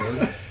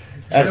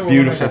 That's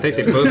beautiful. I think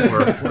they both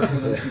were.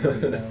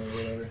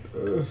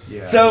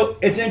 So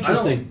it's I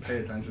interesting. don't pay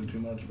attention too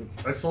much, but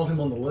I saw him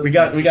on the list. We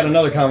got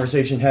another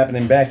conversation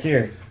happening back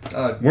here.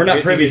 We're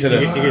not privy to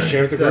this. You can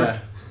share with the group.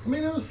 I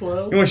mean, it was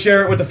slow. You want to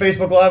share it with the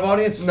Facebook Live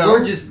audience? No.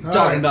 We're just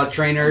talking about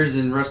trainers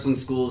and wrestling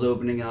schools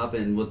opening up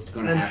and what's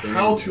going to happen. And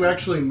how to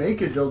actually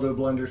make a dildo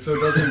blender so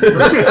it doesn't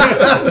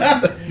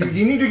break.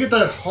 you need to get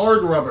that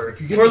hard rubber. If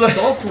you get the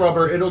soft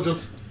rubber, it'll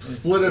just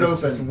split it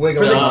open. Just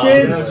wiggle For the out.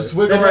 kids, just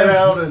wiggle right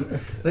out, and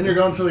then you're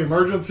going to the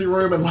emergency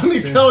room. And let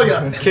me tell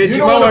you, Kids,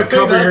 you might want to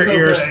cover your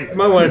ears. You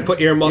might want to put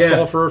earmuffs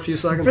on for a few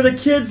seconds. For the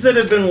kids that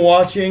have been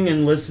watching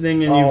and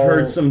listening and you've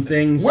heard some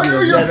things. Where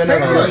are your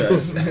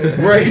parents?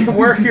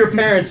 Where are your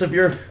parents if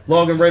you're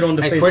logging right on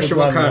to Facebook question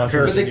what Live kind and of watching?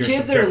 parents For the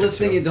kids that are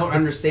listening and don't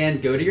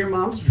understand, go to your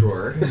mom's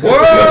drawer.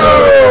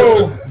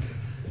 Whoa!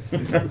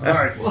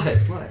 Alright. What?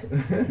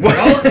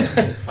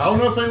 I don't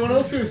know if anyone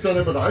else here's done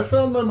it, but I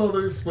found my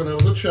mother's when I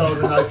was a child,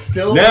 and I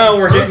still. Now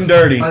we're getting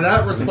dirty. By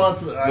that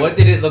responsibility. What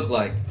did it look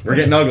like? We're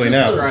getting ugly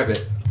now. Describe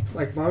it. It's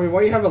like, Mommy,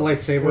 why do you have a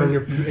lightsaber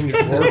in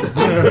your drawer?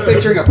 I'm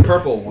picturing a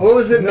purple one. What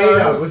was it made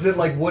No, of? Was it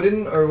like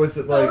wooden or was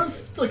it It like?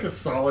 was like a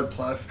solid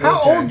plastic.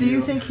 How old do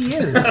you think he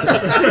is?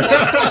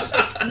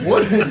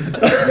 Wooden.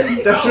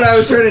 That's what I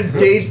was trying to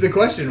gauge the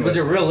question. Was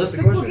it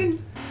realistic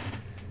looking?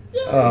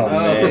 Oh,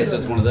 man. Okay, so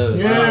it's one of those.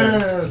 Yeah.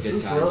 That's a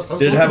good kind.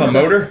 Did it have a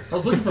motor? I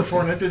was looking for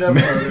Fournette. Did have a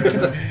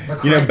motor.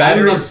 You know,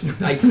 batteries?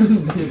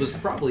 It was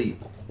probably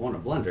on a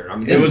blender. I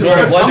mean, It was on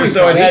a blender,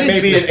 so it had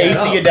maybe an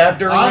AC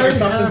adapter in I it or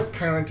something? have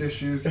parent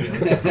issues.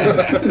 Yes.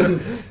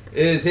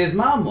 Is his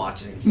mom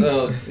watching?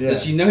 So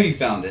does she know you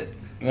found it?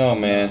 Oh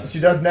man, she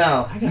does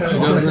now. I got a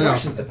lot of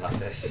questions about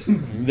this.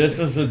 This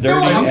is a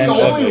dirty I'm and the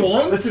only ugly.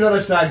 one. That's another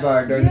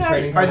sidebar during the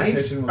training Are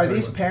conversation.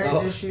 these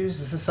parent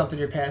issues? Is this something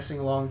you're passing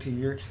along to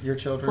your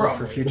children Probably.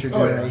 for future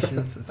Oh, yeah.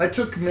 generations? I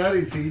took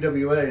Maddie to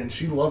EWA and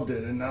she loved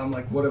it, and now I'm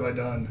like, what have I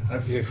done?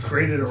 I've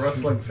created a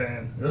wrestling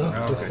fan.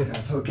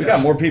 We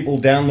got more people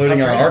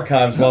downloading our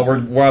archives while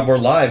we're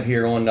live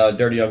here on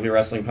Dirty Ugly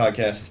Wrestling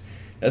Podcast.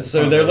 That's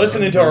so they're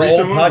listening to our old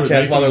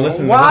podcast while they're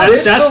listening.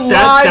 That's all.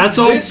 That's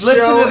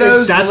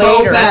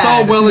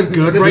all well and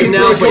good right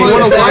now, but you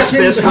want to watch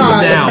this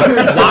one now.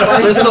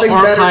 Listen to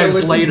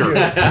archives later.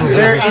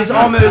 There is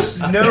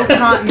almost no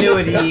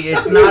continuity.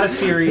 It's not a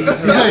series.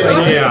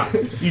 Yeah.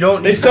 You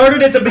don't. They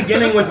started at the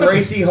beginning with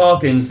Ray C.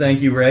 Hawkins.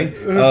 Thank you, Ray,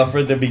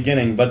 for the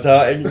beginning. But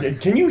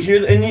can you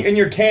hear in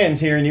your cans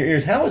here in your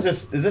ears? How is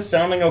this? Is this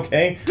sounding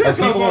okay? Are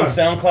people on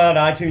SoundCloud,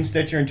 iTunes,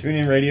 Stitcher, and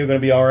TuneIn Radio going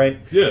to be all right?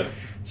 Yeah.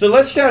 So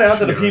let's shout out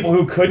to the people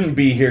who couldn't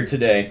be here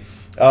today.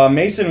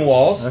 Mason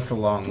Walls. That's a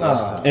long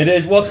list. It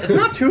is. Well, it's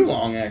not too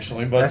long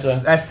actually, but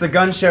that's the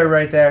gun show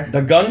right there.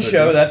 The gun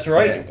show. That's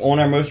right. On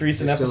our most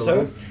recent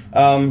episode,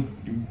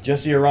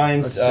 Jesse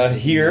Orion's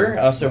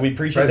here, so we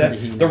appreciate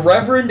that. The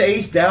Reverend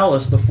Ace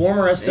Dallas, the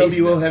former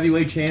SWO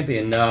heavyweight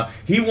champion.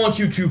 He wants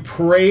you to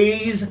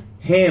praise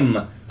him.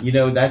 You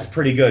know, that's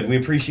pretty good. We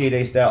appreciate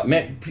Ace Dallas.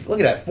 Man,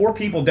 look at that. 4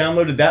 people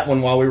downloaded that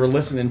one while we were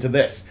listening to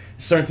this.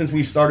 Since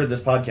we've started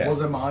this podcast.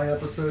 Was it my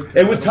episode?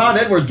 It was Todd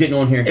Edwards getting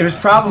on here. It was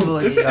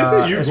probably you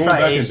going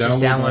back and just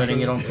downloading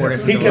it on 4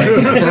 different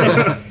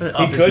devices.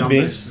 He could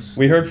be.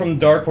 We heard from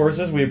Dark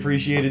Horses. We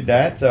appreciated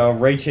that.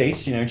 Ray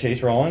Chase,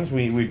 Chase Rawlings.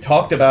 We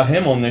talked about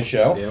him on this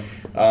show. Yep.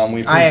 I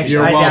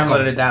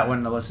downloaded that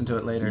one to listen to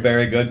it later.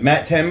 Very good.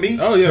 Matt Temby.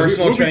 Oh yeah,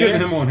 we'll trainer. be getting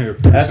him on here.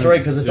 That's right,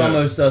 because it's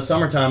almost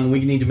summertime, and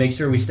we need to make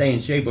sure we stay in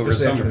shape over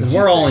summer. Because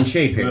we're all in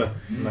shape here. Yeah.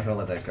 I'm not gonna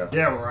let that go.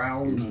 Yeah,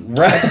 round.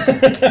 Right.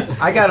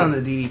 I got on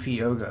the DDP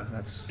yoga.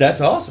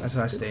 That's awesome. That's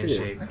how I stay in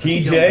shape.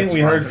 TJ,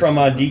 we heard from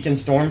Deacon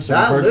Storm, so we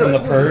heard from the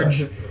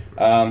Purge.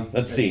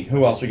 Let's see,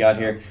 who else we got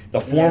here?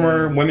 The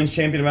former women's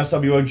champion of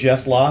SWO,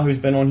 Jess Law, who's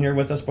been on here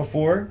with us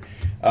before.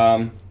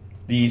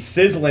 The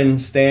Sizzlin'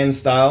 Stan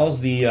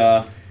Styles,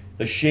 the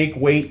shake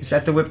weight. Is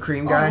that the whipped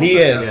cream guy? He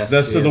is.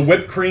 Yes, The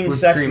whipped cream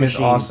sex cream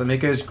machine. Is awesome. It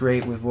goes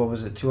great with, what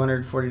was it,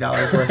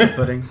 $240 worth of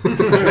pudding.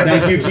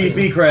 Thank you, Keith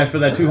B. Craft, for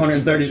that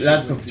 230.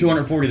 That's the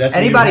 240. That's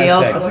anybody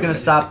else that's going to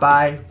stop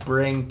by,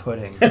 bring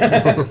pudding.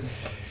 Let's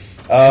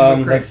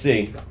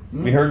see.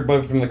 We heard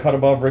from the Cut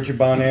Above, Richard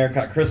Bonaire.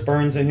 Got Chris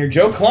Burns in here.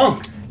 Joe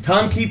Clunk,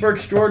 timekeeper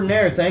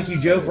extraordinaire. Thank you,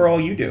 Joe, for all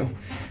you do.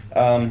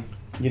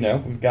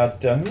 We've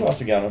got who else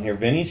we got on here?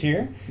 Vinny's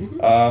here.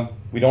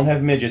 We don't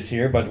have midgets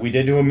here, but we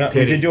did do a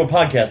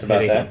podcast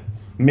about that.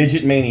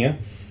 Midget Mania.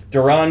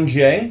 Duran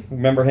J,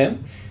 remember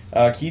him?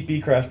 Keith B.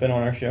 Craft's been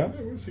on our show.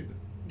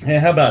 Hey,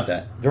 how about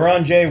that?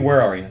 Duran J,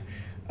 where are you?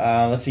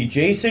 Let's see.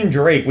 Jason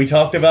Drake. We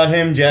talked about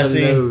him,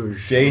 Jesse.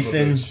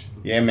 Jason.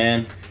 Yeah,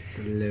 man.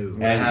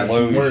 I have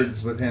some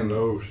words with him.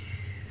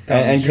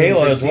 And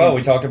Kayla as well.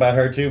 We talked about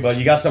her too. But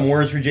you got some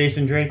words for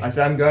Jason Drake? I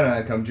said I'm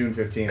gonna come June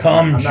 15th.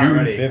 I'm not June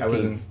ready.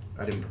 15th.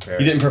 I didn't prepare.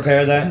 You didn't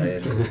prepare that? I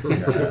didn't.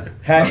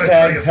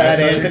 Hashtag Pat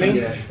Anthony.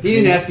 Yeah. He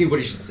didn't ask me what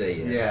he should say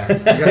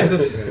yet.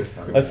 Yeah.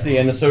 Let's see.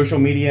 And the social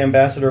media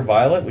ambassador,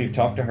 Violet. We've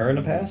talked to her in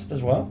the past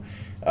as well.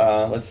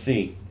 Let's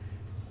see.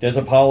 Des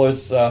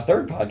Apollo's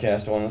third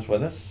podcast on us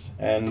with us.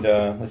 And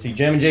let's see.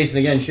 Jam and Jason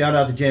again. Shout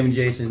out to Jam and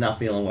Jason. Not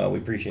feeling well. We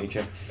appreciate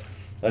you.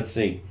 Let's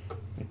see.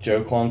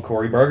 Joe Klum,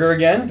 Corey Berger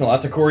again.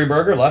 Lots of Corey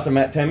Berger. Lots of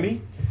Matt Temby.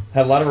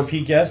 Had a lot of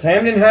repeat guests.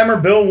 Hamden Hammer,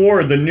 Bill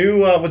Ward, the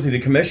new, was he the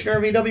commissioner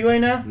of EWA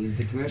now? He's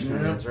the commissioner,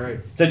 that's right.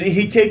 So did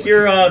he take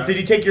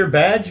your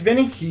badge,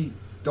 Vinny? He,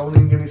 don't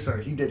even get me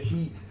started. He did.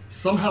 He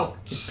somehow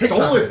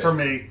stole it from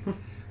me.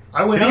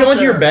 I went Did he go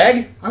into your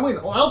bag? I went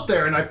out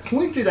there and I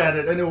pointed at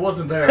it and it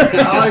wasn't there.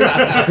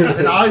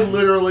 And I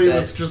literally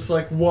was just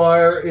like,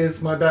 where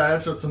is my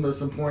badge? That's the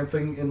most important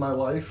thing in my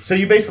life. So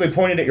you basically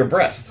pointed at your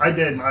breast. I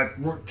did. My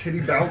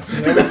titty bounced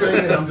and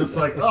everything, and I'm just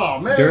like, oh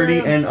man. Dirty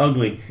and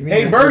ugly.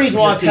 Hey, Bernie's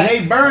watching.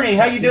 Hey, Bernie,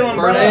 how you doing,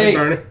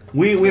 Bernie?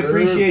 We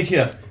appreciate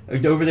you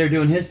over there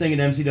doing his thing at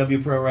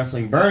MCW Pro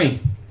Wrestling.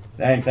 Bernie,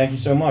 thank you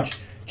so much.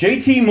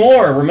 JT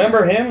Moore,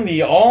 remember him?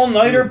 The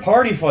all-nighter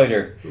party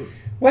fighter.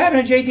 What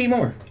happened to JT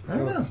Moore? I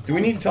don't know. Do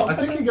we need to talk about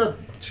I think he got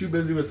too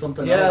busy with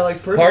something Yeah, else.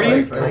 like personal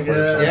Partying? life, I think.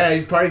 Yeah,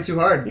 he partied too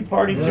hard. He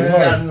partied too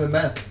Got hard. into the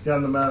meth. Got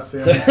in the meth,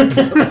 yeah.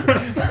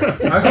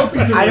 I hope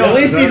he's in At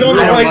least he's on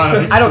the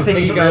right. I don't think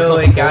he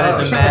really got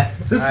into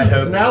meth. This is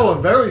now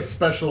a very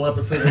special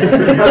episode. This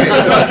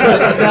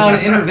is now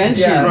an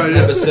intervention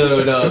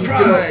episode of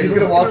He's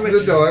gonna walk through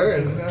the door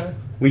and...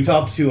 We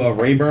talked to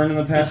Rayburn in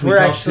the past. If we're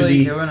talked actually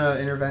to doing an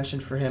intervention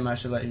for him, I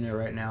should let you know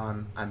right now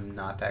I'm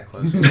not that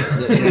close with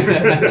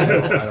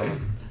him. I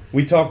don't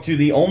We talked to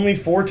the only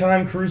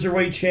 4-time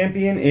Cruiserweight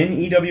champion in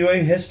EWA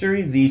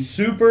history, the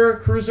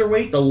Super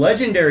Cruiserweight, the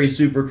legendary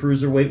Super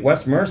Cruiserweight,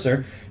 Wes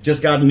Mercer.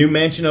 Just got a new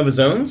mansion of his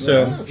own,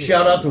 so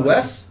shout out to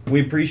Wes.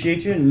 We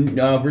appreciate you.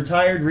 And,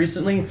 retired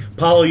recently.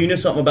 Paulo, you know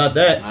something about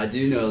that. I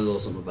do know a little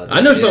something about that.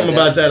 I know something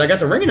about that. I got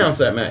to ring announce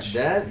that match.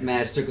 That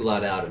match took a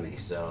lot out of me,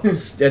 so.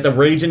 At the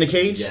Rage in the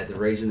Cage? Yeah, at the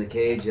Rage in the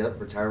Cage, yep,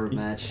 retirement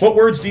match. What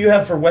words do you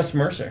have for Wes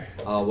Mercer?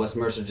 Wes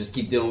Mercer, just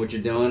keep doing what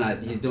you're doing.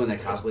 He's doing that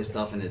cosplay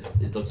stuff, and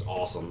it looks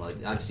awesome.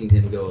 Like, I've seen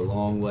him go a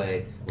long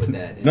way with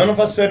that. None of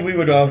us said we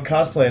would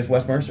cosplay as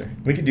Wes Mercer.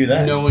 We could do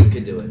that. No one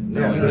could do it.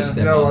 There's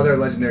no other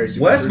legendary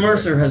Super Wes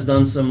Mercer has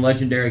done some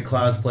legendary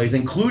cosplays,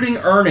 including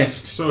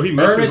Ernest. So he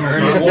makes his own.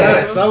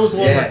 Yes, that was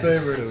one of my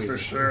favorites for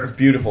sure. It's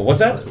beautiful. What's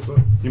that?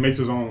 He makes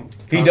his own.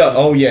 He does.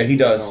 Oh yeah, he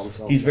does.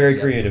 He's very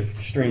creative.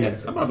 Stream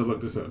it. I'm about to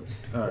look this up.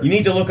 You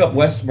need to look up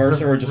Wes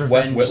Mercer or just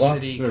Wes Whitlock.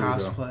 City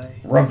cosplay.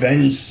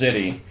 Revenge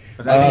City.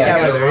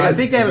 I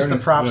think that was the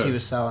props he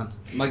was selling.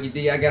 Mikey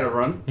D, I gotta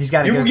run. He's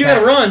got to You go.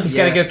 gotta run. He's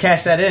got to go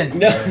cash that in.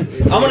 No,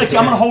 I'm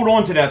gonna hold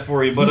on to that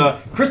for you.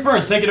 But Chris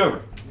Burns, take it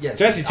over. Yeah,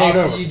 Jesse, take it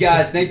I'll over. see you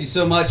guys. Thank you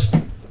so much.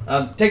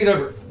 Take it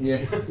over. Yeah.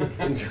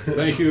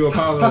 Thank you,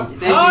 Apollo.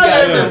 Thank you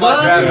guys so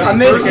much. I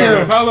miss you.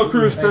 Apollo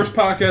Cruz first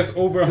podcast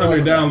over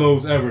 100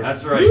 downloads ever.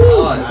 That's right.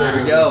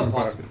 There we go.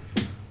 Awesome.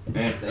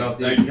 Man, Thanks,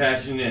 they're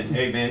cashing in.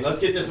 Hey, man, let's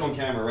get this on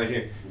camera right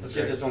here. Let's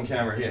get this on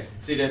camera here.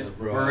 See this?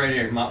 We're right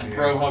here. My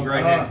pro hug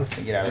right here.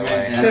 Get out of the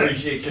Hey, way. man, I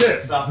appreciate you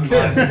stopping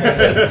by.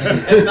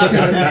 It's not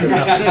gonna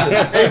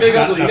happen. Hey, Big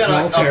Ugly, you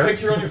got a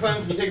picture on your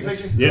phone? Can you take a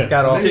picture? Yeah.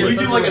 Can you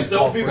do like a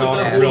selfie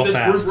with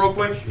this group real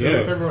quick?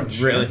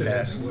 Yeah. Really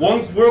fast.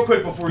 One real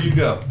quick before you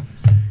go.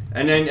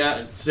 And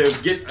then, so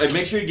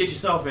make sure you get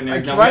yourself in there.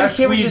 Now, Why we gotta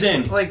can't we squeeze just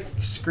in. like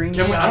screenshot?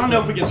 Can we, I don't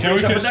know if we can Can we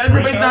screenshot, but just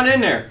everybody's screenshot? not in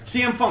there.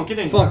 CM Funk, get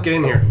in. Funk, get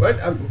in here. What?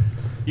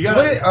 You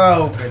gotta.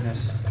 Oh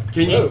goodness.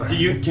 Can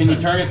you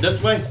turn it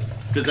this way?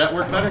 Does that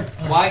work better?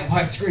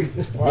 Widescreen.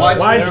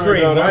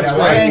 Widescreen.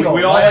 Wide angle.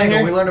 We all Wide in angle.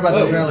 here? We learned about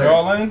those earlier.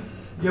 All in?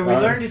 Yeah, we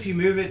learned if you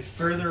move it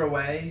further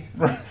away.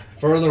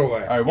 Further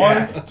away. All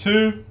right, 1,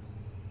 2.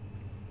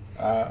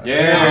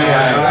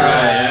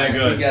 Yeah, See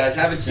good. you guys.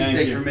 Have a Thank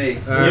cheesesteak you. for me. Yeah,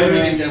 Let me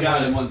man, get you them got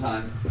one it. at one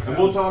time. And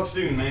we'll talk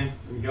soon, man.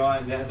 We go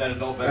out and have that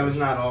adult beverage. That was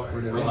not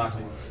awkward at all.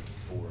 Relaxing.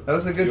 That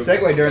was a good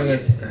segue during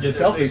this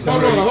selfie.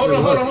 Hold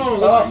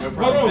on. No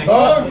problem.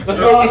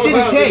 It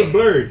didn't take.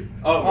 Blurry.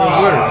 Oh,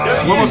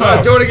 One more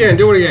time. Do it again.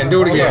 Do it again.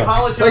 Do it We again.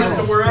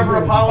 apologize to wherever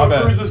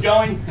Apollo Cruz is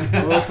going.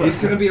 He's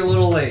going to be a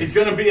little late. He's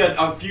going to be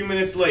a few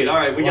minutes late. All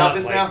right, we got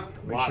this now?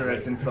 Make sure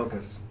it's in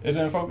focus. Is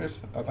it in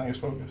focus? I think it's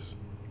focused.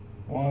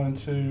 1,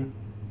 2.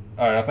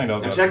 All right, I think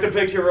that'll Now check the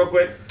picture real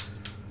quick.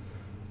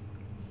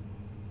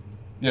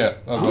 Yeah.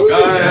 That'll do.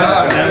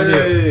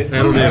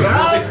 That'll do. You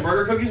want to take some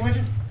burger cookies with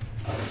you?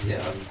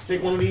 Yeah.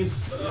 Take one of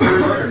these.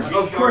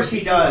 Of course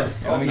he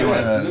does. Let me get one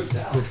of those.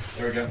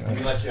 There we go. Let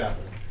me let you out.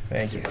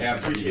 Thank you. Yeah, I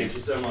appreciate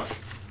you so much.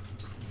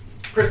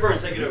 Chris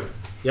Burns, take it over.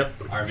 Yep.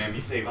 All right, man. Be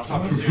safe. I'll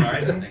talk to you soon. All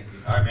right. Thanks.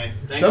 All right, man.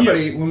 Thank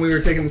Somebody, when we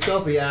were taking the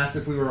selfie, asked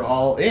if we were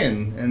all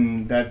in,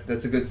 and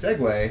that's a good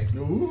segue.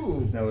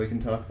 Ooh. So now we can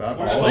talk about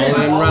All all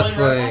in. in.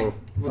 Wrestling.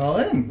 All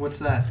in. What's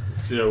that?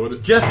 Yeah, what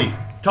it? Jesse,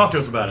 talk to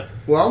us about it.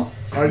 Well,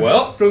 I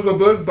Well? took a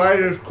big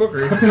bite of this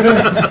cookie.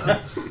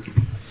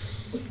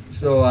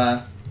 So,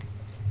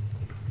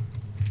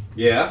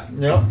 Yeah.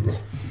 yep.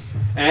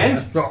 And?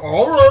 The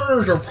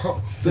orange of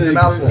It's a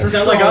mouthful.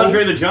 Sound like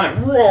Andre the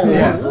Giant.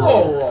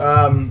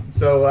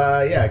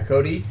 Yeah.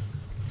 Cody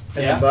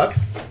and Yeah. the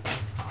Bucks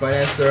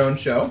financed their own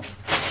show.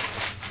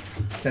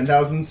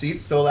 10,000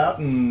 seats sold out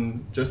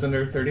in just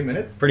under 30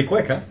 minutes. Pretty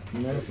quick, huh?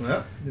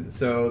 Yeah.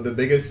 So the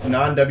biggest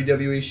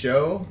non-WWE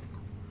show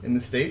in the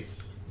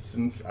States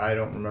since, I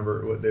don't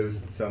remember, there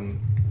was some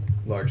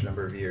large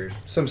number of years.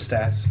 Some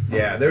stats.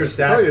 Yeah, there's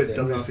Probably a stats.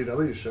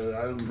 WCW show.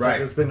 I don't think Right.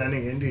 there's been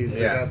any indies.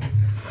 Yeah.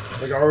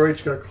 Like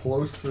ROH got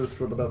closest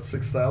with about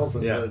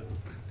 6,000. Yeah. But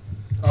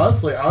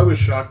honestly, I was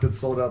shocked it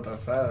sold out that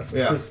fast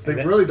Yeah. because they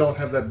really don't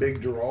have that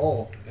big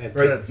draw. Right.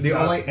 That's The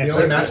not-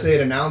 only match they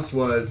had announced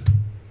was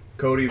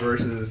Cody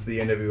versus the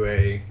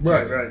NWA.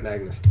 Right.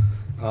 Magnus.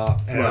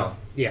 Well,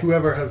 Yeah.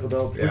 Whoever has the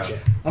belt. Yeah. Which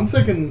I'm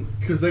thinking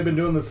because they've been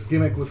doing this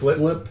gimmick with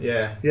Flip.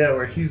 Yeah. Yeah,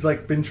 where he's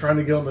like been trying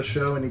to get on the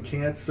show and he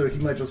can't, so he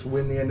might just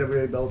win the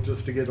NWA belt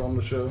just to get on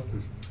the show.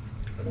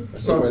 I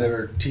saw where they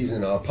were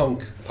teasing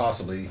Punk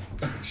possibly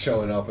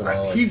showing up and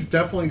all. He's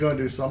definitely going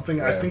to do something.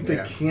 I Yeah, think they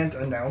yeah. can't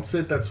announce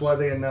it. That's why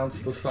they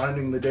announced the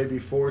signing the day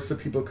before, so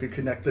people could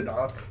connect the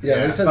dots. Yeah,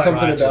 Yeah. they said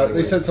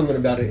something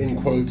about it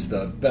in quotes,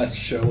 the best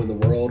show in the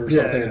world or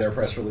Yeah. something in their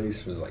press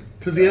release was like.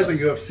 Because he has a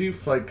UFC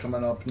fight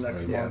coming up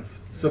next Yeah. month.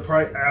 So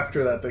probably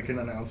after that they can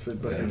announce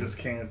it, but they just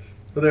can't.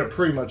 But they're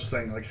pretty much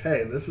saying like,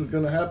 "Hey, this is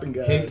going to happen,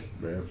 guys." Hint.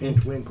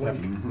 Hint, wink, wink.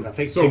 I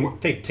think So-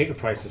 ticket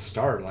prices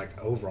start like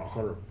over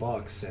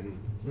 $100, and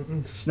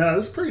No, it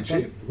was pretty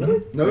cheap.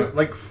 Really? No,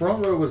 like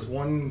front row was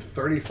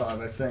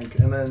 $135, I think,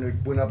 and then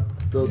it went up.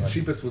 The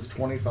cheapest was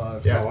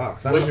 $25. Yeah. oh wow,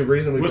 'cause Which is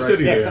reasonably What priced.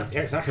 city? yeah, Yeah.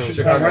 it's not really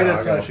Chicago. Right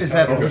outside Is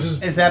that Chicago. Which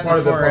is is that part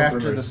of the before or Punk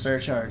after rumors. the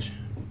surcharge?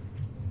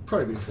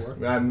 Probably before.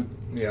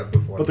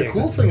 Before. But the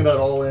cool thing about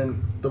All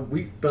In,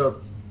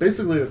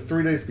 basically the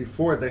 3 days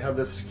before, they have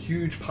this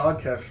huge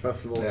podcast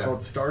festival called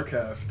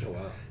Starcast. Oh,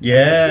 wow.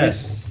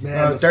 Yes.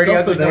 Man, the Dirty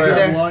stuff Ugly that they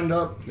there. have lined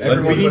up.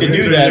 We need to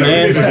do that,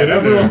 man.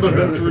 Everyone but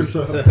Vince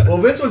Russo. Well,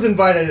 Vince was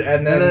invited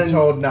and then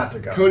told not to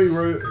go. Cody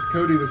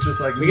was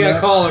just like, We got a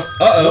caller.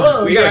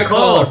 Uh-oh. We got a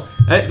caller.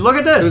 Hey, look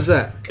at this. Who's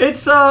that?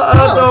 It's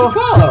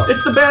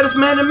it's the baddest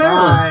man in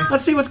Maryland. Hi.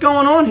 Let's see what's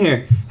going on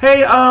here.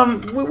 Hey,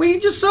 we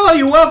just saw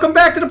you. Welcome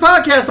back to the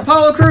podcast,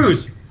 Apollo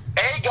Crews.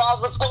 Hey guys,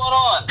 what's going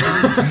on?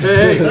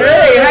 Hey,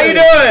 how you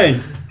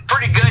doing?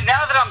 Pretty good.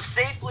 Now that I'm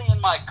safely in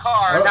my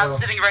car, not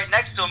sitting right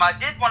next to him, I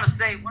did want to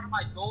say one of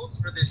my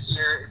goals for this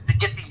year is to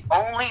get the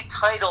only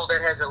title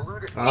that has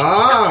eluded the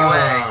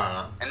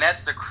EWA, and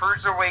that's the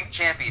Cruiserweight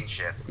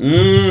Championship.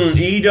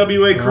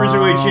 EWA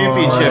Cruiserweight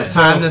Championship. It's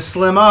time to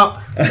slim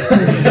up.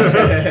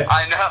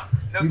 I know.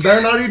 you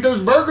better not eat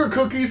those burger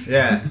cookies.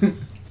 Yeah.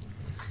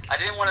 I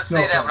didn't want to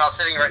say that when I was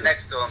sitting right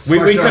next to him.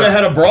 We could have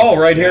had a brawl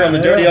right here on the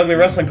Dirty Ugly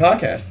Wrestling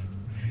Podcast.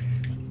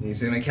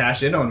 He's gonna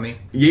cash in on me.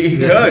 He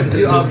could.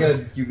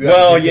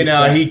 Well, you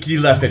know, he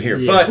left it here.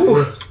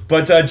 Yeah.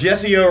 But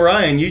Jesse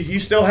Orion, you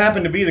still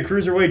happen to be the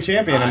Cruiserweight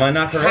champion, am I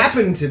not correct?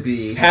 Happened to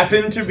be.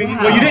 Happened to be? Wow.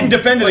 Well, you didn't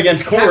defend it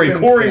against Corey.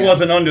 Corey happenstance.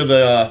 wasn't under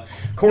the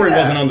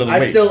wasn't under the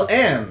weight. I still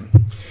am.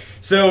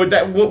 So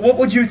what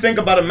would you think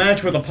about a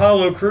match with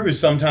Apollo Crews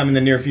sometime in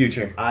the near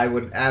future? I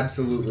would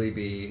absolutely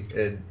be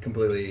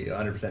completely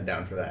 100%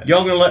 down for that.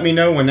 Y'all gonna let me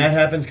know when that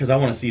happens? Because I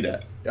want to see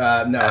that.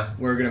 No,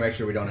 we're gonna make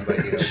sure we don't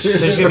invite you.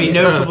 There's gonna be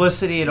no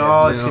publicity at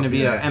all. It's gonna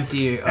be an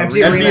empty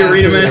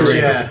arena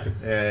match.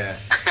 Yeah.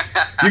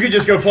 You could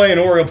just go play in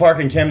Oriole Park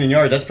in Camden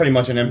Yards. That's pretty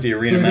much an empty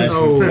arena match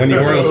when the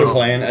Orioles are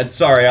playing.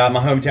 Sorry, I'm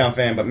a hometown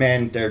fan, but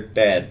man, they're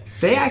bad.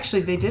 They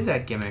did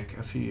that gimmick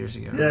a few years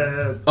ago.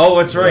 Yeah. Oh,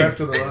 that's right.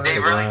 After the riot. They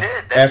really did.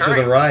 That's After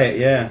right. the riot,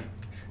 yeah.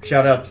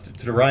 Shout out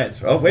to the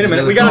riots. Oh, wait a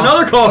minute. We got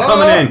another call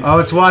coming in. Oh,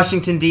 it's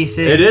Washington,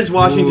 D.C. It is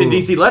Washington,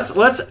 D.C. Let's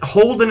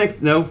hold and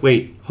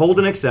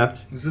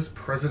accept. Is this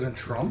President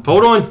Trump?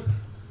 Hold on.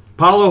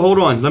 Paulo, hold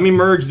on. Let me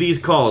merge these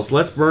calls.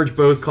 Let's merge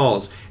both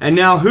calls. And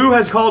now, who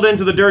has called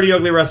into the Dirty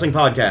Ugly Wrestling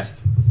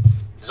Podcast?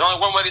 There's only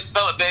one way to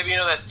spell it, baby. You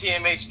know that's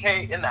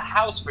TMHK in the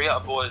house for y'all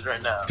boys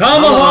right now.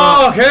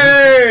 Tomahawk,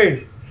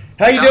 hey!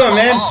 How you doing,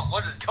 man?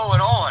 What is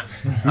going on?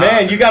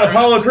 Man, you got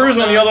Apollo Crews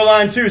on the other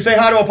line, too. Say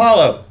hi to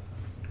Apollo.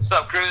 What's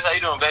up, Cruz? How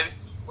you doing, baby?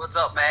 What's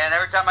up, man?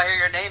 Every time I hear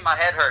your name, my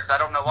head hurts. I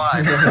don't know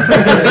why.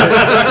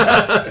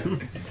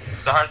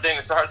 It's a hard thing.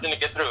 It's a hard thing to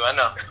get through. I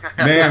know.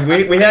 Man,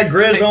 we had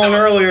Grizz on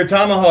earlier.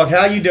 Tomahawk,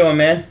 how you doing,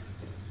 man?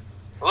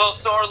 A little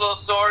sore.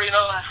 You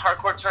know,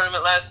 hardcore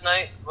tournament last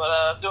night,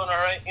 but doing all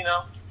right. You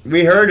know.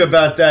 We heard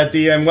about that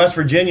in West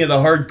Virginia, the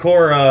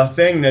hardcore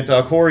thing that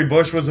Corey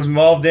Bush was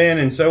involved in,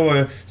 and so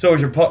was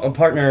your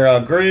partner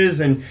Grizz.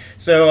 And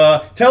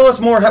so, tell us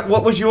more.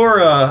 What was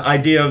your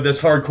idea of this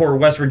hardcore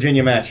West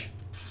Virginia match?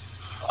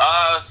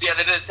 So yeah,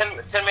 they did a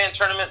 10-man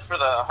tournament for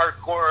the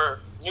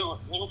new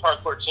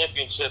hardcore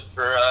championship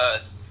for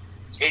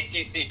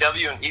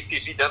ATCW and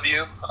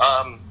EPPW.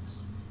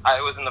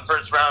 I was in the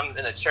first round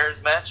in a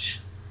chairs match,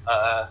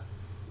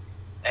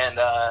 and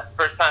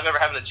first time ever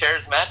having a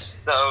chairs match,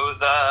 so it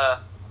was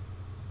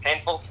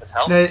painful as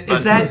hell. Now, is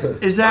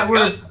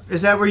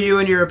that where you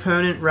and your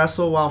opponent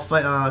wrestle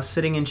while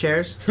sitting in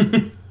chairs?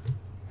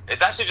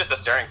 It's actually just a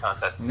staring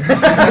contest.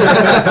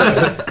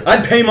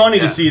 I'd pay money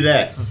to see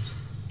that.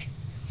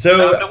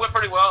 So it went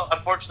pretty well.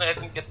 Unfortunately, I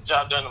didn't get the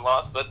job done and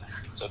lost, but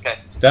it's okay.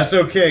 That's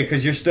okay,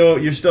 because you're still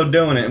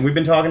doing it. And we've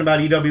been talking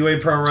about EWA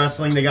Pro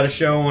Wrestling. They got a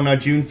show on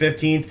June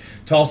 15th,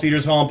 Tall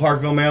Cedars Hall in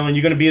Parkville, Maryland.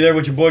 You going to be there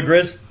with your boy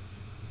Grizz?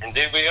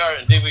 Indeed we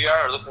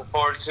are. Looking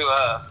forward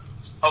to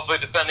hopefully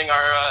defending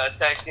our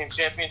tag team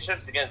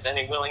championships against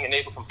any willing and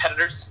able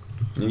competitors.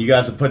 And you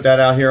guys have put that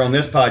out here on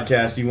this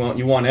podcast. You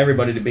want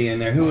everybody to be in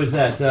there. Who is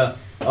that?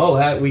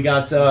 We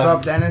got... What's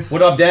up, Dennis?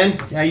 What up, Den?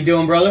 How you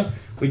doing, brother?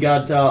 We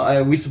got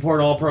we support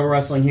all pro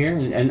wrestling here,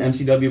 and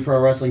MCW Pro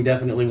Wrestling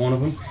definitely one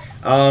of them.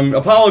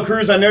 Apollo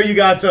Crews, I know you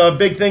got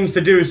big things to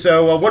do.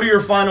 So what are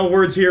your final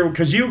words here?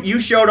 Because you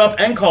showed up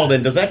and called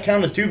in. Does that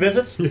count as 2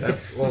 visits?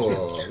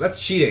 That's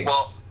cheating.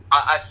 Well,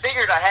 I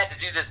figured I had to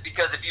do this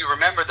because if you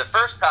remember the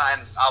first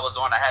time I was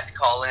on, I had to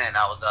call in.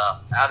 I was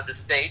out of the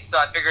state, so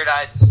I figured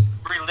I'd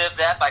relive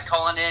that by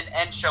calling in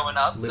and showing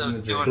up. So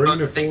doing both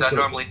the things I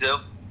normally do.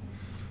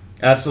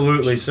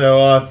 Absolutely.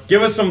 So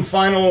give us some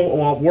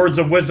final words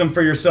of wisdom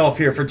for yourself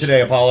here for today,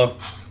 Apollo.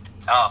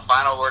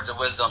 Final words of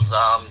wisdom.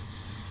 So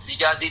you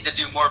guys need to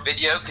do more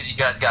video because you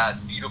guys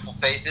got beautiful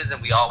faces and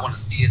we all want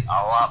to see it a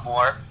lot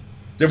more.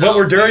 But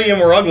we're dirty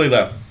and we're ugly,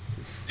 though.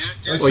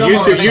 Well,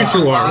 you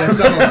two are. Yeah,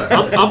 some of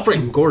us. I'm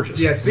freaking gorgeous.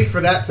 Yeah, speak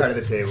for that side of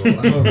the table.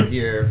 I'm over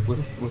here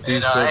with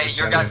these hey,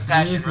 your guys'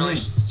 passion really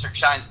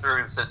shines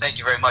through, so thank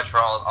you very much for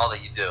all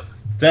that you do.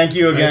 Thank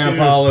you again,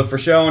 Apollo, for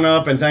showing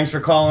up, and thanks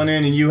for calling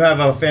in, and you have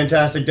a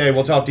fantastic day.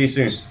 We'll talk to you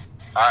soon.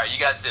 All right, you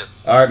guys do.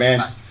 All right, man.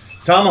 Bye.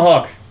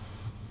 Tomahawk.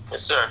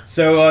 Yes, sir.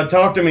 So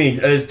talk to me.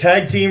 Is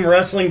tag team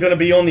wrestling going to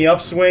be on the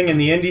upswing in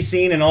the indie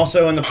scene and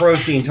also in the pro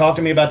scene? Talk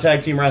to me about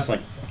tag team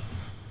wrestling.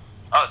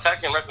 Oh, tag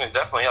team wrestling is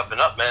definitely up and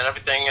up, man.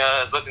 Everything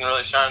is looking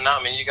really shining out.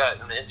 I mean, you got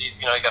in the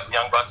indies, you got the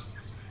Young Bucks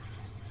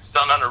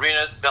selling out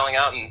arenas, selling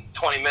out in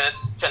 20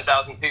 minutes,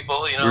 10,000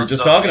 people. We were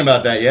just talking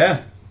about that,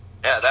 yeah.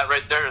 Yeah, that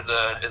right there is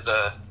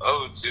a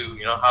ode to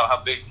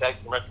how big tag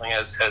team wrestling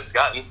has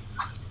gotten.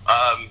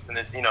 And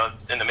this, in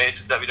the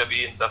major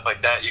WWE and stuff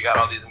like that, you got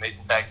all these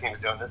amazing tag teams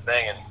doing this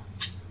thing, and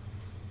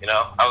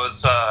I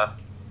was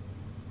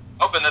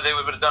hoping that they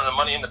would have done the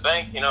Money in the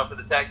Bank, for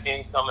the tag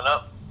teams coming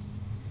up.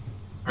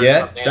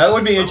 Yeah, that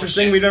would be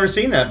interesting. We've never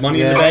seen that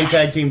Money in the Bank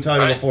tag team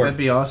title before. That'd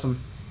be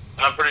awesome.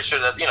 And I'm pretty sure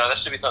that that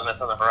should be something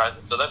that's on the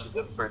horizon. So that'd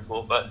be pretty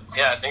cool. But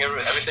yeah, I think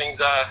everything's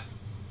out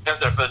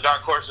there for the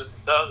dark horses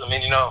and stuff. I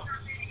mean,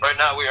 right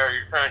now we are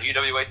your current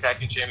UWA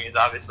tag team champions,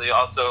 obviously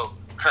also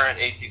current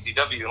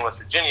ATCW in West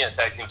Virginia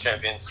tag team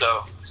champions.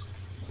 So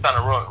kind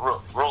of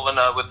rolling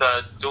with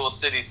dual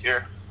cities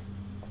here,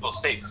 dual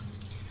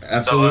states.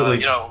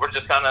 Absolutely. So we're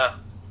just kind of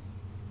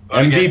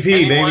MVP,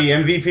 baby,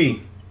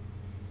 MVP.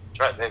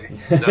 That's right, baby.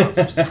 So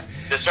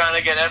just trying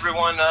to get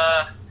everyone,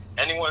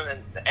 any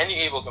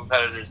able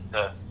competitors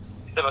to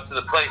step up to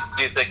the plate and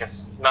see if they can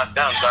knock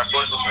down dark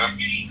horses, man.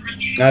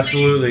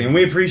 Absolutely, and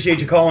we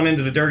appreciate you calling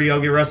into the Dirty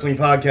Ugly Wrestling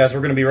Podcast.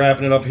 We're going to be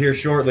wrapping it up here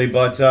shortly,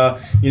 but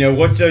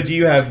what do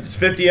you have? It's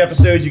 50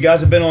 episodes. You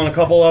guys have been on a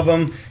couple of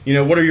them.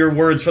 What are your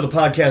words for the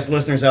podcast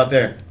listeners out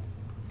there?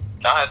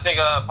 I think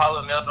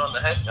Paulo nailed it on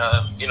the head.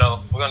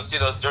 We're going to see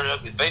those dirty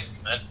ugly faces,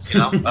 man.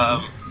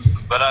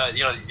 But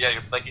yeah,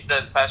 like you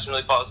said, passion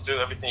really follows through.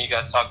 Everything you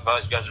guys talk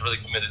about, you guys are really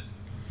committed,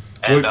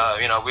 and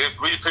we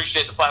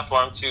appreciate the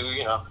platform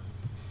to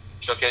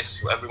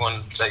showcase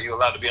everyone that you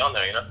allowed to be on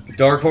there.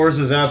 Dark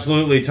Horses,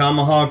 absolutely.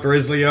 Tomahawk,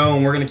 Grizzly O,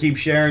 and we're gonna keep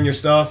sharing your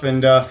stuff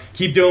and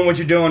keep doing what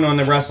you're doing on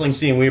the wrestling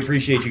scene. We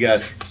appreciate you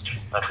guys.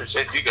 I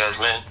appreciate you guys,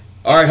 man.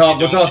 All right, Hawk.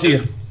 We'll talk to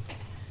you.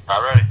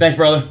 All right. Thanks,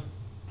 brother.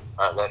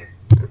 All right, later.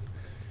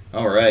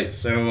 All right,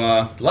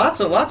 so lots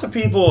of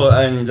people,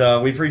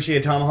 and we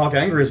appreciate Tomahawk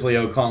and Grizzly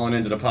O calling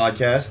into the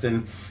podcast.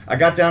 And I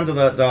got down to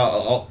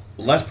the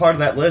last part of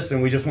that list,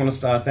 and we just want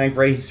to thank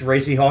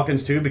Racy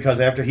Hawkins too, because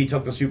after he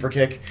took the super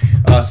kick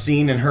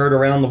seen and heard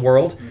around the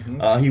world,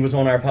 he was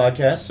on our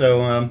podcast.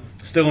 So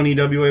still in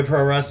EWA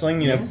Pro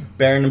Wrestling,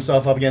 bearing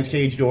himself up against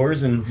cage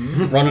doors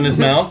and running his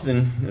mouth,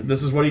 and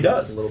this is what he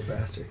does. Little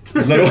bastard.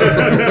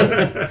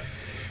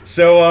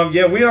 So,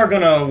 we are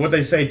going to, what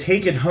they say,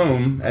 take it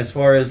home as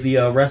far as the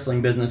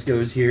wrestling business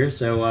goes here.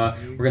 So,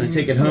 we're going to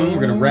take it home.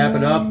 We're going to wrap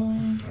it up.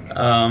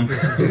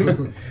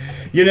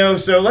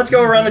 So let's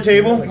go around the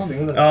table.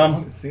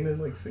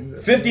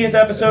 50th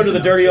episode of the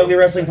Dirty Ugly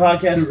Wrestling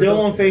Podcast, still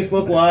on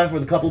Facebook Live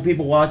with a couple of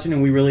people watching,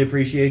 and we really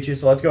appreciate you.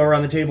 So let's go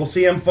around the table.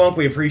 CM Funk,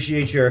 we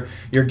appreciate your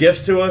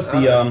gifts to us.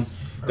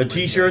 The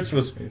T-shirts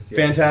was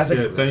fantastic.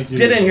 Yeah, thank you.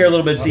 Get in here a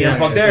little bit, CM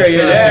Funk. There you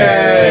go.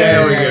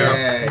 There we go.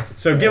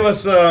 So give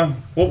us,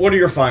 what are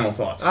your final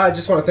thoughts? I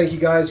just want to thank you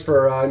guys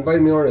for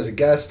inviting me on as a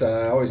guest.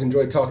 I always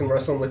enjoyed talking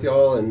wrestling with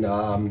y'all.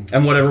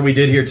 And whatever we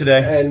did here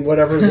today. And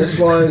whatever this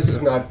was,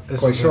 I'm not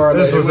quite sure.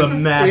 This was a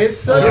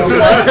mess.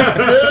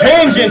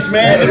 Tangents,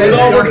 man. This is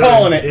all we're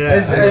calling it. Yeah.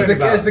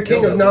 As the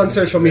king of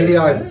non-social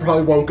media, I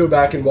probably won't go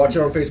back and watch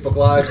it on Facebook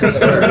Live since I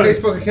have a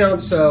Facebook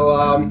account. So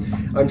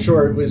I'm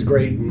sure it was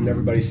great, and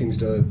everybody seems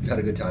to have had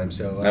a good time.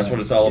 So that's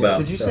what it's all about.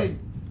 Did you say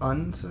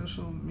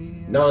unsocial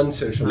media?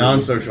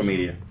 Non-social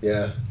media.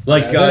 Yeah.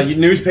 Like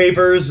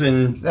newspapers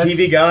and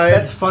TV guides.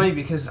 That's funny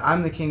because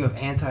I'm the king of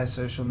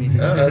anti-social media.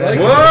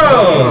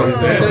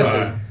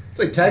 Whoa! It's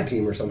like tag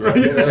team or something.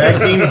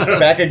 Tag team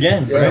back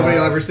again. Yeah, nobody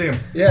will ever see them.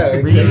 Yeah,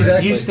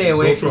 exactly. You stay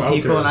away from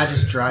people and I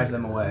just drive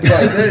them away. Right,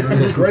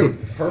 it's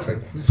great.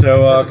 Perfect.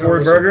 So,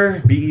 Corey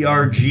Berger,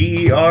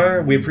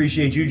 Berger, we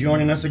appreciate you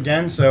joining us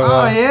again. So,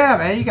 yeah,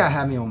 man, you got to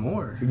have me on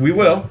more. We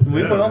will.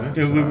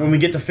 When we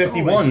get to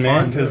 51,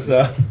 man, because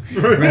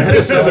we're going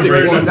to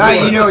celebrate.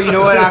 You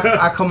know what?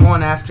 I come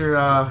on after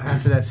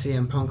that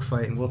CM Punk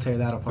fight and we'll tear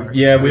that apart.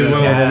 Yeah, we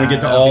will when we get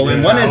to All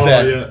In. When is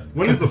that? Yeah.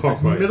 When is the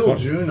Punk fight? Middle of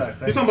June, I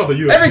think. You're talking about the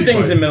UFC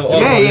Everything's fight. in middle.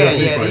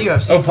 Yeah, the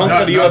UFC. Oh, Punk's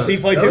got a UFC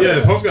fight too?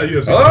 Yeah, Punk's got a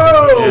UFC fight.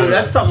 Oh,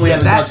 that's something we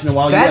haven't touched in a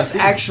while. That's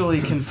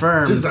actually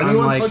confirmed. Does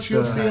anyone touch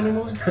UFC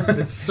anymore?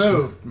 It's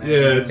so, man.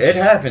 Yeah, it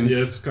happens. Yeah,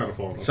 it's kind of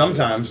falling off.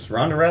 Sometimes.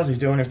 Ronda Rousey's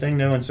doing her thing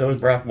now, and so is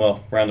Brock.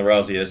 Well, Ronda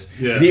Rousey is.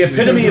 Yeah. The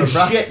epitome of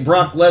shit,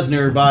 Brock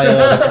Lesnar by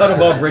the cut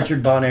above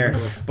Richard Bonaire.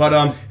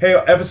 But, hey,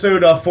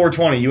 episode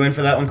 420. You in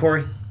for that one,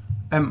 Corey?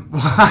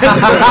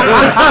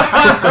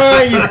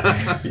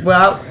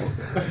 Well,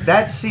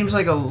 that seems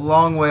like a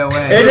long way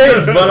away. It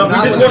is, but we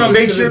just want to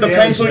make sure to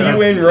pencil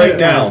you in right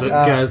now.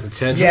 Guys,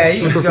 attention. Yeah,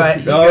 you can go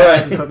ahead. All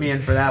right. Put me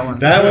in for that one.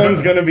 That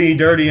one's going to be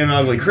dirty and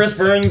ugly. Chris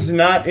Burns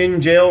not in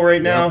jail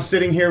right now,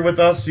 sitting here with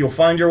us. You'll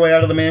find your way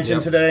out of the mansion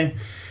today.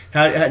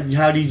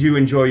 How did you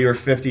enjoy your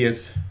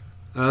 50th?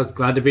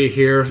 Glad to be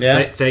here.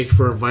 Yeah. Thank you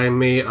for inviting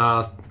me.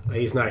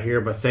 He's not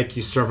here, but thank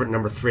you, servant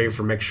number 3,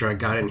 for making sure I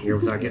got in here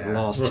without getting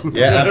lost.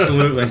 Yeah,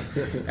 absolutely.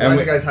 And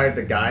you guys hired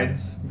the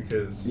guides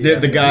because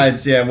the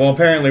guides. Yeah, well,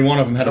 apparently one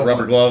of them had a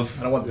rubber glove.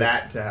 I don't want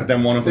that to happen. But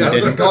then one of them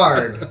didn't. That was a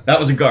guard. That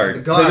was a guard.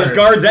 The guard. So there's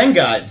guards and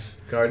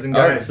guides. Guards and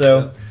guides.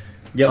 So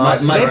Yeah, my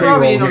they brought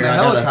me in on here, the I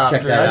gotta helicopter.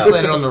 check that I out. just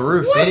landed on the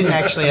roof. They didn't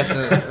actually have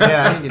to.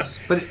 Yeah, I think it's.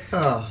 But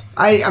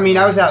I mean,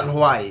 I was out in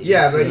Hawaii.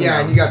 Yeah, but so,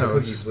 and you got the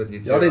cookies with you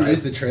too. Y'all didn't right?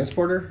 use the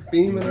transporter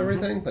beam and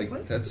everything? Like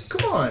that's.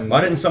 Come on.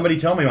 Why didn't somebody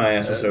tell me my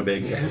ass was so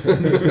big?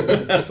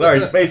 Sorry,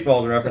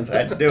 Spaceballs reference. I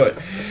had to do it.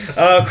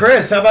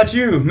 Chris, how about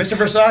you, Mr.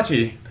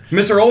 Versace?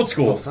 Mr. Old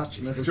School.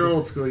 Mr.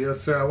 Old School, yes,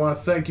 sir. I want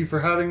to thank you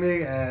for having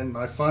me, and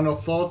my final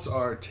thoughts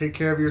are take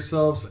care of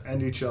yourselves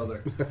and each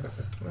other.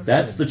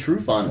 That's the true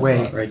fun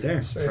right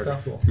there.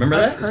 Remember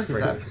I've that?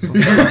 heard that.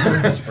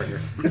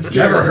 It's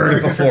Never heard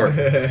it before.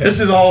 This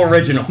is all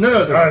original.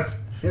 No, that's,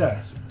 yeah.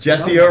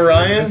 Jesse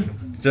Orion.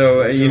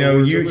 So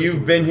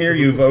you've been here.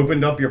 You've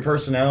opened up your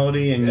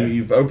personality, and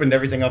you've opened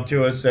everything up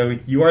to us. So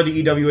you are the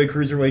EWA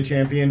Cruiserweight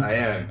Champion. I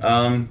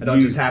am. I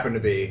don't just happen to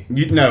be.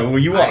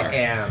 You are. I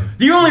am.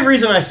 The only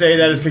reason I say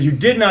that is because you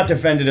did not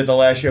defend it at the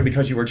last show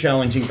because you were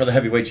challenging for the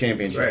heavyweight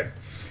championship. Right.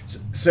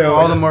 So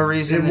all the more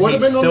reason It would he'd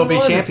have been still on the be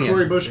line champion. if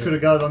Corey Bush could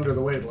have got it under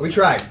the weight limit. We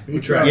tried.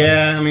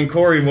 Yeah, I mean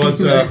Corey was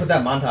put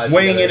that montage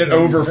weighing in together.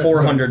 at over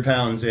 400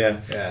 pounds.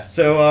 Yeah. Yeah.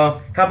 So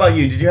how about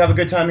you? Did you have a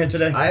good time here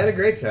today? I had a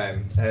great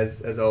time,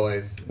 as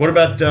always. What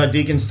about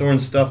Deacon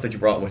Storm's stuff that you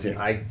brought with you?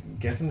 I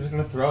guess I'm just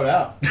gonna throw it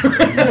out. He could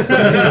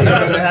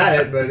have had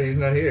it, but he's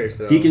not here.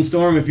 So Deacon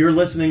Storm, if you're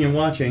listening and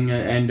watching,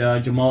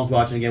 and Jamal's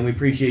watching again, we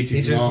appreciate you.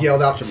 he Jamal. just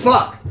yelled out,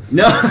 "Fuck!"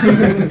 No,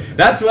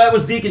 that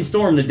was Deacon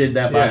Storm that did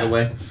that, by the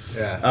way.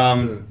 Yeah.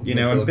 And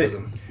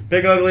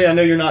Big Ugly, I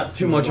know you're not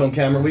too much on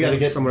camera. We got to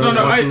get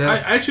No, I am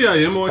on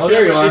camera.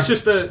 There you are. It's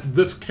just that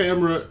this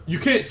camera, you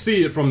can't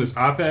see it from this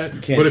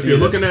iPad, can't but if see you're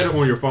this. looking at it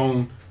on your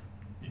phone,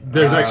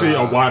 there's actually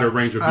a wider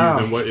range of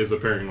view than what is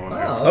appearing on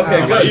there.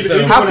 Okay, good.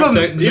 So How come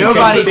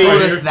nobody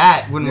told us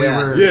that when we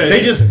were? Yeah,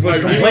 they just was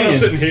like, complaining. When I'm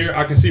sitting here,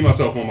 I can see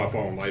myself on my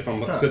phone, like if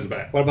I'm sitting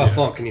back. What about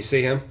Funk? Can you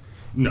see him?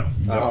 No.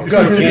 Good.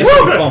 Can't see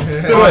the phone.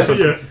 It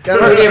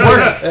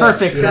works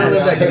perfect.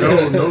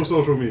 No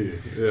social media.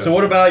 Yeah. So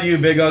what about you,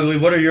 Big Ugly?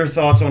 What are your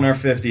thoughts on our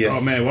 50th? Oh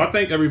man, well I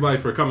thank everybody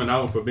for coming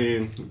out and for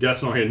being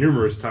guests on here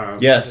numerous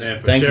times. Yes, and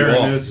for thank you sharing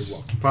all.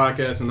 this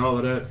podcast and all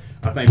of that.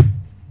 I thank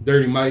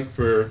Dirty Mike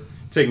for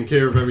taking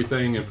care of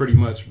everything and pretty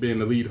much being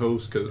the lead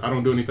host because I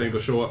don't do anything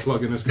but show up,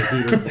 plug in this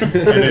computer, and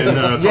then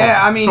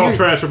talk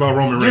trash about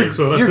Roman Reigns.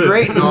 So that's you're it.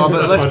 great and all, but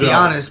That's let's my be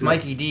job. honest,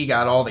 Mikey D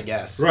got all the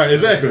guests. Right,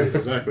 exactly.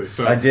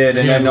 So I did,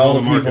 and then all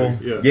the people.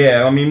 marketing,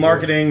 Yeah, I mean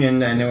marketing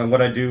and what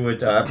I do. I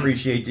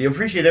appreciate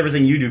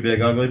everything you do,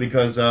 Big Ugly,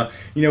 because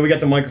we got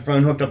the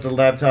microphone hooked up to the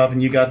laptop,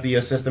 and you got the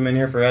system in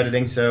here for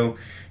editing. So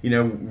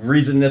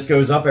reason this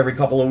goes up every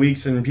couple of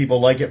weeks, and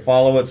people like it,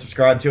 follow it,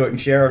 subscribe to it, and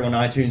share it on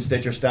iTunes,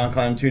 Stitcher,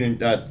 SoundCloud,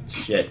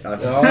 TuneIn. Shit. I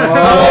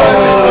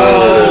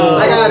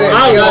got it.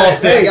 I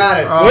lost it. I got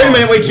it. Wait a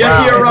minute. Wait,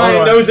 Jesse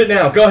Orion knows it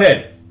now. Go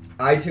ahead.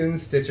 iTunes,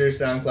 Stitcher,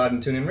 SoundCloud,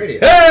 and TuneIn Radio.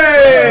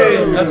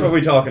 Hey, that's what we're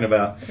talking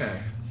about.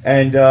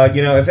 And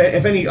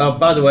if any,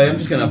 by the way, I'm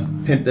just gonna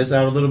pimp this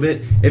out a little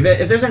bit.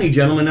 If there's any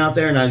gentleman out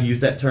there, and I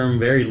use that term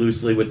very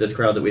loosely with this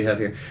crowd that we have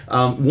here,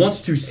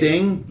 wants to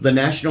sing the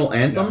national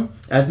anthem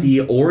at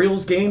the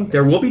Orioles game,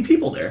 there will be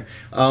people there.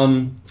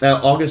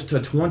 August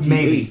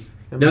 28th.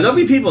 There'll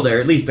be people there,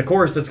 at least the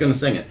chorus that's going to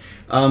sing it.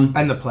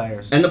 And the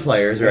players. And the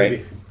players,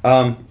 right.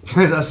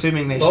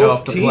 Assuming they show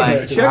up to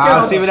play. Check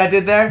out, see what I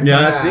did there?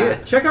 Yeah, I see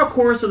it. Check out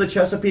Chorus of the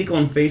Chesapeake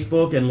on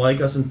Facebook and like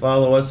us and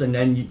follow us, and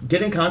then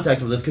get in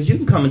contact with us because you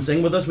can come and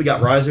sing with us. We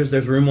got risers.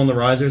 There's room on the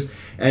risers.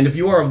 And if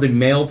you are of the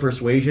male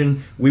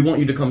persuasion, we want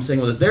you to come sing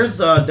with us. There's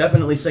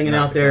definitely singing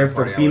out there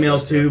for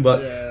females too,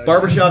 but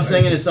barbershop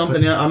singing is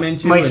something that I'm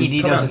into. Mikey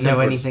D doesn't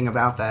know anything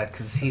about that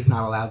because he's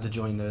not allowed to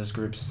join those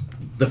groups.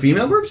 The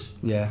female groups?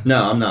 Yeah.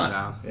 No, I'm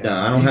not. No,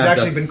 I don't He's have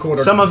actually been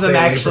quartered. Some of them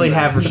actually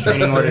have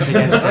restraining orders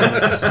against him.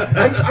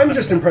 I'm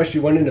just impressed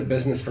you went into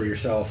business for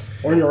yourself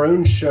on your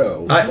own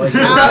show.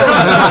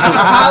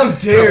 How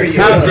dare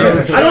you?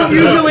 I don't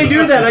usually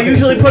do that. I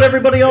usually put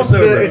everybody else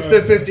over. It's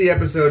the 50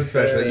 episode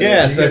special.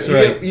 Yes, that's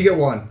right. You get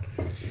one.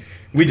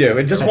 We do.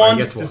 It just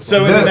one.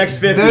 So in the next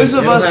 50, those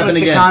of us with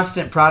again. the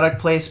constant product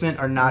placement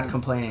are not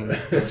complaining.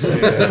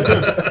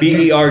 BERGERS.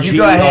 You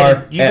go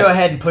ahead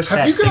and push that.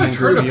 Have you guys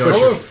heard of group.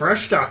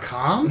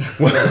 HelloFresh.com?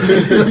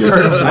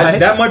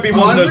 That might be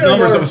one of those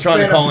numbers I was trying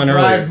to call in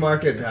earlier.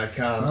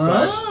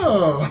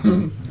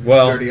 ThriveMarket.com.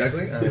 Well, Dirty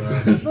Ugly?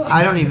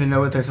 I don't even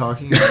know what they're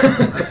talking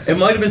about. It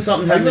might have been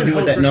something having to do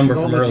with that number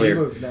from earlier.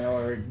 Now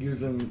are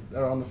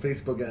on the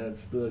Facebook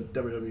ads the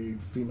WWE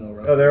female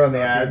wrestlers. Oh, they're on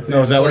the ads.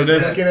 No, is that what it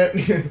is?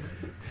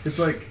 It's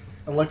like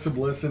Alexa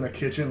Bliss in a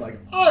kitchen, like,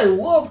 I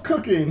love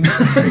cooking.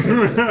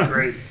 It's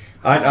great.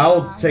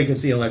 I'll take and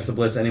see Alexa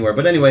Bliss anywhere.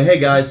 But anyway, hey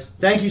guys,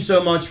 thank you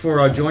so much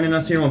for joining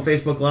us here on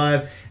Facebook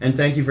Live, and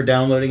thank you for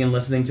downloading and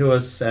listening to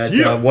us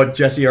at what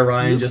Jesse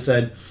Orion just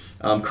said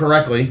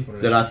correctly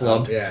that I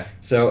flubbed. Yeah.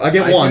 So I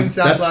get iTunes, one.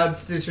 SoundCloud,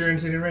 Stitcher, and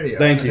TuneIn Radio.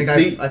 Thank you.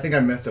 I think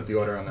I messed up the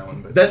order on that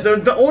one. But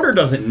the order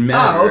doesn't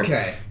matter. Oh,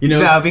 okay.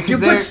 No,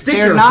 because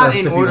they're not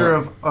in order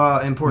of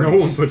importance. No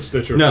one puts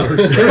Stitcher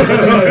first.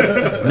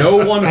 No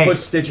one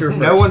puts Stitcher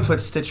first. No one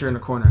puts Stitcher in the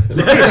corner.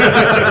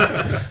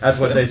 That's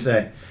what they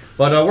say.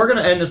 But we're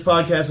going to end this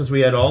podcast as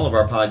we end all of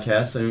our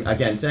podcasts. And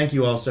again, thank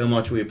you all so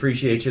much. We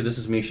appreciate you. This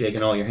is me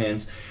shaking all your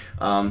hands.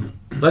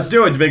 Let's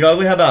do it, Big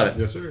Ugly. How about it?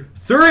 Yes, sir.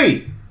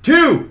 3,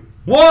 2,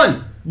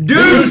 1.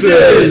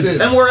 Deuces!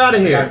 And we're out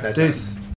of here. Deuces.